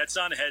gets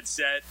on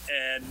headset,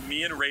 and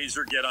me and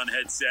Razor get on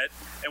headset,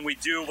 and we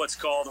do what's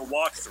called a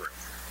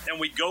walkthrough. And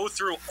we go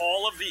through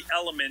all of the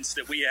elements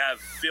that we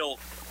have built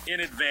in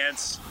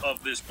advance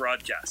of this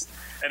broadcast.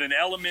 And an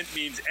element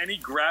means any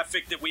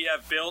graphic that we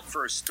have built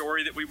for a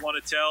story that we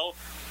want to tell,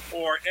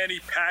 or any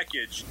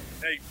package.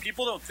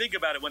 People don't think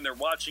about it when they're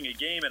watching a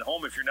game at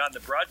home if you're not in the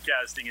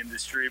broadcasting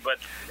industry, but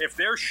if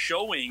they're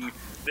showing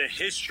the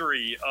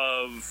history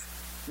of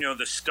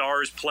the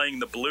Stars playing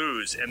the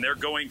Blues, and they're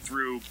going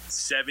through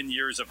 7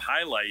 years of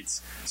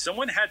highlights,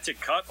 someone had to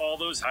cut all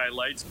those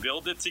highlights,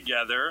 build it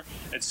together,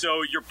 and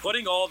so you're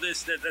putting all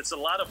this, that's a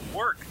lot of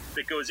work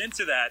that goes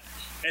into that.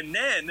 And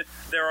then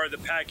there are the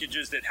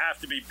packages that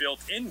have to be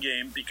built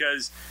in-game,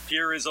 because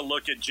here is a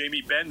look at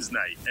Jamie Benn's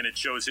night, and it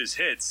shows his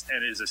hits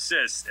and his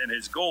assists and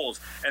his goals,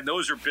 and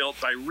those are built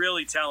by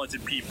really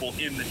talented people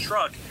in the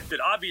truck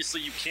that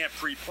obviously you can't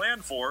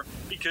pre-plan for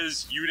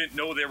because you didn't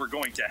know they were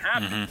going to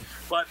happen.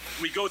 But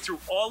we go through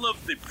all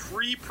of the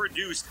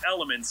pre-produced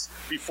elements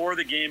before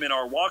the game in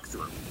our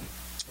walkthrough,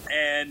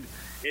 and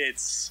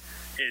it's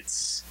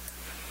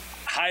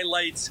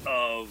highlights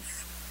of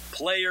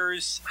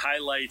players,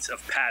 highlights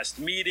of past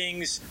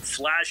meetings,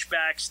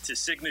 flashbacks to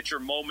signature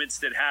moments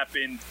that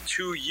happened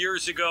 2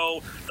 years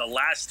ago, the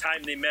last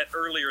time they met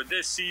earlier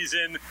this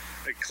season,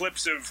 the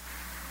clips of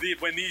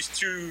when these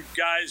two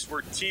guys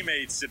were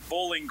teammates at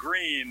Bowling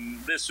Green.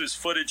 This was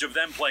footage of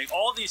them playing.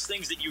 All these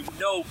things that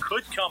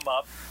could come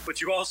up, but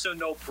you also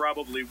know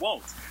probably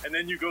won't. And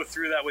then you go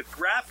through that with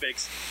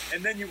graphics,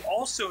 and then you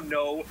also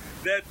know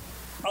that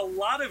a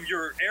lot of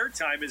your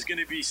airtime is going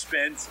to be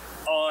spent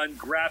on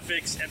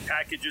graphics and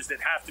packages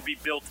that have to be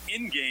built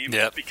in-game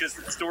because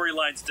the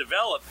storylines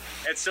develop.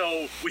 And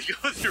so we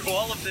go through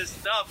all of this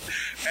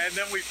stuff, and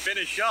then we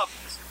finish up,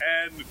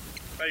 and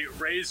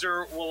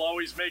Razor will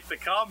always make the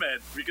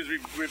comment, because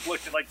we've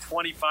looked at like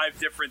 25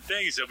 different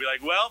things. He'll be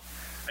like, well,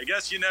 I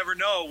guess you never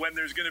know when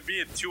there's going to be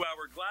a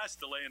 2-hour glass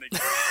delay in a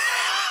game.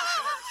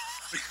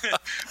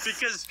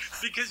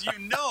 because you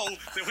know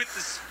that with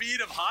the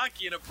speed of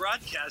hockey in a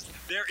broadcast,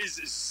 there is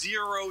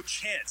zero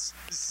chance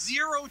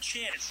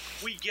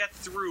we get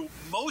through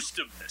most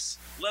of this,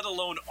 let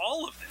alone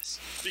all of this,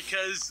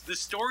 because the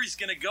story's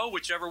going to go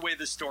whichever way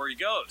the story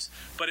goes.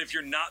 But if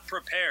you're not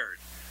prepared,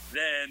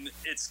 then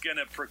it's going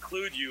to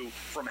preclude you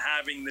from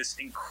having this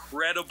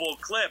incredible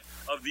clip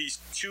of these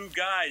two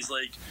guys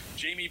like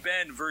Jamie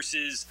Benn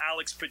versus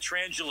Alex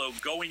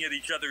Pietrangelo going at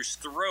each other's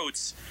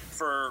throats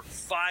for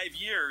 5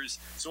 years.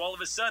 So all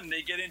of a sudden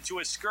they get into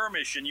a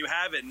skirmish and you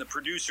have it, and the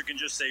producer can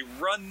just say,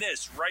 run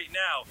this right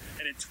now.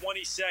 And in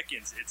 20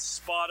 seconds, it's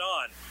spot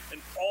on.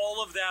 And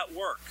all of that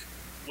work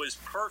was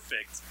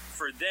perfect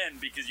for then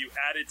because you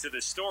added to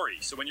the story.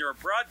 So when you're a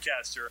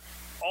broadcaster,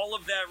 all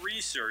of that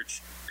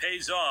research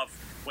pays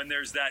off when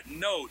there's that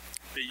note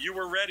that you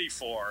were ready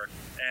for,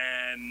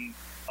 and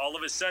all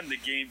of a sudden the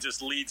game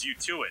just leads you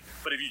to it.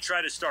 But if you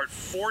try to start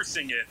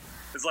forcing it,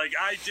 it's like,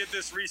 I did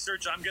this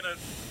research, I'm going to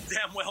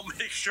damn well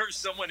make sure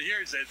someone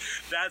hears it.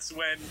 That's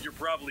when you're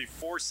probably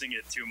forcing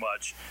it too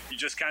much. You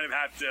just kind of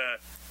have to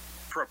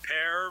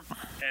prepare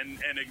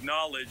and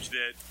acknowledge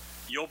that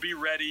you'll be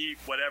ready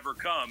whatever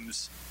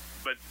comes,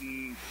 but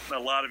a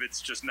lot of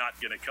it's just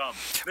not going to come.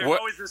 There's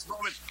always this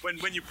moment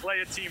when you play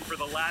a team for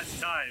the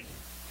last time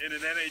in an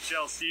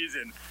NHL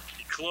season,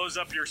 you close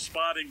up your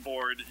spotting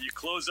board, you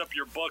close up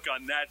your book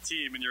on that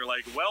team, and you're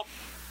like, well,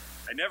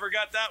 I never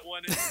got that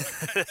one.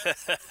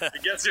 I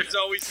guess there's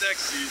always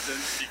next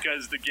season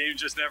because the game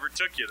just never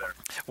took you there.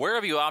 Where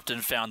have you often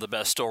found the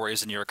best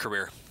stories in your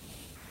career?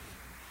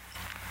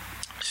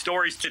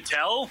 Stories to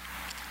tell?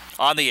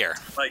 On the air.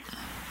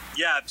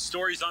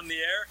 Stories on the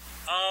air.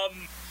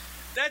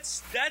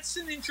 That's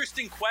an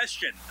interesting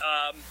question.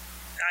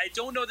 I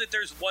don't know that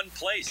there's one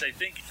place. I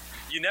think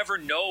you never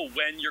know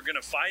when you're going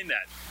to find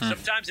that.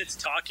 Sometimes it's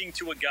talking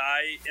to a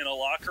guy in a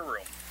locker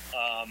room,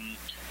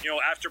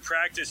 after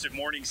practice at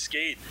morning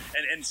skate.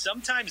 And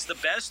sometimes the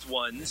best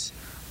ones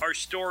are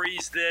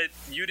stories that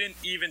you didn't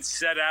even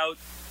set out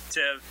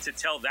to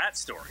tell that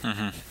story.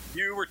 Mm-hmm.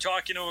 You were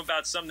talking to him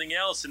about something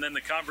else, and then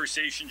the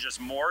conversation just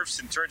morphs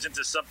and turns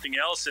into something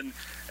else, and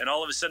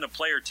all of a sudden a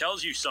player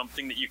tells you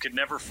something that you could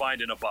never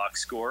find in a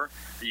box score,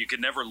 that you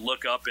could never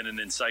look up in an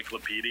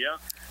encyclopedia.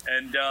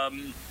 And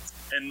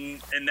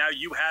now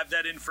you have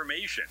that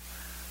information.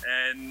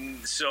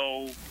 And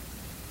so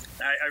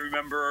I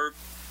remember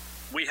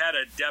we had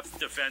a depth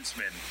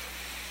defenseman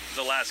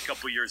the last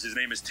couple of years. His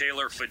name is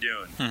Taylor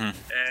Fadoon.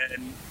 Mm-hmm.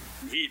 And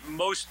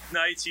most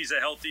nights he's a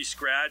healthy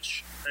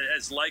scratch,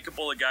 as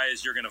likable a guy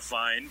as you're going to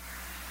find.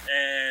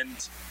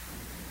 And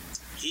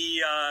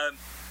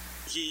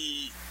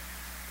he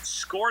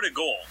scored a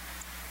goal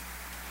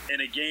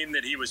in a game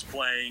that he was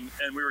playing,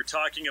 and we were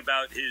talking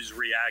about his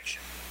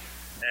reaction.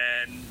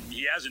 And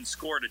he hasn't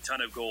scored a ton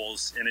of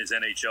goals in his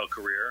NHL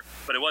career,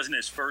 but it wasn't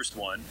his first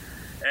one.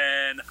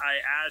 And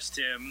I asked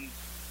him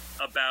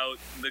about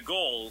the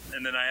goal,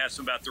 and then I asked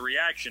him about the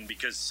reaction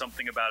because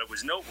something about it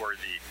was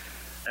noteworthy.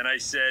 And I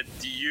said,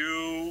 do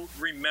you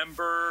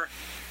remember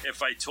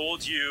if I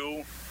told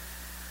you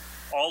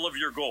all of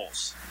your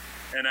goals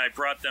and I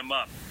brought them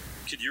up,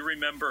 could you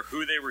remember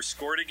who they were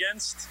scored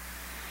against?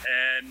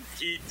 And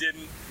he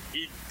didn't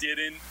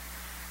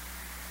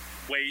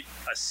wait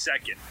a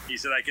second. He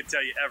said, I could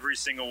tell you every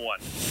single one.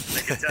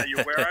 I could tell you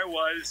where I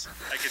was.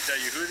 I could tell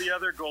you who the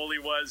other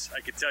goalie was.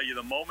 I could tell you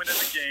the moment of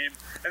the game.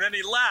 And then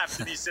he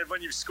laughed and he said,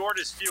 when you've scored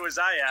as few as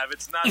I have,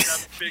 it's not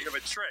that big of a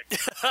trick.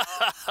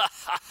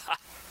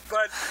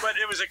 But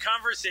it was a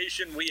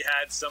conversation we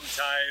had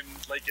sometime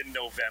like in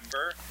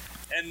November.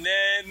 And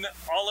then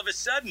all of a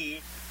sudden,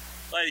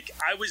 like,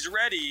 I was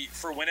ready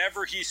for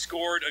whenever he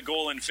scored a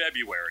goal in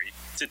February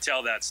to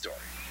tell that story.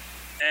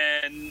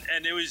 And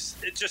it's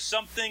just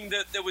something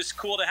that was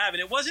cool to have. And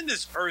it wasn't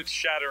this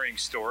earth-shattering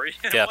story.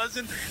 Yeah.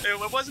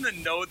 It wasn't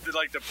a note that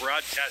like the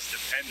broadcast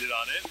depended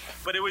on it.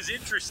 But it was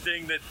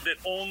interesting that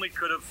only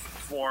could have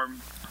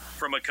formed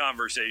from a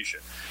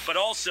conversation. But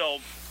also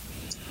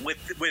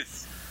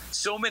with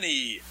so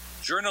many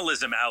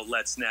journalism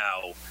outlets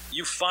now,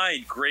 you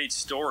find great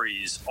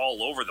stories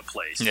all over the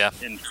place. Yeah.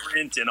 In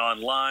print and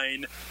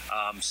online.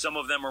 Some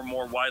of them are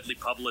more widely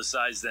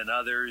publicized than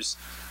others.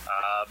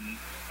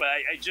 But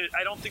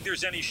I don't think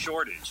there's any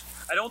shortage.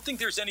 I don't think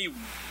there's any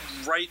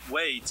right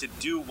way to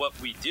do what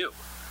we do.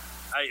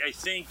 I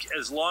think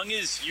as long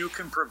as you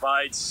can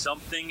provide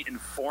something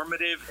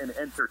informative and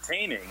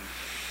entertaining,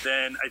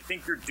 then I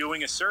think you're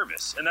doing a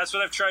service. And that's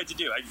what I've tried to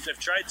do. I've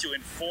tried to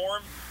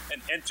inform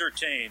and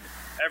entertain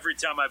every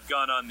time I've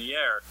gone on the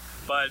air.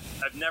 But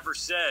I've never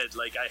said,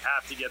 like, I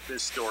have to get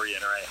this story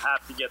in, or I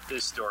have to get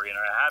this story in, or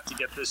I have to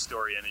get this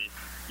story in.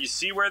 You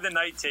see where the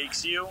night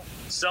takes you.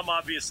 Some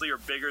obviously are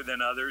bigger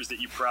than others that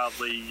you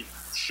probably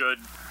should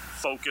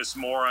focus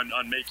more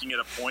on making it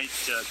a point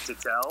to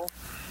tell.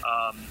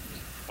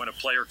 When a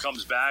player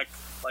comes back,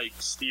 like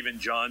Stephen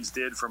Johns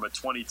did from a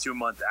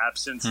 22-month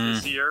absence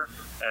this year,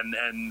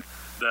 and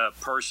the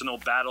personal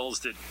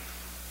battles that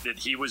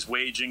he was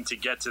waging to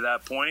get to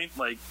that point,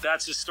 like,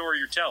 that's a story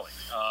you're telling.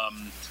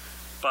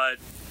 But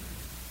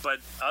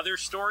other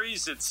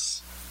stories,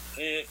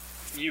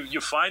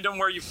 you find them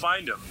where you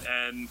find them,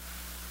 and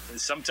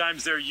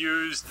sometimes they're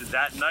used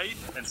that night,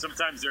 and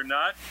sometimes they're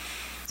not.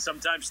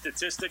 Sometimes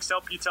statistics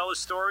help you tell a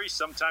story.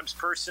 Sometimes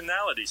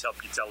personalities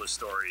help you tell a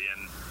story.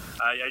 And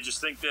I just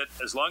think that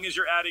as long as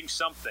you're adding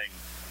something,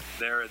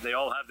 they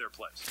all have their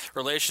place.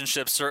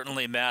 Relationships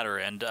certainly matter,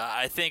 and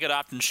I think it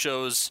often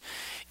shows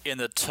in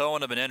the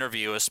tone of an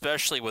interview,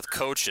 especially with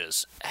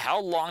coaches. How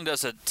long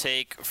does it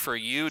take for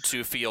you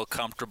to feel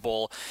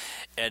comfortable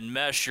and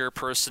mesh your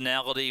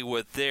personality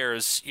with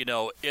theirs,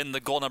 in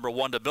the goal, number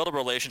one, to build a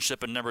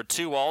relationship, and number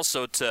two,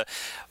 also to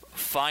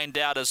find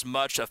out as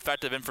much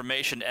effective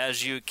information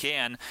as you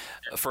can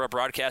for a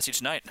broadcast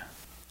each night?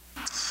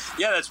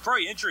 Yeah, that's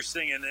probably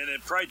interesting, and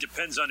it probably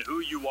depends on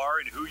who you are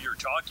and who you're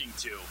talking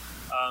to.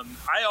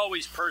 I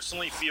always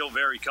personally feel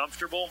very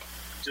comfortable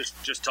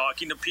just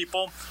talking to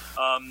people.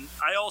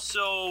 I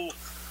also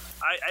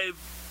I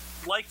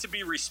like to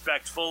be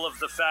respectful of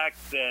the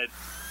fact that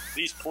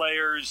these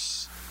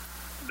players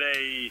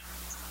they're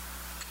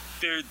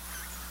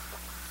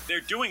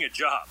doing a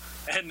job,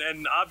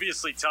 and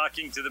obviously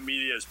talking to the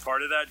media is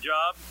part of that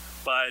job,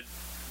 but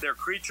they're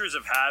creatures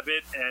of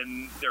habit,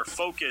 and their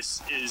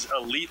focus is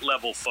elite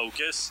level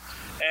focus,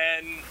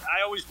 and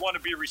I always want to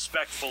be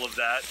respectful of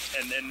that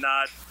and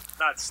not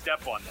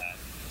step on that.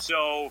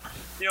 So,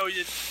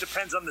 it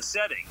depends on the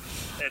setting.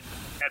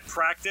 At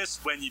practice,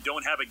 when you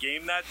don't have a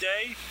game that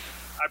day,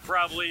 I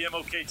probably am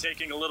okay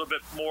taking a little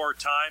bit more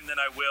time than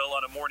I will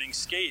on a morning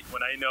skate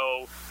when I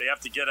know they have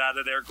to get out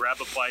of there,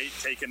 grab a bite,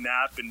 take a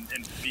nap, and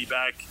be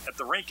back at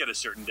the rink at a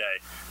certain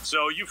day.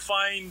 So you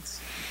find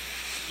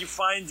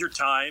your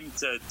time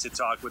to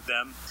talk with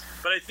them.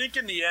 But I think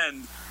in the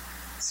end,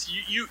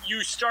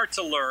 you start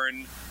to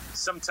learn.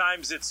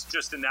 Sometimes it's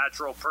just a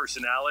natural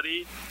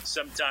personality.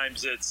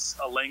 Sometimes it's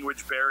a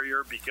language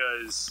barrier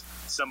because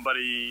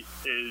somebody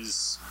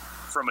is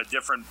from a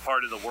different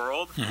part of the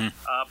world. Mm-hmm.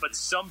 But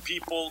some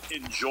people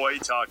enjoy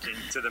talking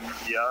to the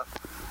media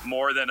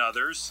more than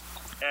others.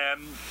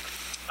 And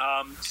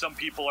some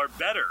people are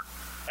better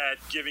at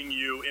giving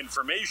you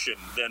information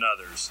than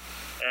others.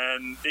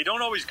 And they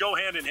don't always go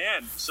hand in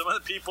hand. Some of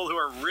the people who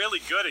are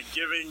really good at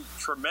giving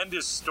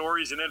tremendous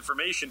stories and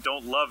information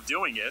don't love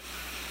doing it.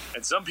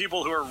 And some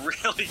people who are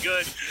really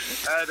good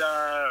at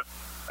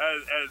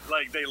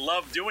like they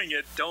love doing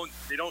it,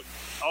 they don't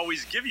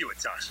always give you a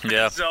ton.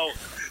 Yeah. So,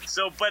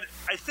 but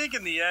I think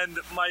in the end,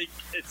 Mike,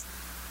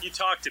 you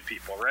talk to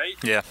people, right?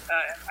 Yeah.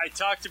 I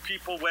talk to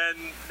people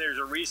when there's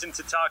a reason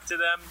to talk to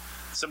them.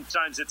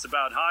 Sometimes it's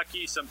about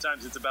hockey,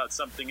 sometimes it's about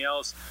something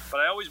else. But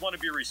I always want to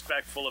be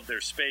respectful of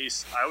their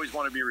space. I always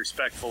want to be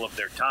respectful of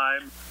their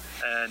time,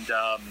 and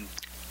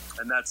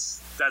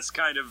that's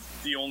kind of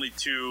the only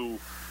two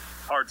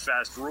hard,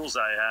 fast rules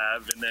I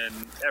have, and then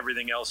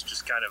everything else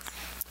just kind of,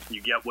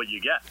 you get what you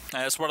get.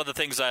 That's one of the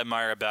things I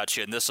admire about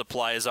you, and this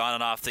applies on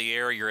and off the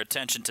air, your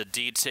attention to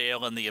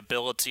detail and the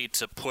ability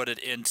to put it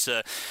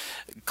into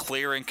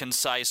clear and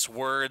concise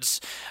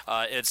words.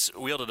 It's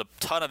wielded a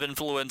ton of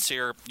influence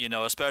here,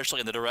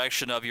 especially in the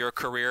direction of your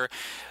career.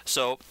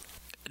 So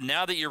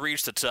now that you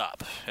reach the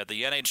top at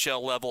the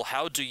NHL level,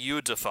 how do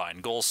you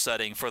define goal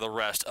setting for the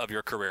rest of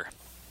your career?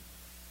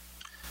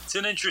 It's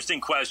an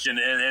interesting question,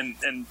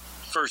 and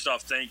first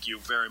off, thank you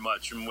very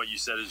much. And what you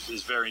said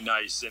is very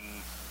nice, and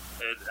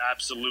it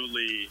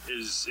absolutely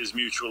is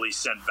mutually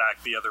sent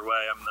back the other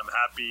way. I'm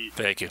happy.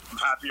 Thank you. I'm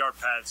happy our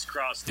paths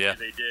crossed the way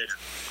they did.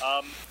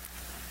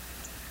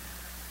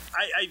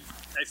 I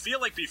feel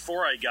like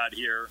before I got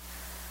here,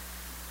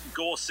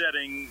 goal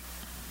setting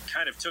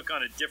kind of took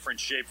on a different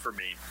shape for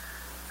me.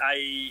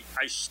 I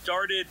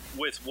started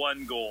with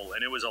one goal,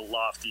 and it was a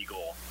lofty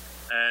goal.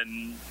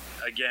 And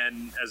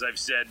again, as I've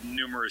said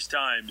numerous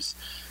times,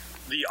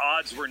 the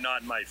odds were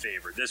not in my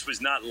favor. This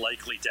was not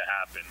likely to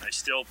happen. I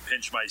still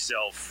pinch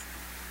myself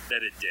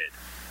that it did.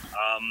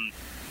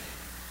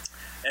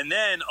 And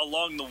then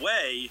along the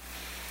way,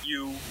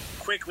 you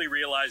quickly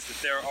realize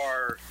that there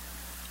are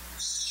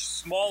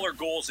smaller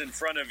goals in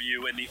front of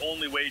you, and the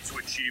only way to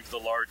achieve the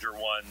larger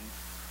one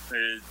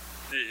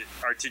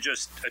are to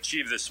just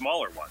achieve the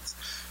smaller ones.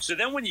 So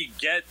then when you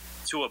get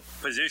to a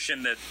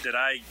position that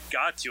I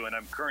got to and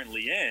I'm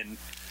currently in,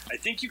 I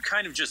think you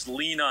kind of just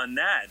lean on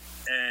that.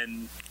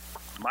 And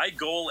my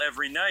goal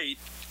every night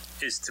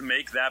is to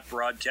make that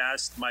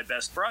broadcast my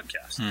best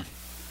broadcast. And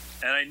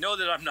I know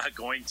that I'm not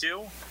going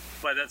to,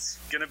 but that's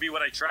going to be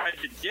what I try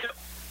to do.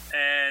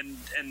 And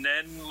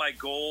then my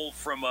goal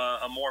from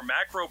a more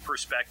macro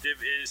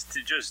perspective is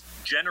to just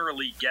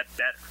generally get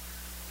better.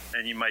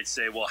 And you might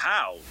say, well,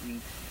 how?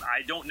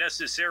 I don't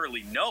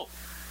necessarily know.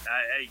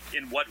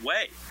 In what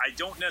way? I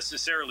don't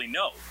necessarily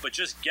know, but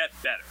just get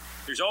better.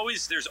 There's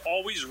always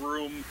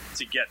room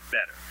to get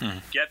better.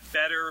 Get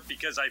better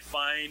because I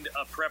find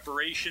a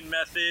preparation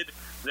method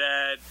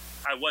that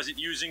I wasn't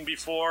using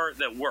before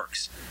that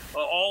works.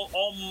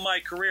 All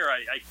my career,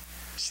 I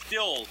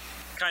still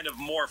kind of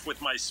morph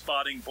with my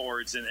spotting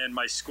boards and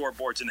my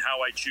scoreboards and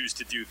how I choose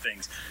to do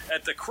things.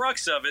 At the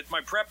crux of it,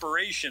 my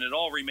preparation, it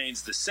all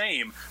remains the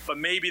same, but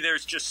maybe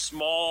there's just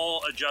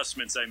small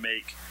adjustments I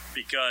make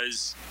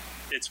because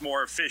it's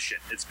more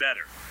efficient. It's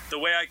better. The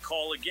way I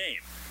call a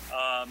game,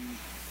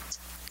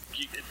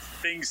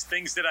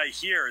 things that I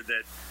hear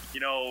that,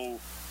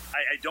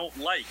 I don't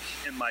like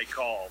in my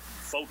call.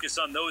 Focus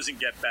on those and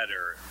get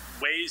better.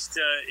 Ways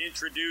to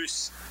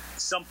introduce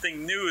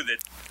something new that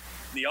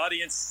the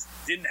audience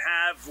didn't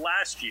have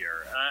last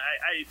year.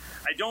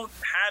 I don't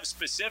have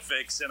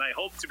specifics, and I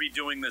hope to be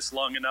doing this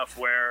long enough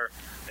where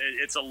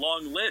it's a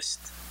long list.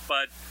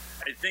 But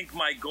I think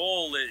my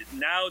goal is,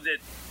 now that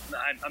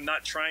I'm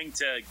not trying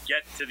to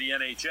get to the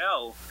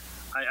NHL,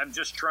 I'm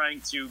just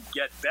trying to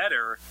get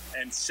better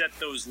and set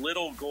those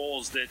little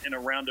goals that in a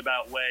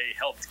roundabout way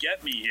helped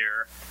get me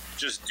here.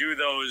 Just do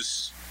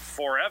those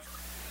forever.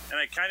 And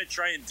I kind of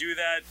try and do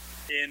that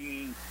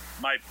in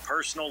my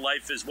personal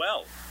life as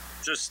well.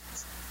 Just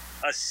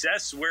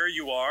assess where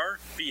you are,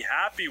 be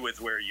happy with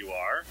where you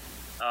are,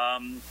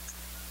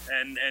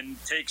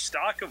 and take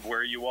stock of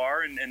where you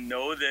are, and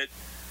know that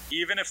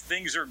even if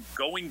things are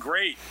going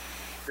great,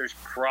 there's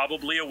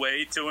probably a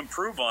way to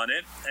improve on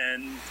it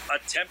and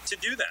attempt to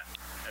do that.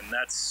 And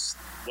that's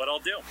what I'll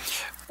do.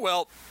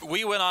 Well,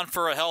 we went on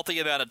for a healthy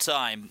amount of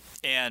time,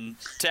 and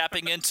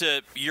tapping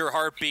into your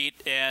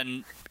heartbeat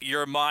and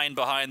your mind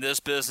behind this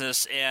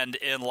business and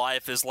in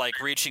life is like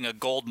reaching a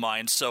gold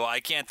mine. So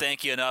I can't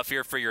thank you enough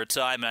here for your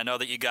time, and I know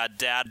that you got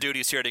dad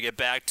duties here to get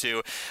back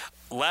to.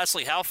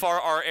 Lastly, how far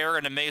are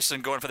Aaron and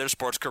Mason going for their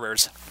sports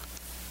careers?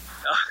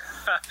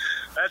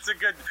 That's a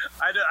good.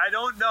 I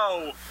don't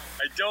know.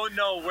 I don't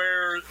know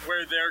where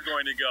they're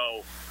going to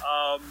go.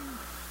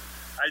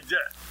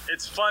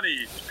 It's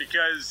funny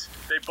because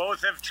they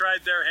both have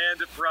tried their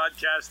hand at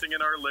broadcasting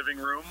in our living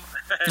room,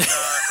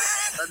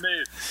 and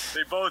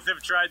they both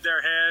have tried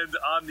their hand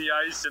on the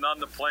ice and on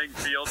the playing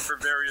field for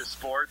various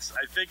sports.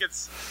 I think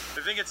it's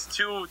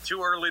too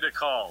early to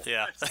call.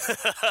 Yeah.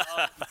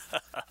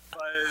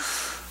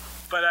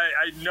 But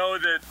I know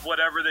that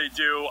whatever they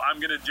do, I'm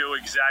going to do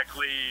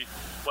exactly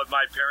what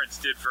my parents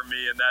did for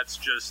me, and that's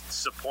just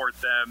support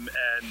them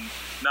and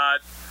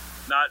not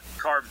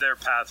carve their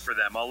path for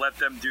them. I'll let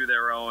them do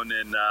their own,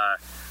 and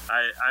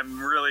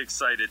I'm really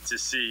excited to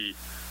see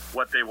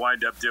what they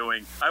wind up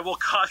doing. I will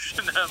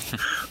caution them.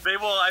 They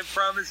will. I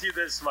promise you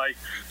this, Mike.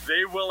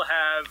 They will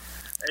have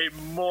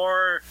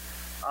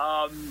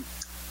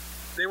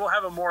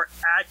a more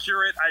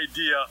accurate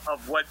idea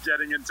of what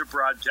getting into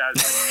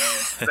broadcasting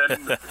means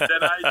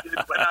than I did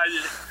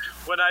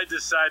when I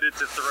decided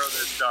to throw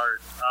this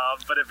dart.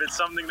 But if it's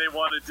something they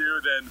want to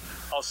do, then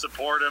I'll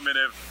support them, and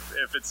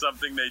if it's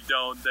something they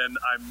don't, then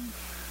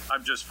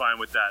I'm just fine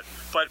with that.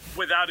 But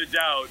without a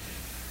doubt,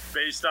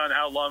 based on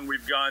how long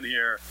we've gone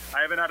here,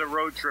 I haven't had a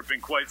road trip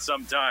in quite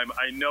some time.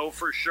 I know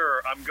for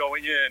sure I'm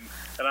going in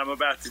and I'm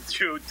about to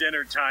do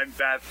dinner time,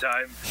 bath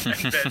time,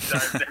 and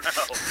bedtime now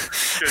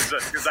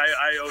because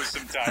I owe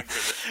some time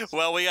for this.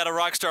 Well, we got a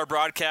rock star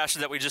broadcaster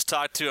that we just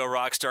talked to, a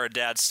rock star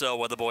dad,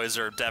 so the boys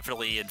are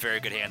definitely in very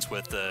good hands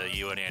with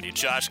you and Andy.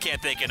 Josh,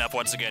 can't thank you enough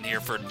once again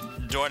here for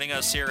joining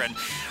us here, and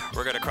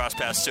we're going to cross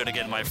paths soon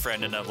again, my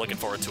friend, and I'm looking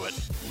forward to it.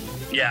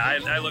 Yeah,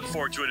 I look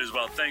forward to it as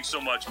well. Thanks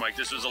so much, Mike.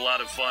 This was a lot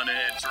of fun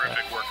and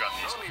terrific work on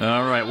this.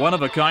 All right,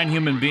 one-of-a-kind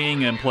human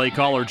being and play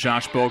caller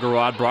Josh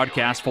Bogorad,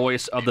 broadcast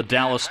voice of the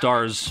Dallas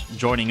Stars,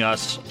 joining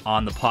us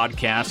on the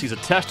podcast. He's a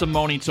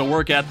testimony to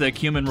work ethic,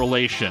 human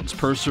relations,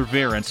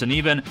 perseverance, and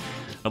even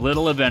a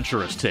little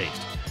adventurous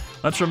taste.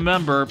 Let's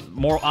remember,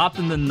 more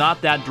often than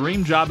not, that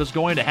dream job is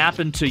going to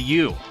happen to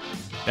you.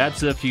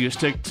 That's if you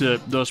stick to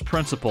those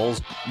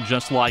principles,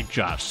 just like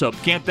Josh. So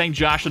can't thank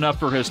Josh enough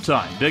for his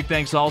time. Big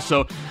thanks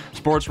also,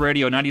 Sports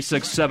Radio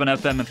 96.7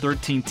 FM and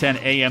 1310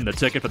 AM, The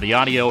Ticket for the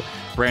audio,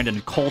 Brandon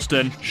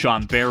Colston,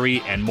 Sean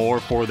Berry, and more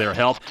for their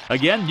help.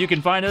 Again, you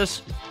can find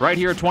us right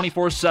here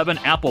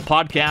 24/7, Apple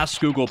Podcasts,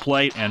 Google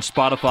Play, and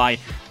Spotify.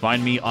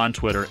 Find me on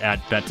Twitter at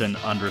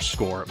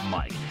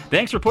Benton_Mike.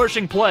 Thanks for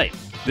pushing play.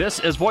 This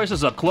is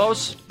Voices Up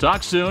Close.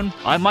 Talk soon.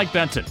 I'm Mike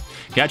Benton.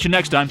 Catch you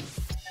next time.